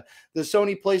Vita. The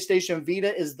Sony PlayStation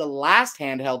Vita is the last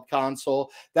handheld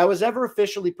console that was ever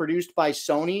officially produced by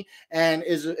Sony, and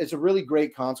it's a really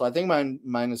great console. I think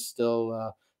mine is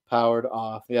still powered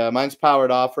off. Yeah, mine's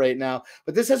powered off right now.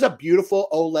 But this has a beautiful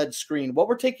OLED screen. What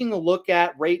we're taking a look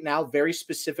at right now, very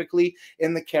specifically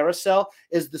in the carousel,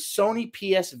 is the Sony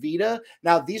PS Vita.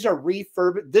 Now, these are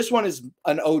refurbished. This one is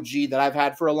an OG that I've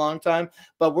had for a long time,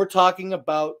 but we're talking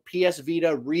about PS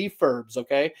Vita refurbs,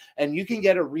 okay? And you can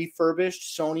get a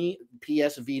refurbished Sony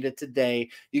PS Vita today.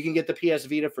 You can get the PS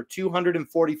Vita for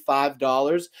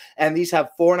 $245, and these have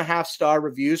 4.5-star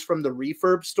reviews from the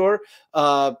refurb store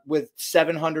with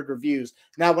 700 reviews.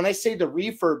 Now, when I say the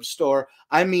refurb store,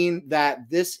 I mean that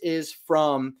this is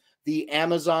from the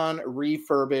Amazon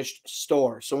refurbished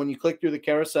store. So when you click through the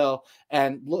carousel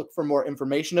and look for more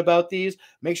information about these,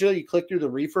 make sure that you click through the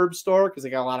refurb store because they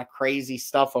got a lot of crazy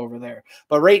stuff over there.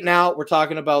 But right now, we're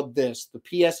talking about this, the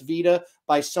PS Vita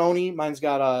by Sony. Mine's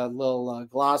got a little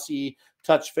glossy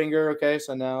touch finger. Okay,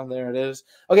 so now there it is.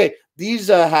 Okay, these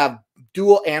have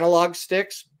dual analog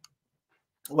sticks.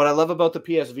 What I love about the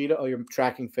PS Vita, oh, you're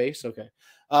tracking face? Okay.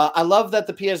 I love that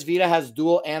the PS Vita has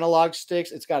dual analog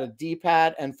sticks. It's got a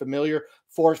D-pad and familiar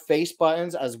 4 face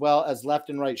buttons, as well as left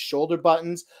and right shoulder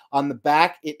buttons. On the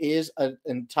back, it is an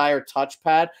entire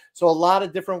touchpad. So a lot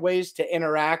of different ways to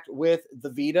interact with the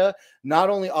Vita. Not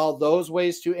only all those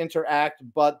ways to interact,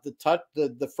 but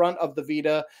the front of the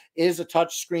Vita is a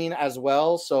touch screen as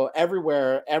well. So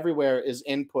everywhere is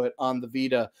input on the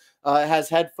Vita. It has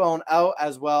headphone out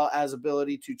as well as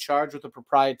ability to charge with a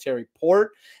proprietary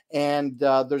port. And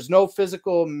there's no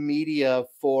physical media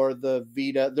for the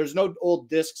Vita. There's no old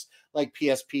discs like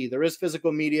PSP. There is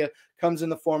physical media, comes in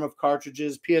the form of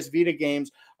cartridges. PS Vita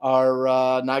games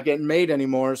are not getting made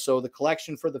anymore, so the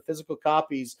collection for the physical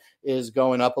copies is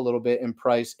going up a little bit in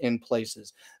price in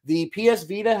places. The PS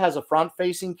Vita has a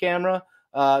front-facing camera,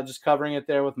 just covering it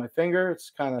there with my finger. It's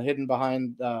kind of hidden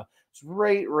behind. It's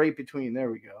right between.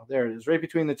 There we go. There it is, right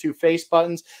between the two face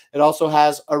buttons. It also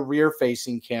has a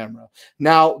rear-facing camera.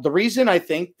 Now, the reason I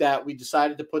think that we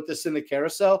decided to put this in the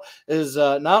carousel is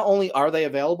not only are they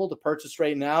available to purchase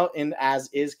right now in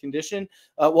as-is condition.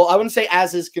 Well, I wouldn't say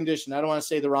as-is condition. I don't want to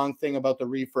say the wrong thing about the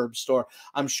refurb store.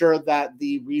 I'm sure that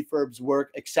the refurbs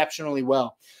work exceptionally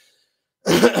well.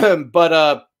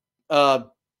 But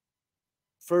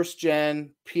first gen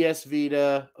PS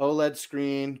Vita, OLED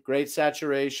screen, great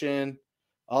saturation,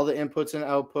 all the inputs and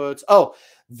outputs. Oh,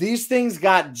 these things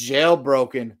got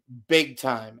jailbroken big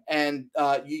time. And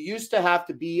you used to have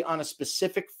to be on a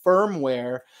specific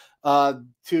firmware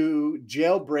to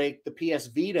jailbreak the PS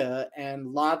Vita,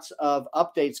 and lots of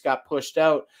updates got pushed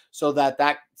out so that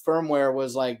firmware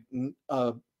was like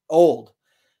old.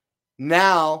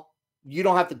 Now you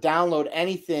don't have to download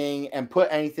anything and put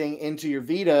anything into your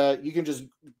Vita. You can just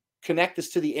connect this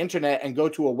to the internet and go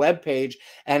to a web page,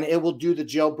 and it will do the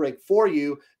jailbreak for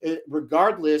you,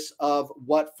 regardless of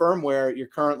what firmware you're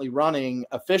currently running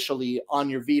officially on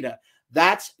your Vita.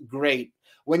 That's great.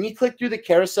 When you click through the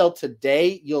carousel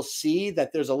today, you'll see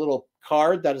that there's a little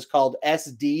card that is called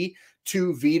SD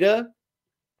to Vita.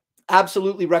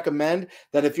 Absolutely recommend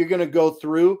that if you're going to go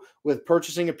through with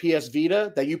purchasing a PS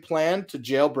Vita, that you plan to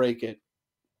jailbreak it.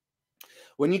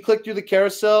 When you click through the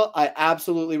carousel, I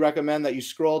absolutely recommend that you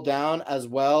scroll down as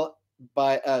well.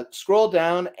 Scroll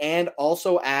down and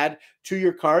also add to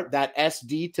your cart that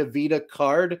SD to Vita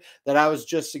card that I was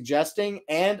just suggesting,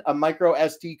 and a micro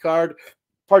SD card,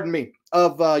 pardon me,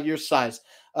 of your size.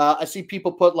 I see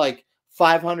people put like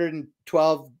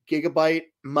 512 gigabyte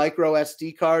micro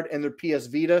SD card in their PS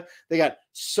Vita. They got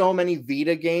so many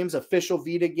Vita games, official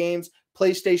Vita games,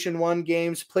 PlayStation 1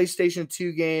 games, PlayStation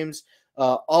 2 games,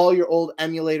 all your old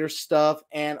emulator stuff,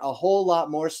 and a whole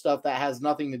lot more stuff that has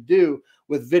nothing to do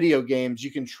with video games.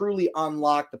 You can truly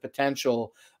unlock the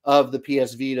potential of the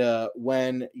PS Vita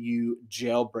when you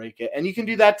jailbreak it. And you can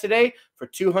do that today for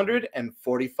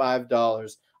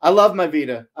 $245. I love my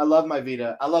Vita. I love my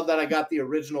Vita. I love that I got the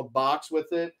original box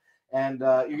with it. And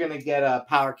you're going to get a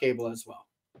power cable as well.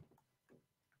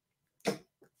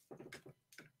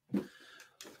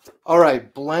 All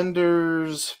right,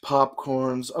 blenders,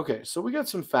 popcorns. Okay, so we got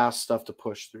some fast stuff to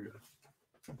push through.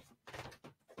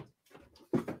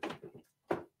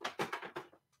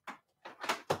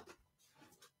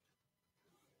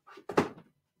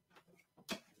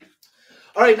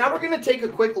 All right, now we're going to take a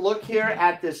quick look here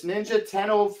at this Ninja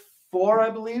 1004, I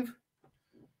believe.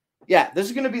 Yeah, this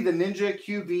is going to be the Ninja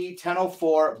QB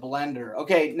 1004 blender.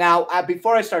 Okay, now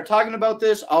before I start talking about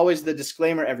this, always the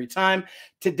disclaimer every time.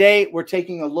 Today, we're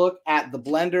taking a look at the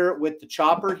blender with the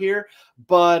chopper here,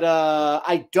 but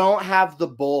I don't have the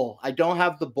bowl. I don't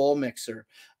have the bowl mixer.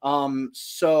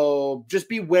 So just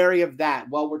be wary of that.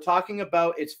 While we're talking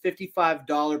about its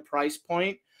 $55 price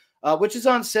point, which is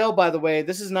on sale, by the way.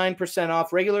 This is 9%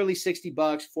 off, regularly $60,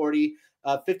 $40,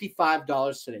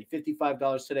 $55 today,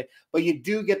 $55 today. But you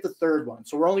do get the third one.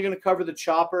 So we're only going to cover the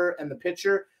chopper and the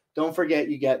pitcher. Don't forget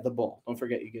you get the bowl. Don't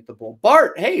forget you get the bowl.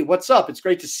 Bart, hey, what's up? It's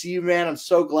great to see you, man. I'm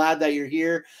so glad that you're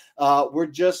here. We're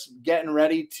just getting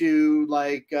ready to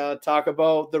talk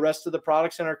about the rest of the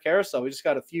products in our carousel. We just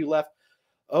got a few left.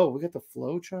 Oh, we got the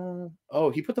Flowtron.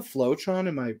 Oh, he put the Flowtron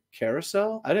in my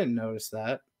carousel? I didn't notice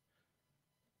that.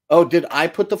 Oh, did I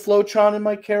put the Flowtron in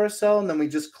my carousel and then we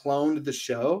just cloned the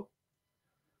show?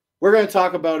 We're going to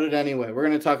talk about it anyway. We're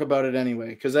going to talk about it anyway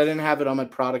because I didn't have it on my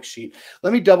product sheet.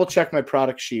 Let me double check my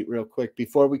product sheet real quick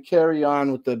before we carry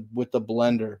on with the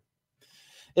blender.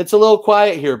 It's a little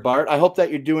quiet here, Bart. I hope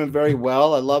that you're doing very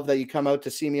well. I love that you come out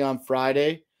to see me on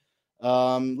Friday.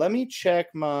 Let me check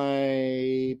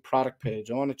my product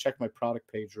page. I want to check my product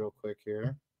page real quick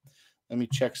here. Let me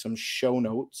check some show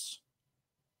notes.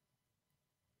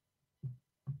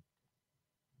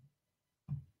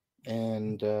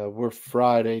 And we're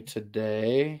Friday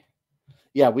today.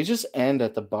 Yeah, we just end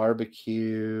at the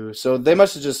barbecue. So they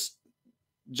must have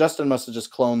Justin must have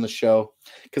just cloned the show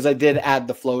because I did add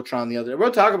the Flowtron the other day.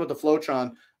 We'll talk about the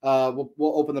Flowtron. We'll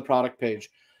open the product page.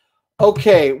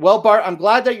 Okay, well, Bart, I'm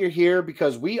glad that you're here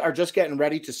because we are just getting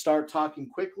ready to start talking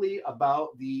quickly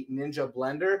about the Ninja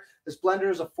blender. This blender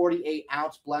is a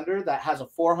 48-ounce blender that has a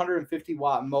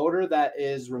 450-watt motor that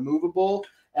is removable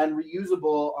and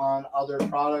reusable on other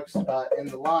products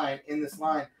in this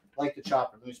line, like the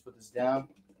chopper. Let me just put this down.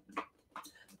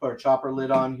 Put our chopper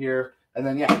lid on here, and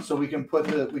then yeah, so we can put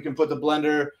the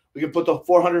blender We can put the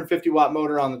 450 watt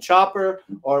motor on the chopper,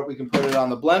 or we can put it on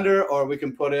the blender, or we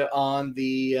can put it on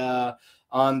the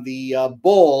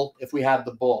bowl if we have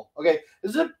the bowl. Okay,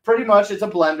 this is pretty much, it's a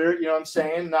blender, you know what I'm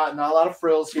saying? Not a lot of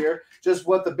frills here. Just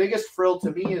what the biggest frill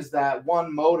to me is that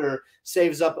one motor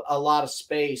saves up a lot of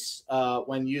space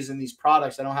when using these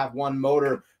products. I don't have one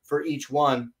motor for each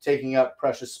one taking up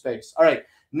precious space. All right,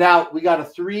 now we got a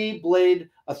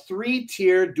three-tier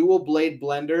dual blade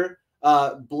blender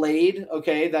blade,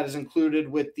 okay, that is included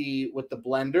with the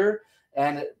blender,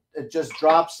 and it just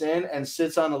drops in and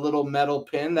sits on a little metal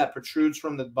pin that protrudes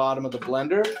from the bottom of the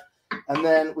blender. And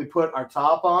then we put our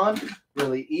top on,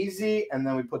 really easy, and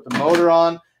then we put the motor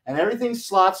on, and everything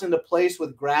slots into place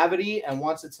with gravity. And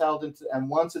once it's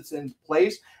in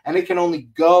place, and it can only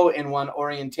go in one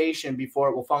orientation before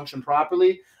it will function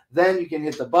properly, then you can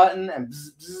hit the button and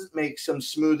make some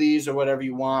smoothies or whatever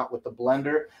you want with the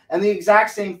blender. And the exact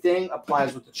same thing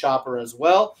applies with the chopper as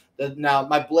well. Now,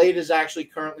 my blade is actually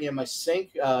currently in my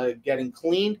sink getting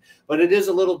cleaned, but it is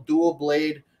a little dual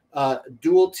blade,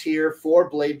 dual tier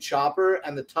 4-blade chopper,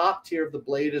 and the top tier of the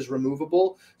blade is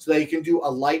removable so that you can do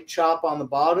a light chop on the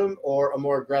bottom or a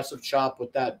more aggressive chop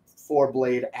with that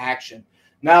 4-blade action.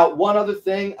 Now, one other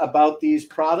thing about these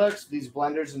products, these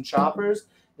blenders and choppers,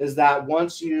 is that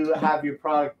once you have your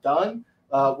product done,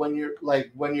 when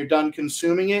you're done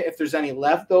consuming it, if there's any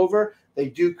leftover, they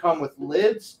do come with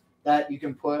lids that you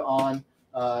can put on,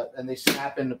 and they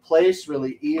snap into place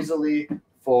really easily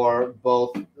for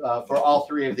both, for all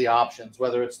three of the options,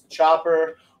 whether it's the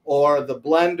chopper or the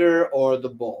blender or the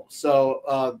bowl.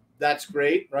 So that's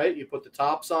great, right? You put the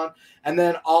tops on, and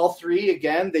then all three,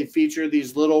 again, they feature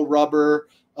these little rubber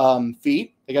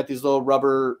feet. They got these little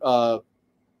rubber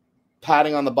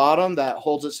padding on the bottom that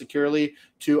holds it securely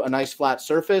to a nice flat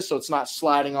surface, so it's not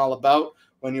sliding all about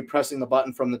when you're pressing the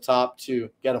button from the top to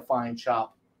get a fine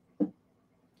chop.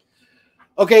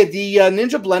 Okay, the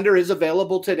Ninja Blender is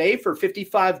available today for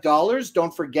 $55.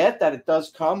 Don't forget that it does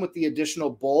come with the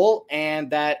additional bowl, and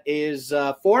that is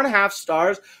 4.5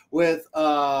 stars with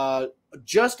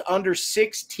just under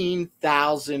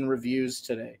 16,000 reviews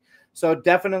today. So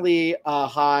definitely a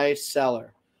high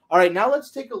seller. All right, now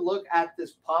let's take a look at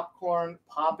this popcorn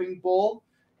popping bowl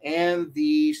and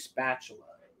the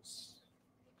spatulas.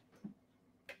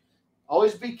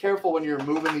 Always be careful when you're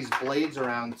moving these blades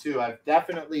around too. I've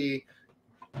definitely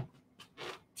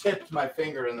tipped my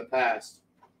finger in the past.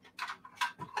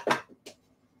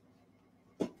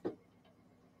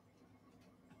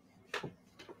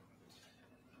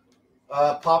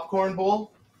 Popcorn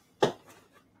bowl.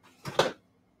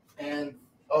 And,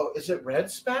 oh, is it red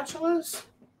spatulas?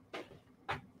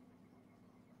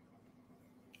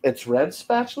 It's red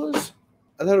spatulas?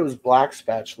 I thought it was black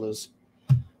spatulas.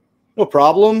 No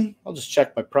problem. I'll just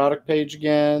check my product page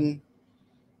again.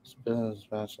 Spatula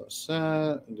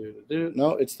set.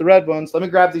 No, it's the red ones. Let me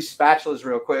grab these spatulas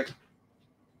real quick.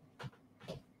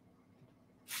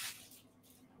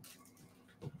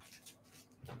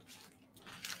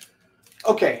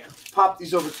 Okay, pop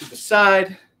these over to the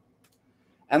side.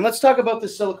 And let's talk about the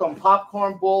silicone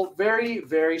popcorn bowl. Very,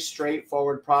 very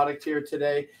straightforward product here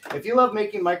today. If you love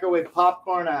making microwave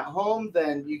popcorn at home,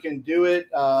 then you can do it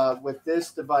with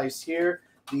this device here.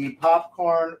 The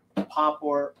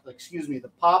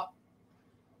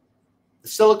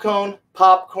silicone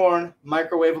popcorn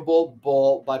microwavable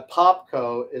bowl by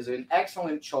Popco is an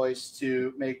excellent choice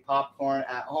to make popcorn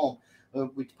at home.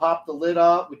 We pop the lid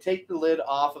off. We take the lid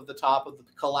off of the top of the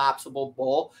collapsible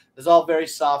bowl. It's all very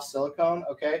soft silicone,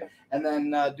 okay? And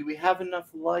then do we have enough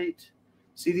light?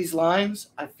 See these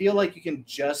lines? I feel like you can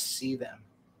just see them.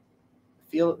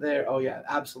 Feel it there? Oh, yeah,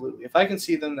 absolutely. If I can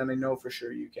see them, then I know for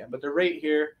sure you can. But they're right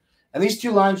here. And these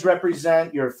two lines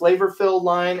represent your flavor fill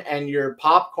line and your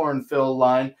popcorn fill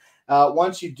line.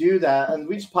 Once you do that, and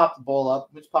we just pop the bowl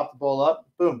up.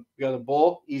 Boom. We got a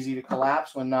bowl. Easy to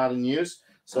collapse when not in use.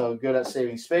 So good at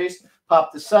saving space.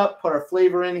 Pop this up, put our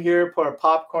flavor in here, put our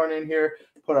popcorn in here,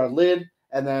 put our lid,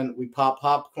 and then we pop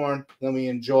popcorn. Then we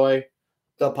enjoy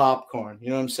the popcorn.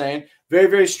 You know what I'm saying? Very,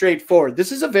 very straightforward.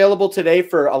 This is available today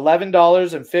for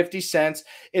 $11.50.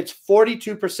 It's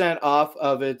 42% off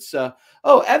of its.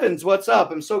 Oh, Evans, what's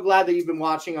up? I'm so glad that you've been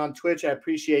watching on Twitch. I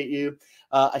appreciate you.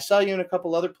 I saw you in a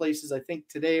couple other places, I think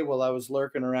today, while I was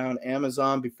lurking around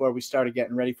Amazon before we started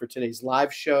getting ready for today's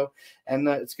live show. And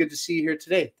it's good to see you here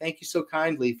today. Thank you so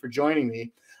kindly for joining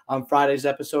me on Friday's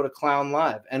episode of Clown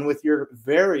Live. And with your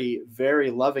very, very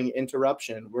loving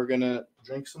interruption, we're going to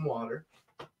drink some water.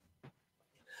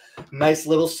 Nice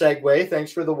little segue.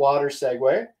 Thanks for the water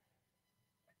segue.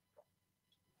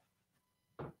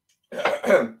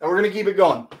 And we're going to keep it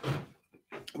going.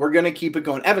 we're going to keep it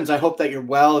going. Evans, I hope that you're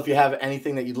well. If you have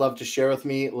anything that you'd love to share with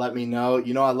me, let me know.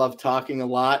 You know, I love talking a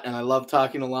lot, and I love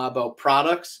talking a lot about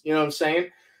products. You know what I'm saying?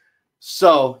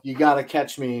 So you got to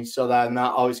catch me so that I'm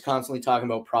not always constantly talking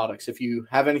about products. If you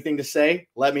have anything to say,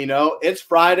 let me know. It's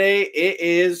Friday. It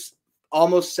is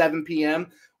almost 7 p.m.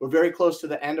 We're very close to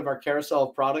the end of our carousel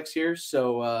of products here.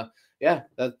 So, yeah,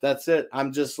 that's it.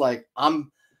 I'm just like,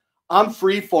 I'm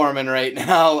free forming right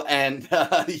now, and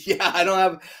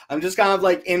yeah, I'm just kind of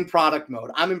like in product mode.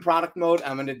 I'm in product mode.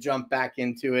 I'm going to jump back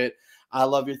into it. I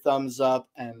love your thumbs up,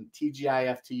 and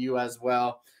TGIF to you as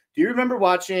well. Do you remember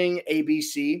watching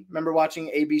ABC? Remember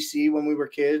watching ABC when we were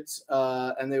kids,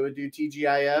 and they would do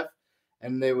TGIF,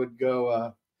 and they would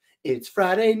go, it's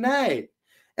Friday night,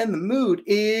 and the mood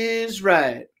is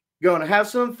right. Gonna have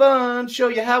some fun, show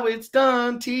you how it's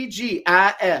done,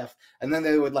 TGIF. And then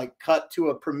they would like cut to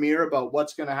a premiere about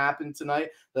what's going to happen tonight,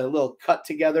 the little cut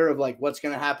together of like what's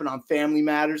going to happen on Family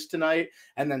Matters tonight,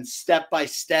 and then Step by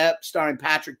Step starring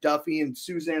Patrick Duffy and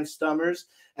Suzanne Stummers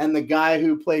and the guy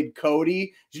who played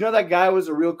Cody. Did you know that guy was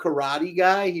a real karate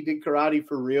guy? He did karate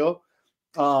for real.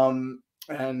 Do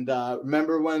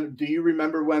you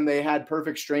remember when they had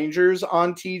Perfect Strangers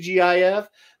on TGIF?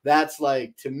 That's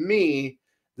like, to me,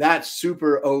 that's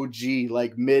super OG,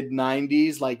 like mid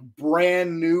 90s, like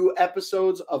brand new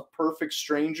episodes of Perfect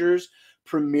Strangers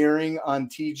premiering on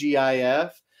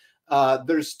TGIF.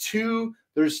 There's two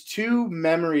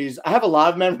memories. I have a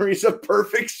lot of memories of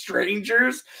Perfect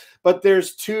Strangers, but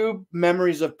there's two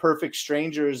memories of Perfect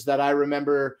Strangers that I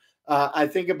remember. I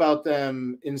think about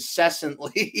them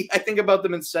incessantly.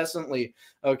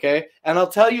 Okay. And I'll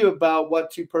tell you about what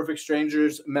two Perfect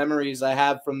Strangers memories I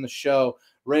have from the show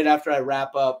right after I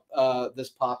wrap up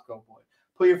this Popco boy.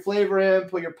 Put your flavor in,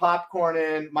 put your popcorn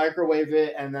in, microwave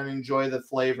it, and then enjoy the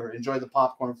flavor. Enjoy the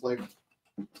popcorn flavor.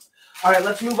 All right,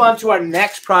 let's move on to our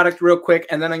next product real quick,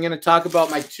 and then I'm going to talk about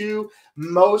my two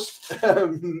most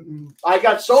I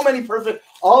got so many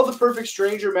all the Perfect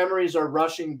Stranger memories are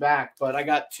rushing back, but I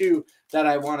got two that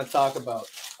I want to talk about.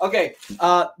 Okay,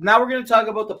 now we're going to talk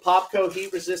about the Popco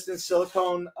heat resistant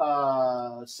silicone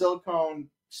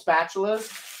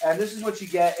spatulas, and this is what you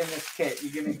get in this kit.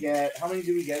 You're going to get, how many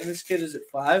do we get in this kit? Is it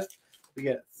 5? We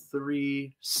get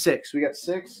 6. We got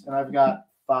 6, and I've got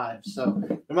 5. So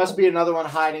there must be another one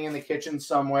hiding in the kitchen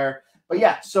somewhere. But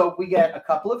yeah, so we get a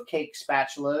couple of cake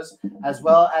spatulas, as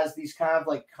well as these kind of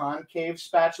like concave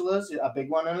spatulas, a big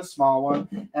one and a small one,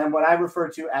 and what I refer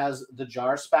to as the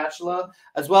jar spatula,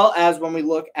 as well as when we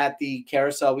look at the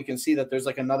carousel, we can see that there's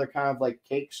like another kind of like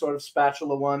cake sort of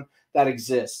spatula one that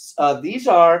exists. These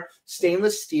are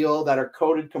stainless steel that are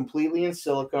coated completely in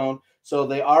silicone, so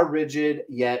they are rigid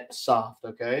yet soft,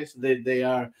 okay? So they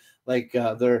are like,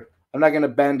 I'm not going to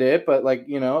bend it, but like,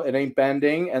 you know, it ain't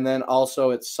bending. And then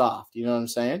also it's soft. You know what I'm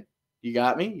saying? You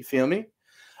got me? You feel me?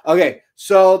 Okay.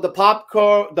 So the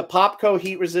Popco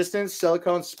heat resistant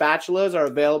silicone spatulas are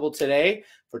available today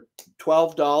for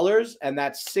 $12. And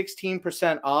that's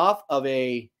 16% off of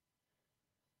a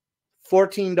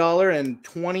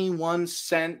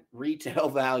 $14.21 retail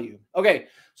value. Okay.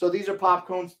 So these are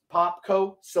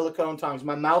Popco silicone tongs.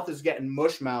 My mouth is getting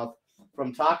mush mouth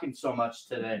from talking so much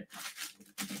today.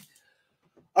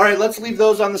 All right, let's leave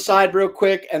those on the side real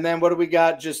quick. And then what do we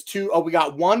got? Just two. Oh, we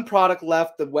got one product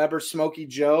left, the Weber Smoky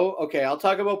Joe. Okay, I'll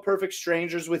talk about Perfect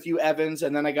Strangers with you, Evans,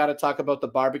 and then I got to talk about the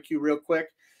barbecue real quick.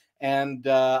 And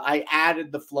I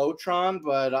added the Flowtron,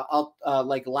 but I'll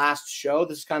like last show.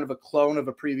 This is kind of a clone of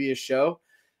a previous show,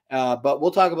 but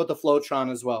we'll talk about the Flowtron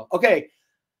as well. Okay,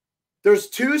 there's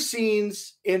two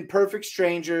scenes in Perfect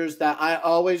Strangers that I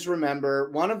always remember.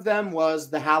 One of them was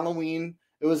the Halloween.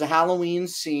 It was a Halloween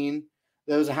scene.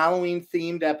 There was a Halloween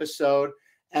themed episode,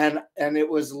 and it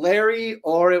was Larry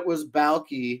or it was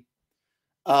Balky,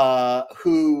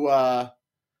 who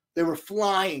they were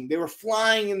flying. They were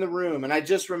flying in the room, and I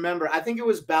just remember. I think it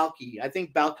was Balky. I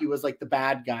think Balky was like the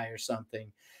bad guy or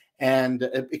something, and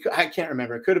I can't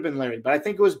remember. It could have been Larry, but I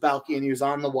think it was Balky, and he was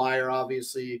on the wire,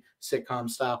 obviously sitcom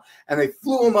style. And they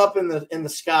flew him up in the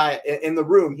sky in the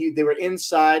room. They were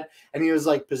inside, and he was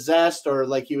like possessed or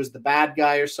like he was the bad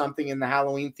guy or something in the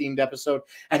Halloween themed episode.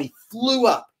 And he flew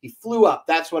up.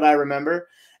 That's what I remember.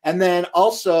 And then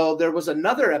also there was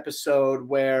another episode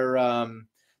where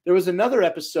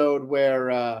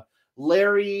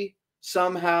Larry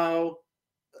somehow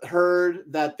heard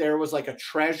that there was like a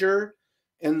treasure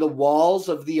in the walls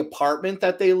of the apartment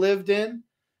that they lived in.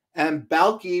 And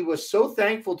Balky was so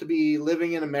thankful to be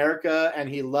living in America, and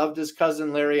he loved his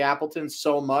cousin Larry Appleton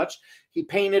so much. He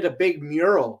painted a big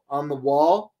mural on the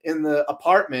wall in the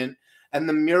apartment, and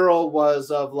the mural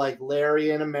was of like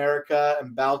Larry in America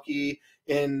and Balky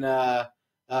in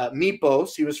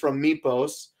Mypos. He was from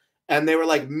Mypos. And they were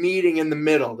like meeting in the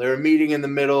middle. They were meeting in the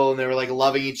middle, and they were like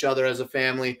loving each other as a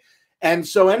family. And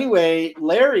so anyway,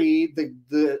 Larry,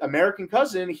 the American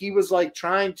cousin, he was like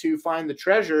trying to find the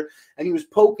treasure, and he was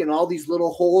poking all these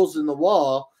little holes in the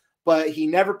wall, but he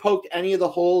never poked any of the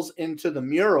holes into the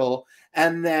mural.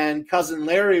 And then cousin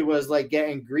Larry was like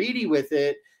getting greedy with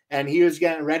it, and he was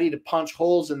getting ready to punch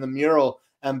holes in the mural.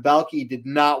 And Belky did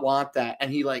not want that.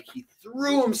 And he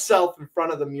threw himself in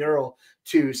front of the mural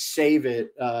to save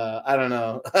it. I don't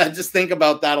know. I just think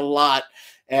about that a lot.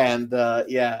 And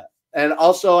yeah. And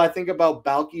also I think about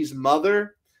Belky's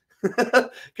mother,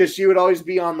 because she would always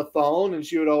be on the phone and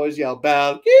she would always yell,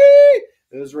 Belky. It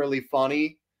was really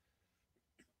funny.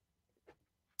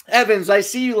 Evans, I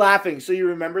see you laughing. So you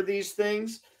remember these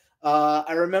things?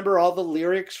 I remember all the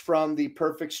lyrics from the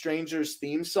Perfect Strangers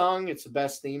theme song. It's the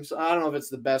best theme song. I don't know if it's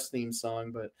the best theme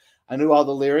song, but I knew all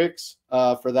the lyrics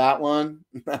for that one.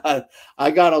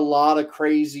 I got a lot of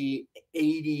crazy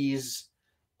 80s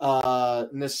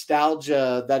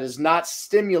nostalgia that is not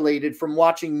stimulated from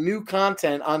watching new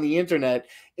content on the internet.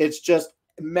 It's just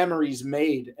memories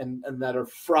made and that are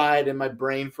fried in my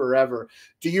brain forever.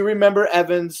 Do you remember,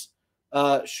 Evans?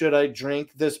 Should I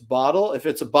drink this bottle? If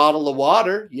it's a bottle of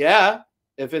water, yeah.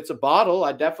 If it's a bottle,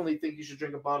 I definitely think you should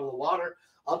drink a bottle of water.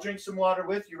 I'll drink some water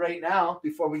with you right now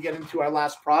before we get into our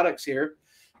last products here.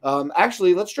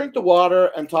 Actually, let's drink the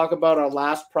water and talk about our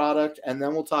last product, and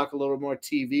then we'll talk a little more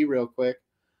TV real quick.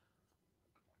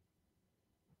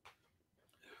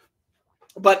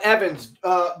 But Evans,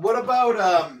 what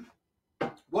about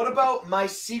my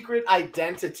secret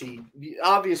identity?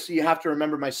 Obviously, you have to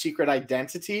remember my secret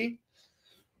identity.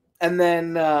 And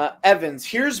then, Evans,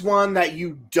 here's one that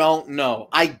you don't know.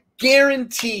 I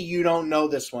guarantee you don't know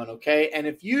this one, okay? And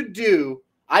if you do,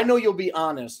 I know you'll be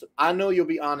honest. I know you'll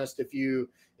be honest if you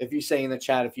say in the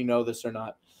chat if you know this or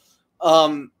not.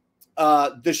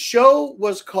 The show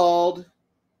was called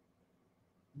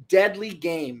Deadly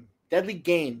Games. Let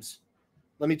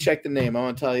me check the name. I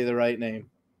want to tell you the right name.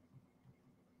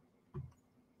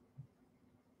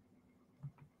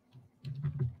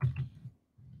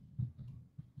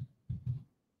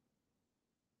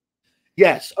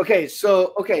 Yes. Okay.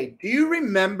 So, do you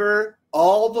remember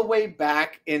all the way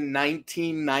back in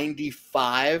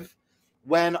 1995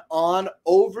 when on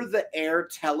over-the-air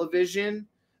television,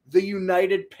 the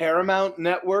United Paramount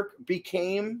Network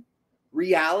became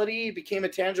reality, became a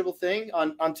tangible thing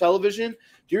on television?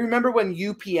 Do you remember when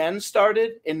UPN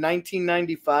started in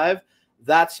 1995?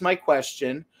 That's my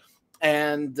question.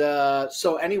 And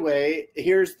so anyway,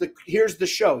 here's the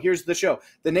show.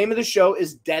 The name of the show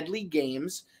is Deadly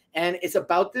Games. And it's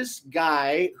about this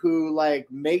guy who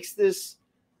makes this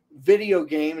video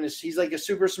game, and he's like a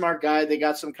super smart guy. They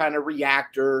got some kind of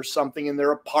reactor or something in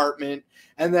their apartment.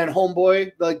 And then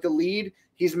homeboy, the lead,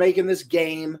 he's making this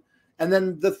game. And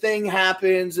then the thing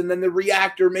happens, and then the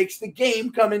reactor makes the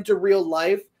game come into real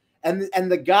life. And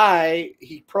the guy,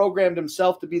 he programmed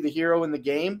himself to be the hero in the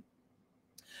game.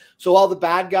 So all the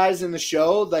bad guys in the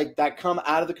show, that come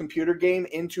out of the computer game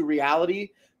into reality,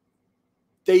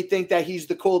 they think that he's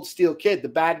the Cold Steel Kid. The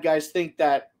bad guys think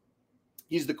that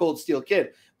he's the Cold Steel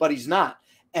Kid, but he's not.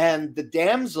 And the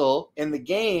damsel in the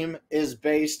game is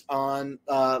based on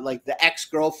the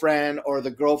ex-girlfriend or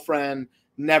the girlfriend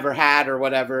never had or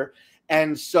whatever.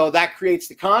 And so that creates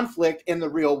the conflict in the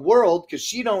real world because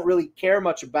she don't really care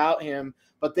much about him,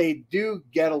 but they do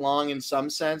get along in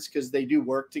some sense because they do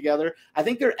work together. I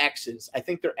think they're exes.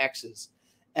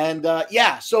 And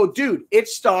yeah, so dude, it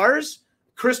stars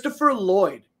Christopher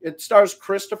Lloyd. It stars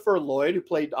Christopher Lloyd, who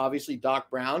played obviously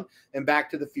Doc Brown in Back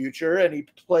to the Future, and he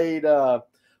played what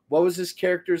was his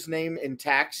character's name in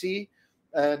Taxi,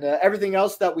 and everything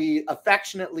else that we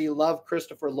affectionately love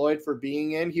Christopher Lloyd for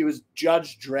being in. He was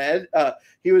Judge Dredd.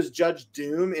 He was Judge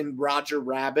Doom in Roger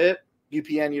Rabbit.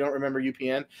 UPN, you don't remember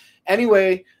UPN?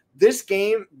 Anyway, this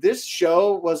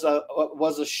show was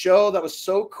a show that was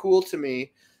so cool to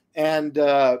me, and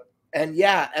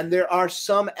yeah, and there are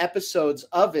some episodes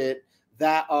of it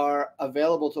that are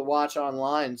available to watch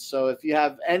online. So if you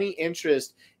have any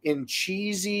interest in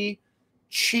cheesy,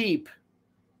 cheap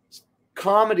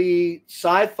comedy,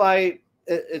 sci-fi,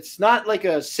 it's not like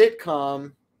a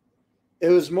sitcom. It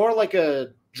was more like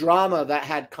a drama that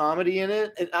had comedy in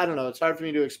it. I don't know. It's hard for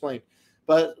me to explain.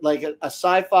 But like a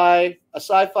sci-fi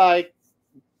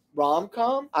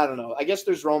rom-com? I don't know. I guess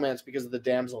there's romance because of the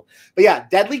damsel. But yeah,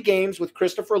 Deadly Games with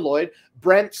Christopher Lloyd.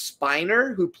 Brent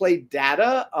Spiner, who played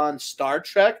Data on Star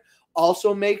Trek,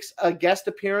 also makes a guest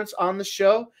appearance on the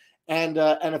show. and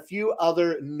a few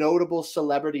other notable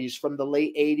celebrities from the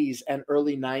late 80s and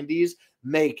early 90s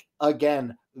make,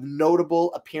 again,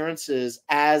 notable appearances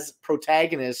as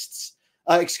protagonists.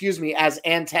 As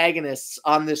antagonists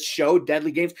on this show,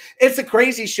 Deadly Games. It's a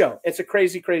crazy show. It's a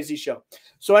crazy, crazy show.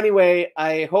 So anyway,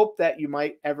 I hope that you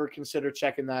might ever consider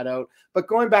checking that out. But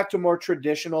going back to more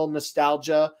traditional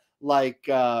nostalgia, like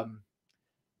like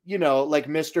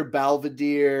Mr.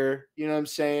 Belvedere, you know what I'm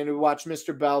saying? We watch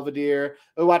Mr. Belvedere,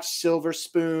 we watch Silver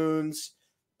Spoons,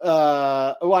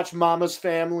 I watch Mama's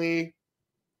Family,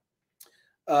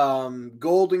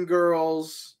 Golden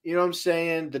Girls, you know what I'm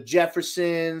saying? The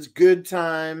Jeffersons, Good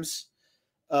Times,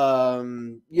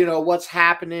 What's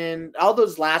Happening. All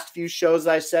those last few shows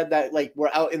I said that like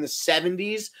were out in the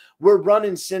 70s, were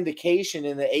running syndication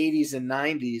in the 80s and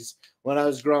 90s when I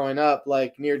was growing up,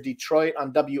 like near Detroit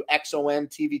on WXON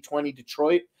TV 20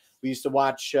 Detroit. We used to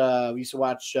watch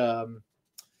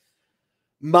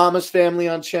Mama's Family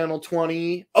on Channel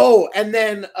 20. Oh, and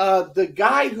then the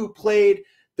guy who played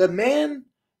the man,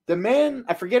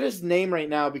 I forget his name right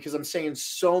now because I'm saying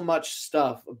so much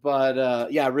stuff,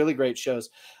 but yeah, really great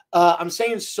shows. I'm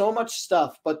saying so much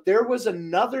stuff, but there was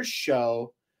another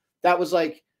show that was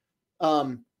like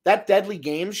that Deadly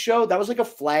Games show. That was like a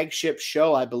flagship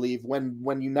show, I believe,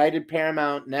 when United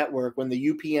Paramount Network, when the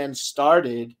UPN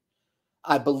started.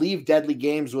 I believe Deadly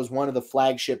Games was one of the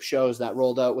flagship shows that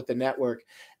rolled out with the network.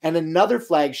 And another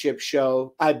flagship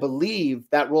show, I believe,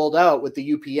 that rolled out with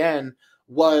the UPN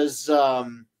was a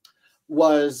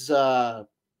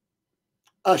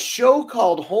show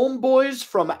called Homeboys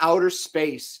from Outer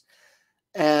Space.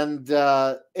 And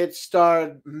it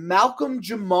starred Malcolm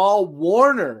Jamal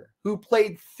Warner, who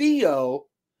played Theo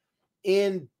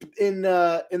in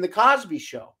the Cosby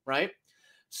Show, right?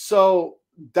 So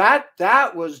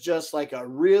that was just like a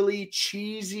really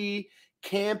cheesy,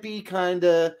 campy kind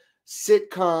of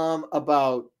sitcom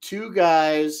about two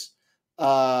guys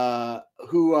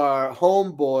who are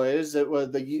homeboys. It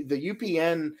was the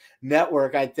UPN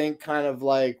network, I think, kind of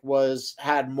like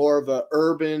had more of a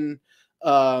urban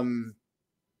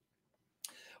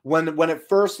when it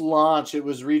first launched, it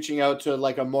was reaching out to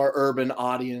like a more urban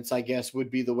audience, I guess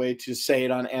would be the way to say it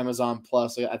on Amazon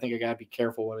Plus. I think I gotta be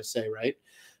careful what I say, right?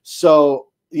 So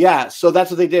yeah, so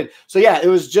that's what they did. So yeah, it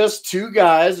was just two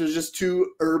guys, it was just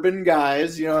two urban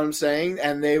guys, you know what I'm saying?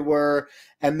 And they were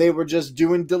just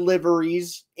doing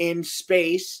deliveries in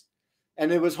space,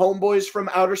 and it was Homeboys from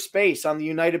Outer Space on the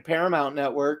United Paramount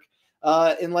Network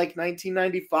in like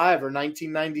 1995 or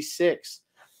 1996.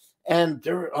 And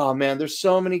there's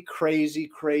so many crazy,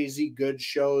 crazy good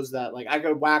shows that like I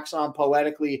could wax on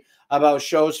poetically about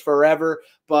shows forever.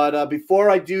 But before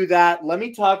I do that, let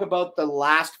me talk about the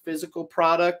last physical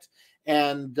product,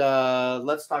 and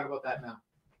let's talk about that now.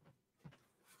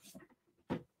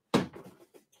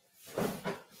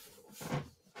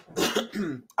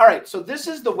 All right, so this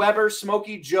is the Weber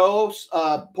Smoky Joe's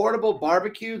portable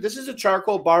barbecue. This is a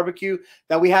charcoal barbecue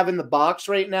that we have in the box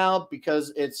right now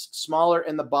because it's smaller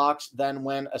in the box than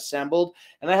when assembled.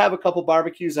 And I have a couple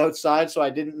barbecues outside, so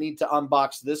I didn't need to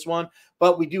unbox this one.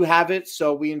 But we do have it,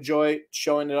 so we enjoy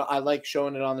showing it. I like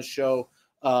showing it on the show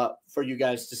for you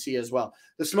guys to see as well.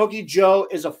 The Smoky Joe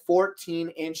is a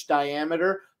 14-inch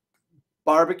diameter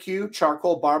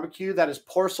charcoal barbecue that is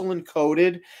porcelain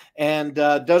coated and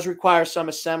does require some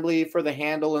assembly for the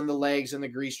handle and the legs and the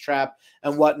grease trap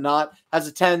and whatnot. Has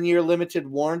a 10-year limited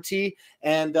warranty,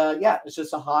 and yeah, it's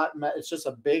just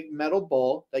a big metal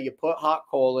bowl that you put hot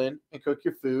coal in and cook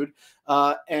your food.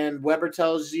 And Weber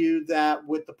tells you that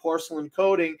with the porcelain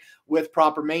coating, with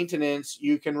proper maintenance,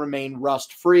 you can remain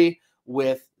rust free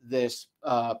with this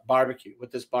barbecue.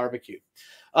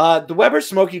 The Weber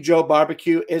Smoky Joe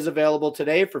barbecue is available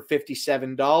today for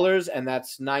 $57, and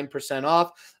that's 9%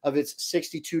 off of its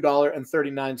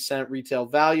 $62.39 retail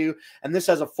value. And this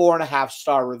has a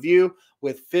 4.5-star review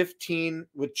with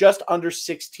just under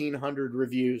 1,600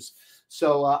 reviews.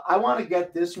 So I want to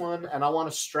get this one, and I want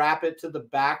to strap it to the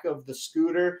back of the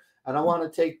scooter, and I want to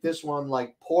take this one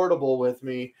like portable with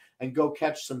me and go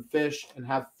catch some fish and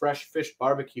have fresh fish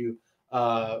barbecue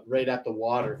right at the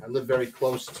water. I live very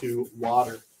close to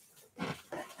water.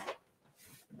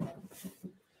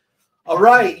 All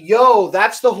right,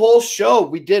 that's the whole show.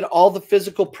 We did all the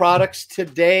physical products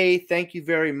today. Thank you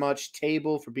very much,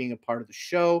 Table, for being a part of the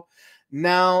show.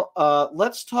 Now,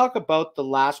 let's talk about the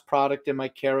last product in my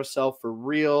carousel for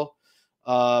real,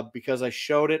 because I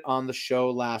showed it on the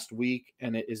show last week,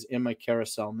 and it is in my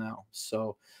carousel now.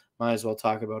 So might as well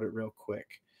talk about it real quick.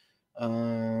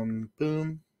 Boom,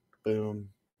 boom, boom,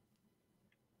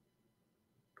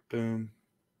 boom.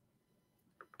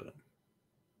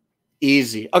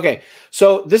 Easy. Okay,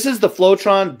 so this is the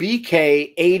Flowtron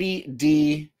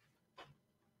BK80D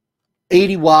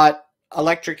 80-watt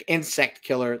electric insect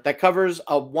killer that covers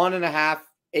a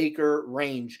 1.5-acre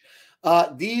range.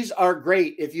 These are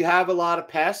great if you have a lot of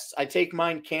pests. I take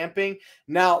mine camping.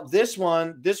 Now, this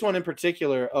one in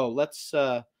particular. Oh, let's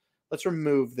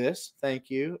remove this. Thank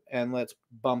you, and let's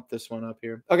bump this one up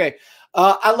here. Okay,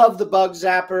 I love the bug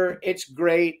zapper. It's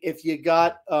great if you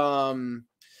got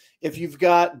if you've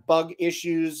got bug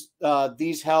issues.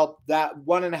 These help. That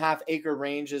 1.5-acre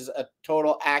range is a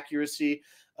total accuracy.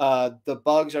 The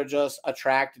bugs are just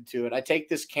attracted to it. I take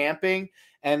this camping,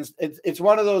 and it's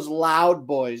one of those loud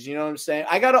boys. You know what I'm saying?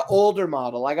 I got an older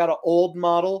model. I got an old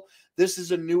model. This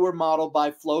is a newer model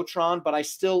by Flowtron, but I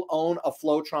still own a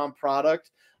Flowtron product.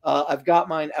 I've got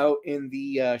mine out in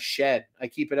the shed. I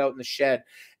keep it out in the shed.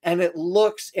 And it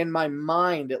looks, in my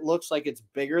mind, it looks like it's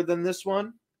bigger than this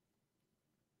one.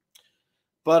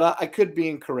 But I could be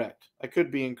incorrect. I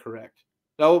could be incorrect.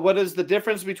 So what is the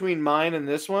difference between mine and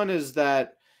this one is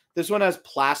that this one has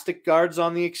plastic guards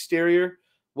on the exterior,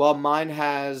 while mine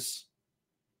has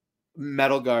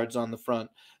metal guards on the front.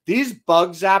 These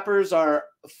bug zappers are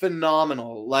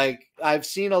phenomenal. Like, I've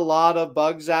seen a lot of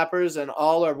bug zappers, and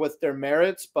all are with their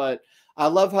merits, but I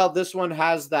love how this one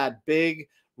has that big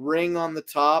ring on the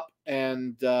top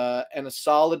and a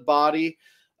solid body.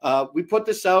 We put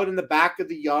this out in the back of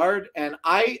the yard, and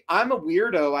I'm a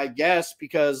weirdo, I guess,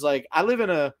 because like I live in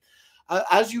a,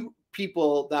 as you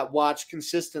people that watch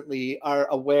consistently are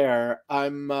aware,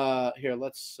 I'm here.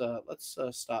 Let's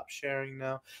stop sharing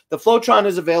now. The Flowtron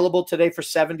is available today for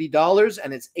 $70,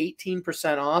 and it's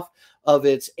 18% off of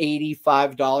its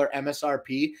 $85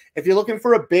 MSRP. If you're looking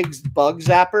for a big bug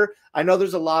zapper, I know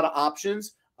there's a lot of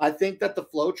options. I think that the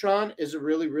Flowtron is a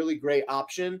really, really great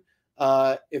option.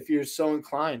 If you're so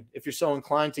inclined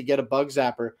to get a bug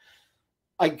zapper.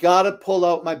 I gotta pull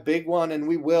out my big one, and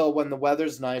we will when the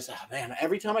weather's nice. Oh, man,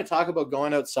 every time I talk about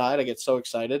going outside, I get so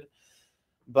excited.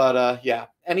 But yeah,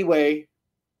 anyway,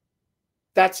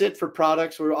 that's it for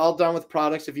products. We're all done with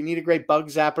products. If you need a great bug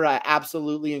zapper, I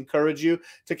absolutely encourage you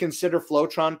to consider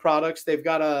Flowtron products. They've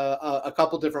got a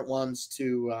couple different ones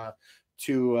to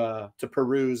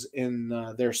peruse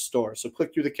in their store. So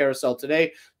click through the carousel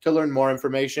today to learn more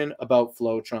information about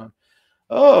Flowtron.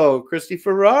 Oh, Christy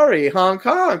Ferrari, honk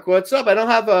honk. What's up? I don't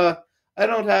have a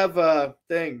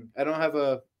thing. I don't have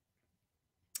a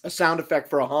sound effect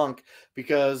for a honk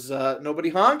because nobody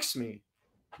honks me.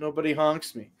 Nobody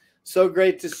honks me. So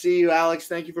great to see you, Alex.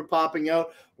 Thank you for popping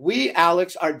out. We,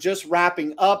 Alex, are just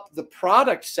wrapping up the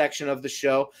product section of the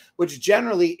show, which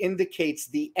generally indicates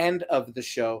the end of the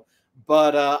show.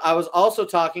 But I was also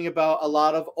talking about a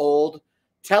lot of old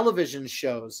television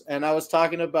shows, and I was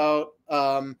talking about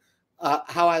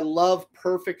how I love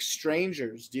Perfect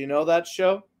Strangers. Do you know that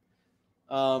show?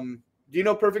 Do you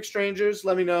know Perfect Strangers?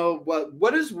 Let me know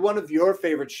what is one of your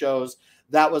favorite shows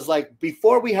that was like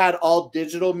before we had all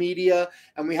digital media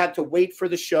and we had to wait for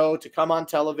the show to come on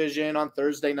television on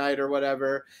Thursday night or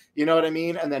whatever, you know what I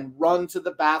mean? And then run to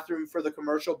the bathroom for the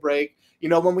commercial break. You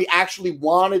know, when we actually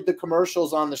wanted the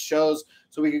commercials on the shows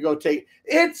so we could go take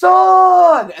it's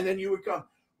on. And then you would come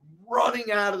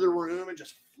running out of the room and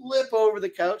just flip over the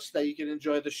couch so that you can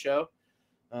enjoy the show.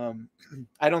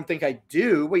 I don't think I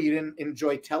do. Well, you didn't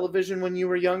enjoy television when you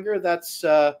were younger? That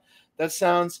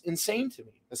sounds insane to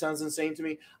me. That sounds insane to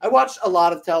me. I watched a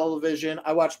lot of television.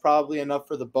 I watched probably enough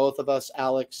for the both of us,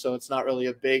 Alex, so it's not really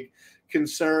a big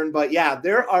concern. But yeah,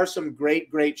 there are some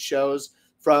great, great shows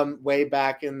from way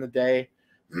back in the day.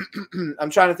 I'm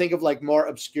trying to think of like more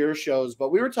obscure shows, but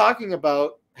we were talking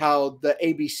about how the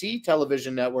ABC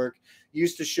television network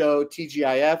used to show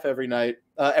TGIF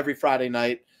every Friday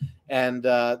night. And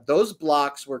those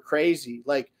blocks were crazy.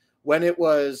 Like when it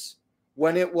was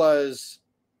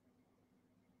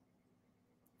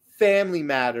Family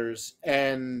Matters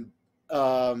and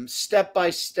Step by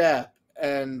Step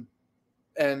and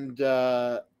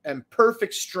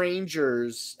Perfect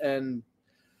Strangers, and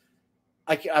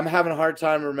I'm having a hard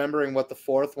time remembering what the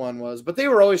fourth one was, but they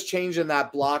were always changing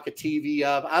that block of TV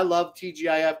up. I love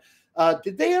TGIF.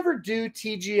 Did they ever do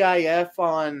TGIF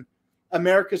on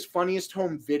America's Funniest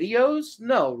Home Videos?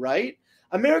 No, right?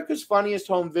 America's Funniest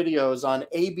Home Videos on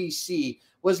ABC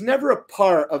was never a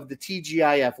part of the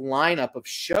TGIF lineup of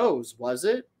shows, was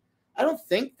it? I don't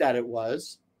think that it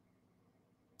was.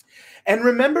 And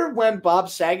remember when Bob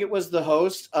Saget was the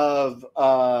host of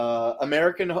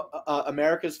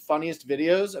America's Funniest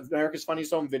Videos, America's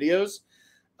Funniest Home Videos?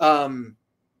 And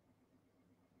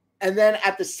then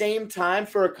at the same time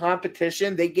for a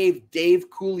competition, they gave Dave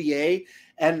Coulier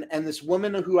and this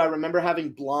woman who I remember having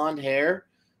blonde hair.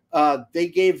 They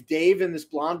gave Dave and this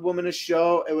blonde woman a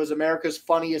show. It was America's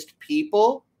Funniest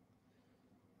People.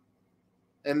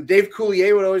 And Dave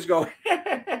Coulier would always go,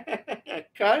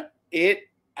 cut it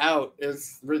out.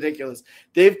 It's ridiculous.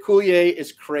 Dave Coulier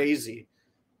is crazy.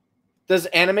 Does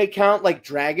anime count like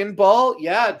Dragon Ball?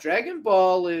 Yeah, Dragon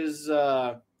Ball is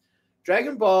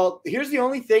Dragon Ball. Here's the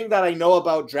only thing that I know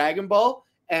about Dragon Ball,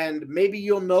 and maybe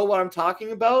you'll know what I'm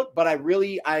talking about, but I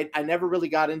never really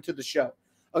got into the show.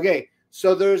 Okay,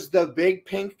 so there's the big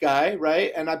pink guy,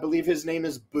 right? And I believe his name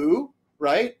is Boo,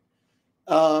 right?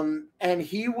 And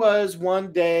he was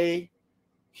one day,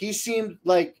 he seemed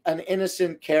like an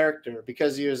innocent character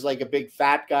because he was like a big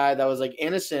fat guy that was like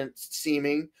innocent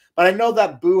seeming. But I know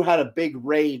that Boo had a big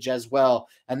rage as well,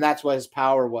 and that's what his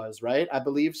power was, right? I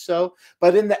believe so.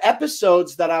 But in the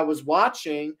episodes that I was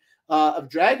watching of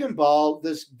Dragon Ball,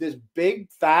 this big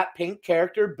fat pink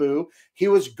character Boo, he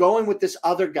was going with this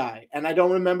other guy, and I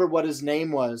don't remember what his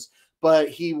name was, but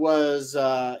he was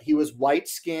white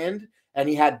skinned and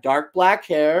he had dark black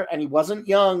hair, and he wasn't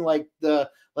young like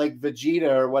Vegeta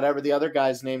or whatever the other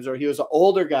guy's names are. He was an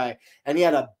older guy, and he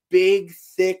had a big,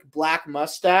 thick black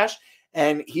mustache,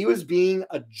 and he was being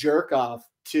a jerk off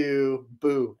to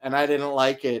Boo, and I didn't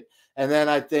like it. And then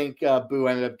I think Boo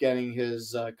ended up getting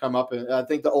his comeuppance. I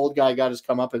think the old guy got his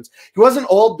comeuppance. He wasn't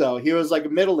old, though. He was like a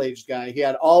middle-aged guy. He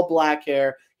had all black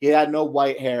hair. He had no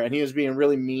white hair, and he was being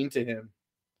really mean to him.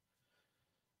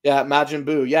 Yeah, Majin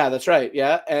Buu. Yeah, that's right.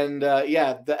 Yeah, and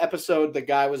yeah, the episode, the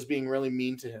guy was being really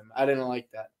mean to him. I didn't like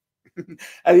that.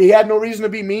 And he had no reason to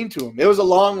be mean to him. It was a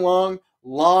long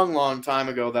time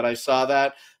ago that I saw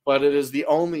that, but it is the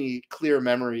only clear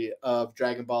memory of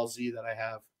Dragon Ball Z that I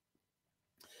have.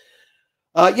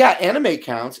 Yeah, anime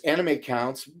counts. Anime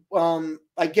counts.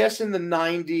 I guess in the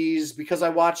 90s, because I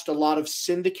watched a lot of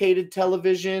syndicated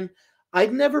television, I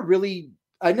never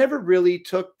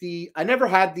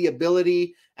had the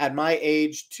ability at my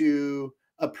age to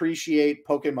appreciate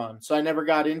Pokemon. So I never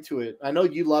got into it. I know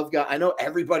you I know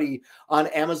everybody on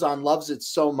Amazon loves it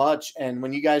so much. And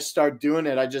when you guys start doing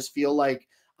it, I just feel like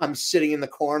I'm sitting in the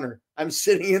corner.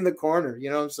 You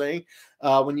know what I'm saying?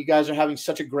 When you guys are having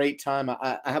such a great time,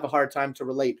 I have a hard time to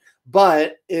relate.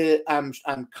 But I'm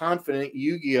confident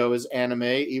Yu-Gi-Oh is anime,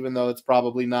 even though it's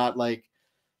probably not like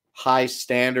high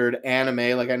standard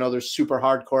anime. Like I know there's super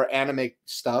hardcore anime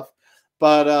stuff,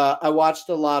 but I watched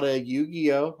a lot of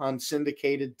Yu-Gi-Oh on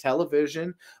syndicated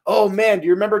television. Oh man, do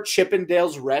you remember Chip 'n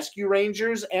Dale's Rescue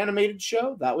Rangers animated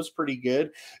show? That was pretty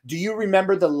good. Do you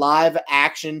remember the live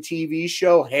action TV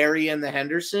show Harry and the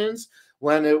Hendersons,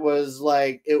 when it was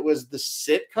the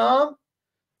sitcom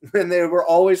and they were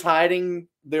always hiding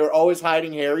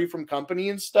Harry from company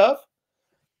and stuff?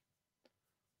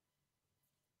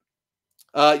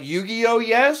 Yu-Gi-Oh,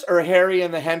 yes, or Harry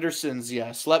and the Hendersons,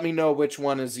 yes. Let me know which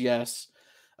one is yes.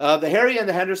 The Harry and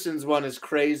the Hendersons one is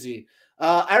crazy.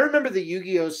 I remember the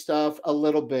Yu-Gi-Oh stuff a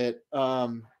little bit.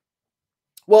 Well,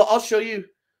 I'll show you.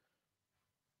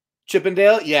 Chip 'n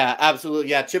Dale? Yeah, absolutely.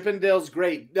 Yeah, Chip 'n Dale's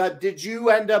great. Did you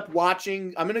end up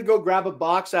watching? I'm going to go grab a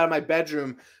box out of my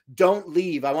bedroom. Don't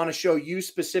leave. I want to show you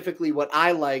specifically what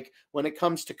I like when it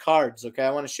comes to cards, okay?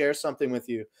 I want to share something with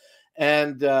you.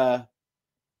 And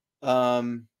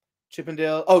Chip 'n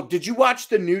Dale. Oh, did you watch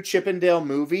the new Chip 'n Dale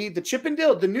movie?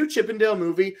 The new Chip 'n Dale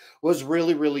movie was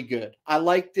really, really good. I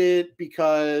liked it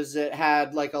because it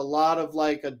had like a lot of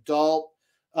like adult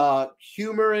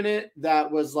humor in it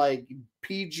that was like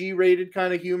PG rated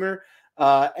kind of humor.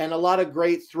 And a lot of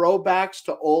great throwbacks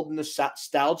to old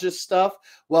nostalgia stuff,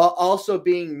 while also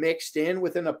being mixed in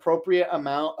with an appropriate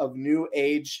amount of new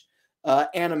age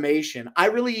animation. I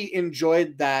really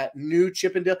enjoyed that new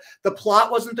Chip 'n Dale. The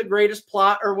plot wasn't the greatest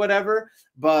plot or whatever,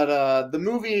 but the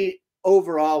movie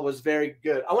overall was very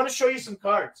good. I want to show you some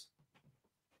cards.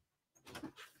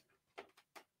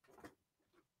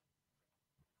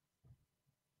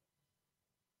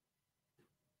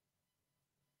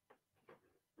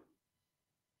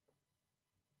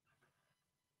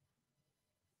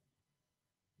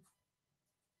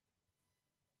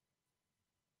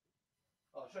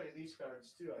 I'll show you these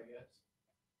cards too, I guess.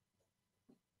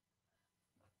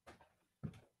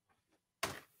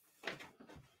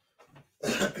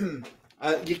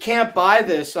 You can't buy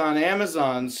this on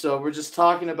Amazon, so we're just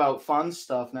talking about fun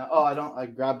stuff now. Oh, I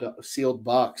grabbed a sealed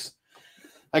box.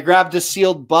 But I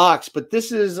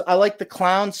like the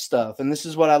clown stuff, and this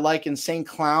is what I like, Insane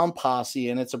Clown Posse,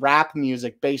 and it's rap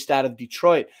music based out of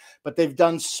Detroit. But they've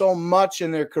done so much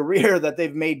in their career that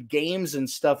they've made games and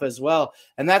stuff as well.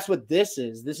 And that's what this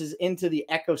is. This is Into the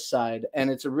Echo Side, and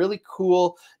it's a really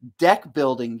cool deck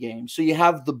building game. So you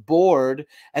have the board,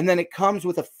 and then it comes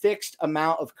with a fixed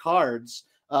amount of cards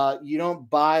You don't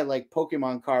buy like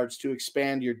Pokemon cards to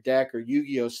expand your deck or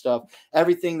Yu-Gi-Oh stuff.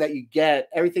 Everything that you get,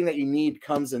 everything that you need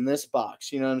comes in this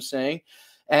box. You know what I'm saying?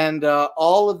 And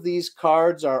all of these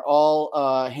cards are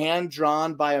all hand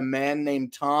drawn by a man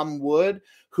named Tom Wood,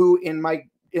 who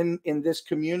in this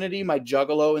community, my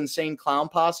Juggalo Insane Clown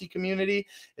Posse community,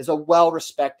 is a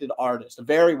well-respected artist,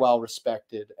 very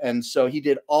well-respected. And so he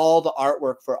did all the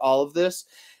artwork for all of this.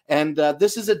 And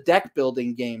this is a deck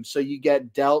building game. So you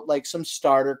get dealt like some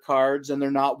starter cards and they're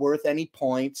not worth any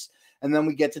points. And then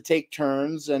we get to take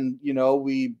turns. And, you know,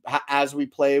 as we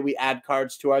play, we add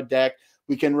cards to our deck.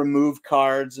 We can remove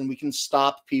cards and we can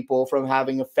stop people from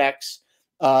having effects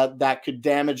that could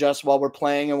damage us while we're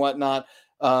playing and whatnot.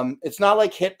 It's not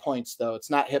like hit points, though. It's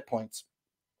not hit points.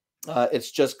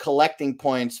 It's just collecting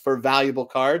points for valuable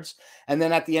cards. And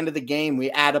then at the end of the game, we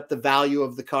add up the value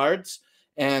of the cards.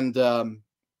 And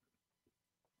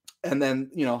then,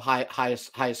 you know,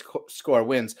 highest score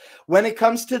wins. When it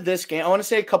comes to this game, I want to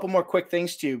say a couple more quick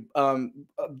things to you.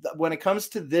 When it comes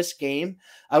to this game,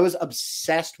 I was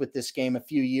obsessed with this game a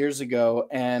few years ago,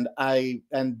 and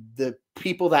the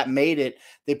people that made it,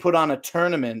 they put on a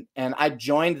tournament, and I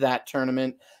joined that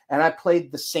tournament, and I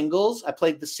played the singles. I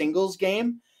played the singles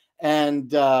game,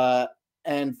 and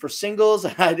for singles,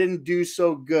 I didn't do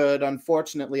so good.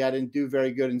 Unfortunately, I didn't do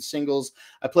very good in singles.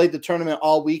 I played the tournament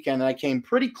all weekend, and I came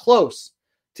pretty close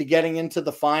to getting into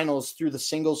the finals through the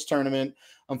singles tournament.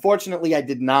 Unfortunately, I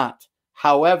did not.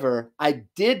 However, I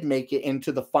did make it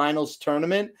into the finals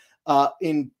tournament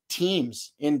in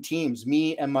teams.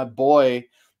 Me and my boy,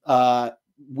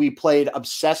 we played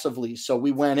obsessively. So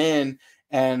we went in,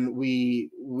 and we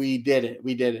did it.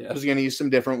 We did it. I was going to use some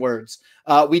different words.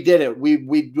 We did it.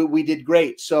 We did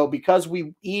great. So because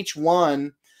we each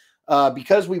won,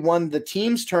 because we won the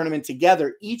teams tournament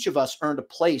together, each of us earned a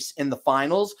place in the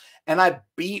finals. And I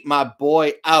beat my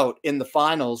boy out in the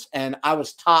finals. And I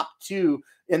was top 2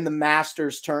 in the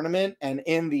Masters tournament. And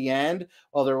in the end,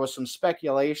 while there was some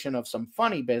speculation of some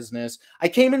funny business, I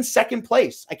came in second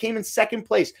place.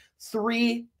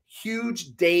 3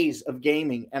 huge days of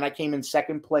gaming, and I came in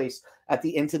second place at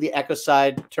the Into the Echo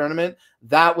Side tournament.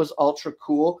 That was ultra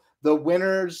cool. The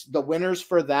winners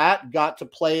for that got to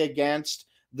play against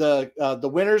the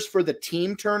winners for the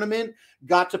team tournament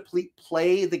got to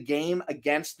play the game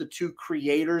against the 2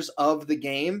 creators of the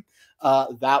game.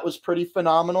 That was pretty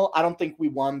phenomenal. I don't think we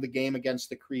won the game against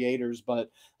the creators, but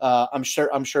I'm sure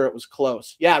it was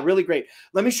close. Yeah, really great.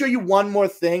 Let me show you one more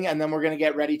thing, and then we're gonna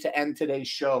get ready to end today's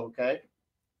show. Okay.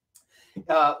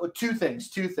 Two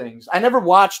things. I never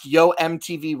watched Yo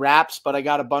MTV Raps, but I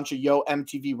got a bunch of Yo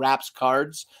MTV Raps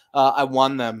cards. I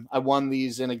won them. I won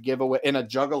these in a giveaway, in a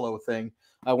Juggalo thing.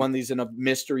 I won these in a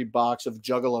mystery box of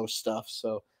Juggalo stuff.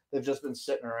 So they've just been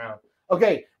sitting around.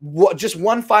 Okay, just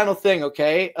one final thing.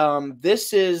 Okay,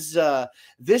 this is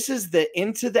the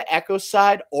Into the Echo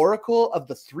Side Oracle of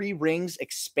the 3 Rings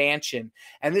expansion,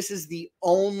 and this is the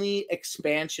only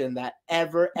expansion that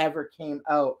ever came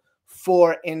out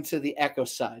for Into the Echo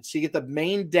Side. So you get the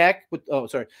main deck with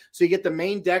So you get the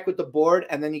main deck with the board,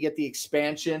 and then you get the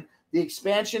expansion. The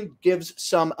expansion gives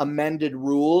some amended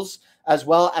rules, as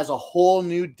well as a whole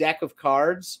new deck of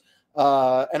cards,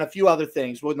 and a few other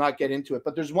things. We'll not get into it.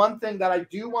 But there's one thing that I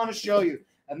do want to show you,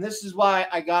 and this is why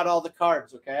I got all the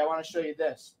cards, okay? I want to show you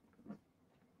this.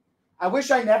 I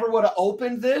wish I never would have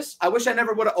opened this. I wish I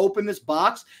never would have opened this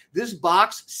box. This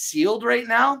box sealed right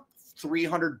now,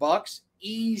 $300.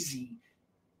 Easy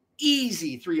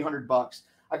 300 bucks.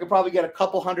 I could probably get a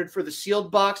couple hundred for the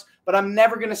sealed box, but I'm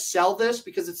never going to sell this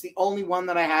because it's the only one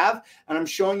that I have, and I'm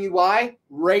showing you why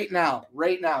right now.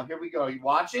 Here we go. Are you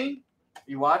watching?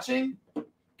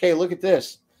 Okay, look at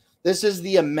this. This is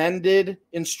the amended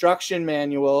instruction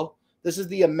manual. This is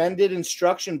the amended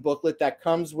instruction booklet that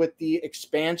comes with the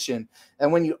expansion.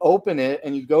 And when you open it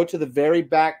and you go to the very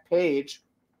back page,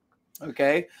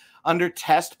 okay, under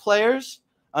test players,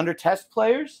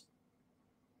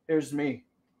 here's me,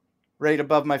 right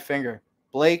above my finger.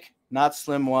 Blake, not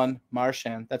Slim One,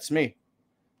 Marshan. That's me.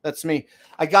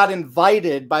 I got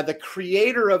invited by the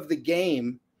creator of the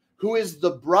game, who is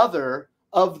the brother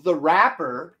of the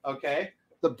rapper, okay?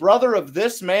 The brother of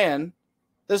this man.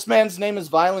 This man's name is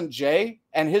Violent J,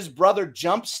 and his brother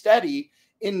Jump Steady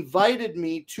invited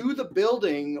me to the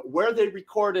building where they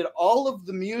recorded all of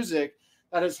the music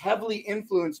that has heavily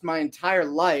influenced my entire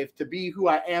life to be who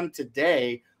I am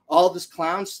today. All this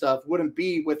clown stuff wouldn't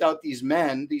be without these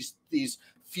men,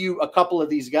 a couple of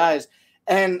these guys.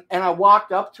 And I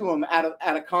walked up to him at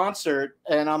a concert,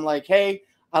 and I'm like, hey,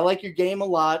 I like your game a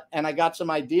lot, and I got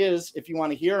some ideas if you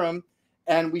want to hear them.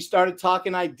 And we started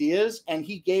talking ideas, and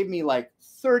he gave me like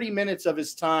 30 minutes of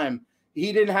his time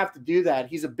he didn't have to do that.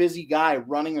 He's a busy guy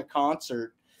running a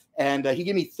concert. And he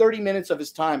gave me 30 minutes of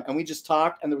his time, and we just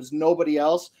talked, and there was nobody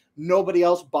else. Nobody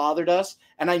else bothered us.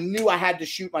 And I knew I had to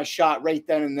shoot my shot right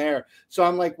then and there. So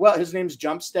I'm like, well, his name's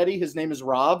Jump Steady. His name is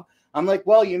Rob. I'm like,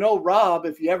 well, you know, Rob,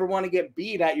 if you ever want to get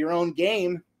beat at your own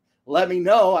game, let me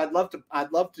know. I'd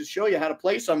love to show you how to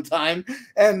play sometime.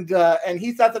 And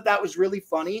he thought that was really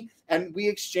funny. And we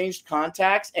exchanged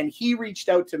contacts, and he reached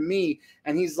out to me,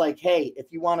 and he's like, hey,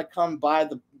 if you want to come by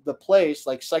the place,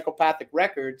 like Psychopathic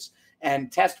Records,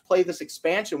 and play this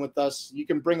expansion with us, you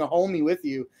can bring a homie with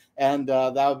you, and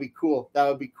that would be cool. That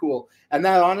would be cool. And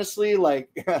that, honestly, like,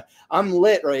 I'm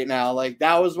lit right now. Like,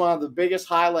 that was one of the biggest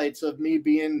highlights of me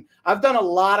being. I've done a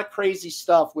lot of crazy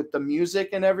stuff with the music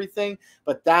and everything,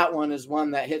 but that one is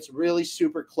one that hits really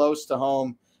super close to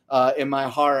home in my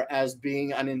heart as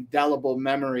being an indelible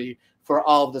memory for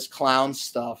all of this clown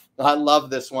stuff. I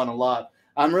love this one a lot.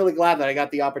 I'm really glad that I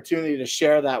got the opportunity to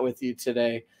share that with you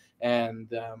today.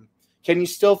 And can you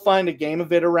still find a game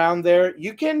of it around there?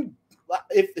 You can,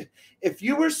 if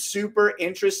you were super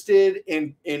interested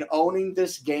in owning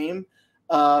this game,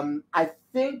 I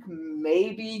think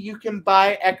maybe you can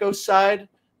buy Echo Side,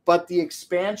 but the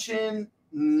expansion,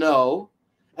 no.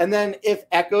 And then if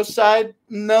Echo Side,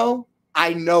 no.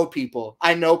 I know people.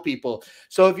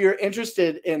 So if you're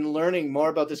interested in learning more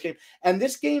about this game, and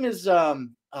this game is, you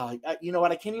know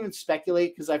what? I can't even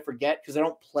speculate because I forget, because I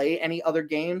don't play any other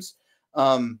games.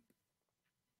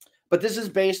 But this is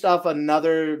based off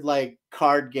another like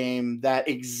card game that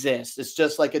exists. It's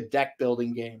just like a deck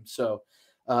building game. So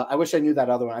I wish I knew that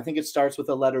other one. I think it starts with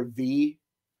the letter V,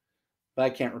 but I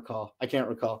can't recall.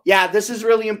 Yeah, this is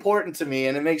really important to me,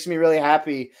 and it makes me really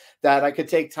happy that I could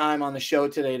take time on the show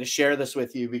today to share this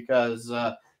with you, because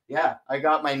yeah, I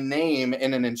got my name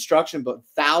in an instruction book.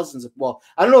 I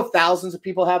don't know if thousands of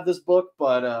people have this book,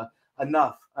 but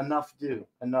enough do.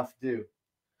 And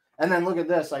then look at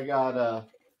this. I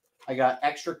got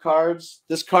extra cards.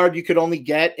 This card you could only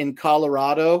get in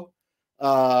Colorado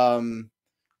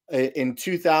in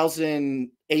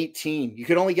 2018. You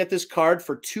could only get this card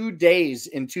for 2 days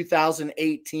in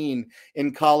 2018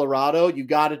 in Colorado. You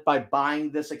got it by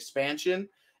buying this expansion.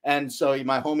 And so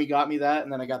my homie got me that.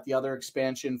 And then I got the other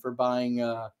expansion for buying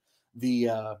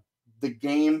the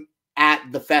game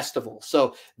at the festival.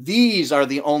 So these are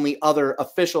the only other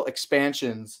official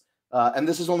expansions. And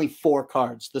this is only 4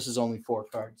 cards.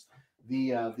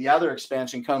 The other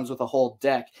expansion comes with a whole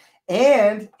deck.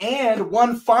 And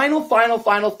one final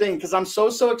thing, because I'm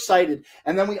so excited,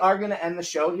 and then we are going to end the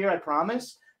show here, I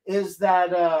promise, is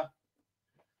that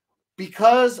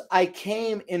because I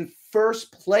came in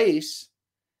first place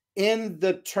in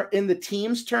the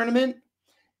teams tournament,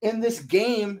 in this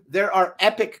game, there are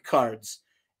epic cards.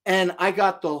 And I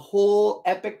got the whole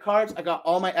epic cards. I got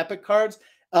all my epic cards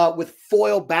with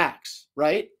foil backs,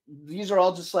 right? These are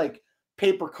all just like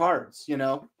paper cards, you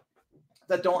know,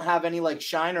 that don't have any like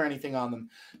shine or anything on them.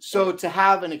 So to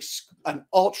have an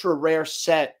ultra rare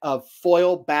set of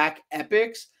foil back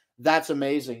epics, that's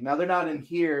amazing. Now they're not in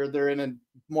here. They're in a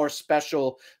more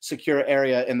special secure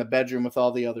area in the bedroom with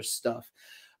all the other stuff.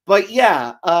 But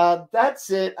yeah, that's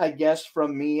it, I guess,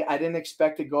 from me. I didn't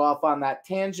expect to go off on that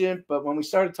tangent, but when we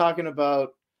started talking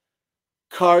about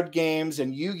card games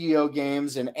and Yu-Gi-Oh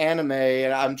games and anime,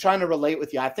 and I'm trying to relate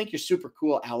with you. I think you're super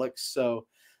cool, Alex. So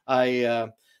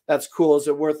that's cool. Is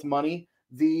it worth money?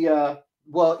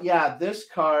 Well, yeah, this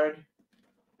card,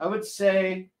 I would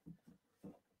say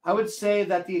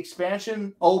that the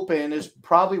expansion open is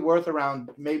probably worth around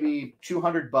maybe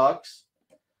 $200.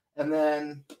 And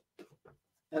then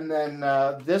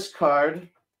this card,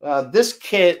 this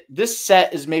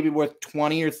set is maybe worth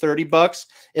 $20 or $30.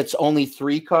 It's only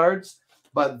 3 cards.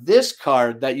 But this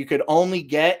card that you could only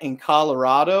get in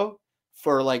Colorado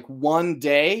for like 1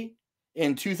 day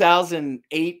in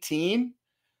 2018,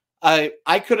 I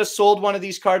could have sold one of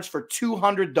these cards for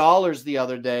 $200 the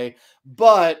other day,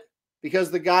 but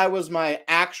because the guy was my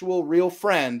actual real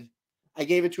friend, I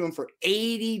gave it to him for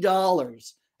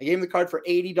 $80. I gave him the card for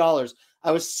 $80.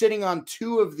 I was sitting on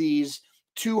 2 of these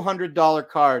 $200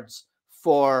 cards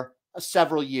for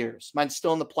several years. Mine's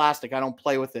still in the plastic. I don't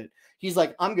play with it. He's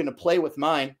like, I'm going to play with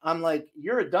mine. I'm like,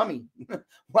 you're a dummy.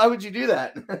 Why would you do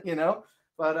that? You know,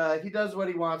 but he does what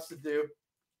he wants to do.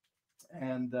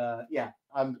 And yeah,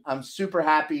 I'm super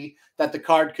happy that the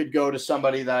card could go to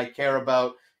somebody that I care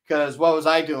about, because what was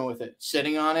I doing with it?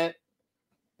 Sitting on it?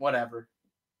 Whatever.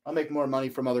 I'll make more money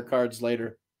from other cards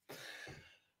later.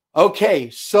 Okay,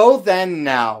 so then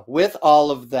now, with all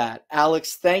of that,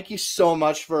 Alex, thank you so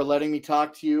much for letting me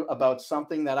talk to you about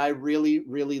something that I really,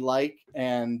 really like.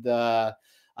 And I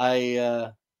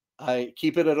I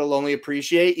keep it, it'll only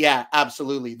appreciate. Yeah,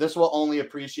 absolutely. This will only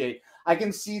appreciate. I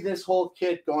can see this whole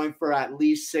kit going for at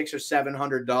least $600 or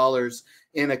 $700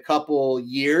 in a couple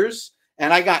years.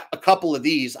 And I got a couple of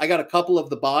these. I got a couple of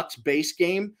the box base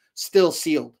game still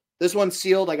sealed. This one's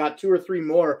sealed. I got 2 or 3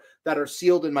 more that are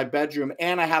sealed in my bedroom.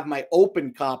 And I have my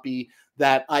open copy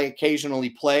that I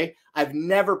occasionally play. I've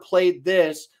never played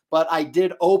this, but I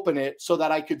did open it so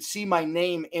that I could see my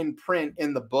name in print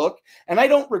in the book. And I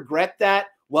don't regret that.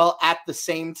 Well, at the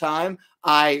same time,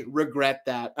 I regret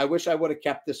that. I wish I would have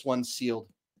kept this one sealed.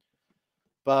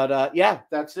 But yeah,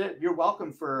 that's it. You're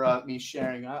welcome for me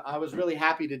sharing. I was really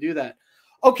happy to do that.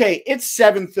 Okay, it's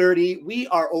 7:30. We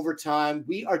are over time.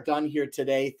 We are done here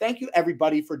today. Thank you,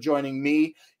 everybody, for joining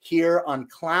me here on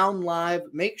Clown Live.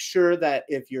 Make sure that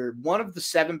if you're one of the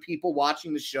 7 people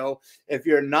watching the show, if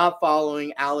you're not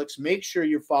following Alex, make sure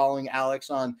you're following Alex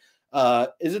on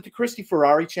is it the Christy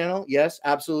Ferrari channel? Yes,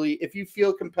 absolutely. If you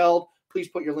feel compelled, please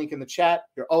put your link in the chat.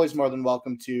 You're always more than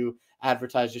welcome to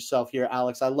advertise yourself here,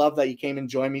 Alex. I love that you came and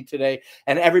joined me today.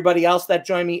 And everybody else that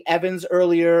joined me, Evans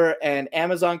earlier, and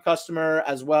Amazon customer,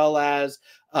 as well as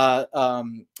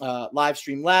Livestream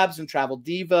Labs and Travel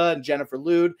Diva and Jennifer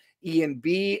Lude, Ian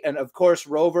B, and of course,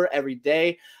 Rover every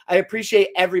day. I appreciate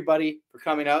everybody for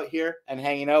coming out here and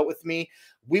hanging out with me.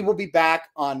 We will be back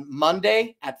on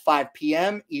Monday at 5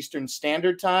 p.m. Eastern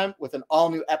Standard Time with an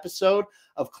all-new episode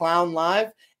of Clown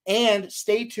Live. And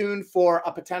stay tuned for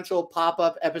a potential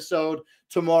pop-up episode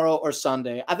tomorrow or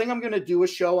Sunday. I think I'm going to do a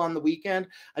show on the weekend.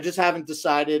 I just haven't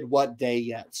decided what day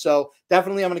yet. So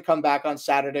definitely I'm going to come back on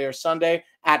Saturday or Sunday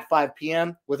at 5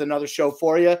 p.m. with another show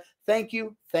for you. Thank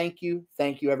you,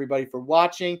 everybody, for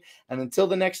watching. And until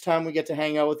the next time we get to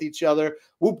hang out with each other,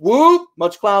 whoop, whoop,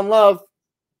 much clown love.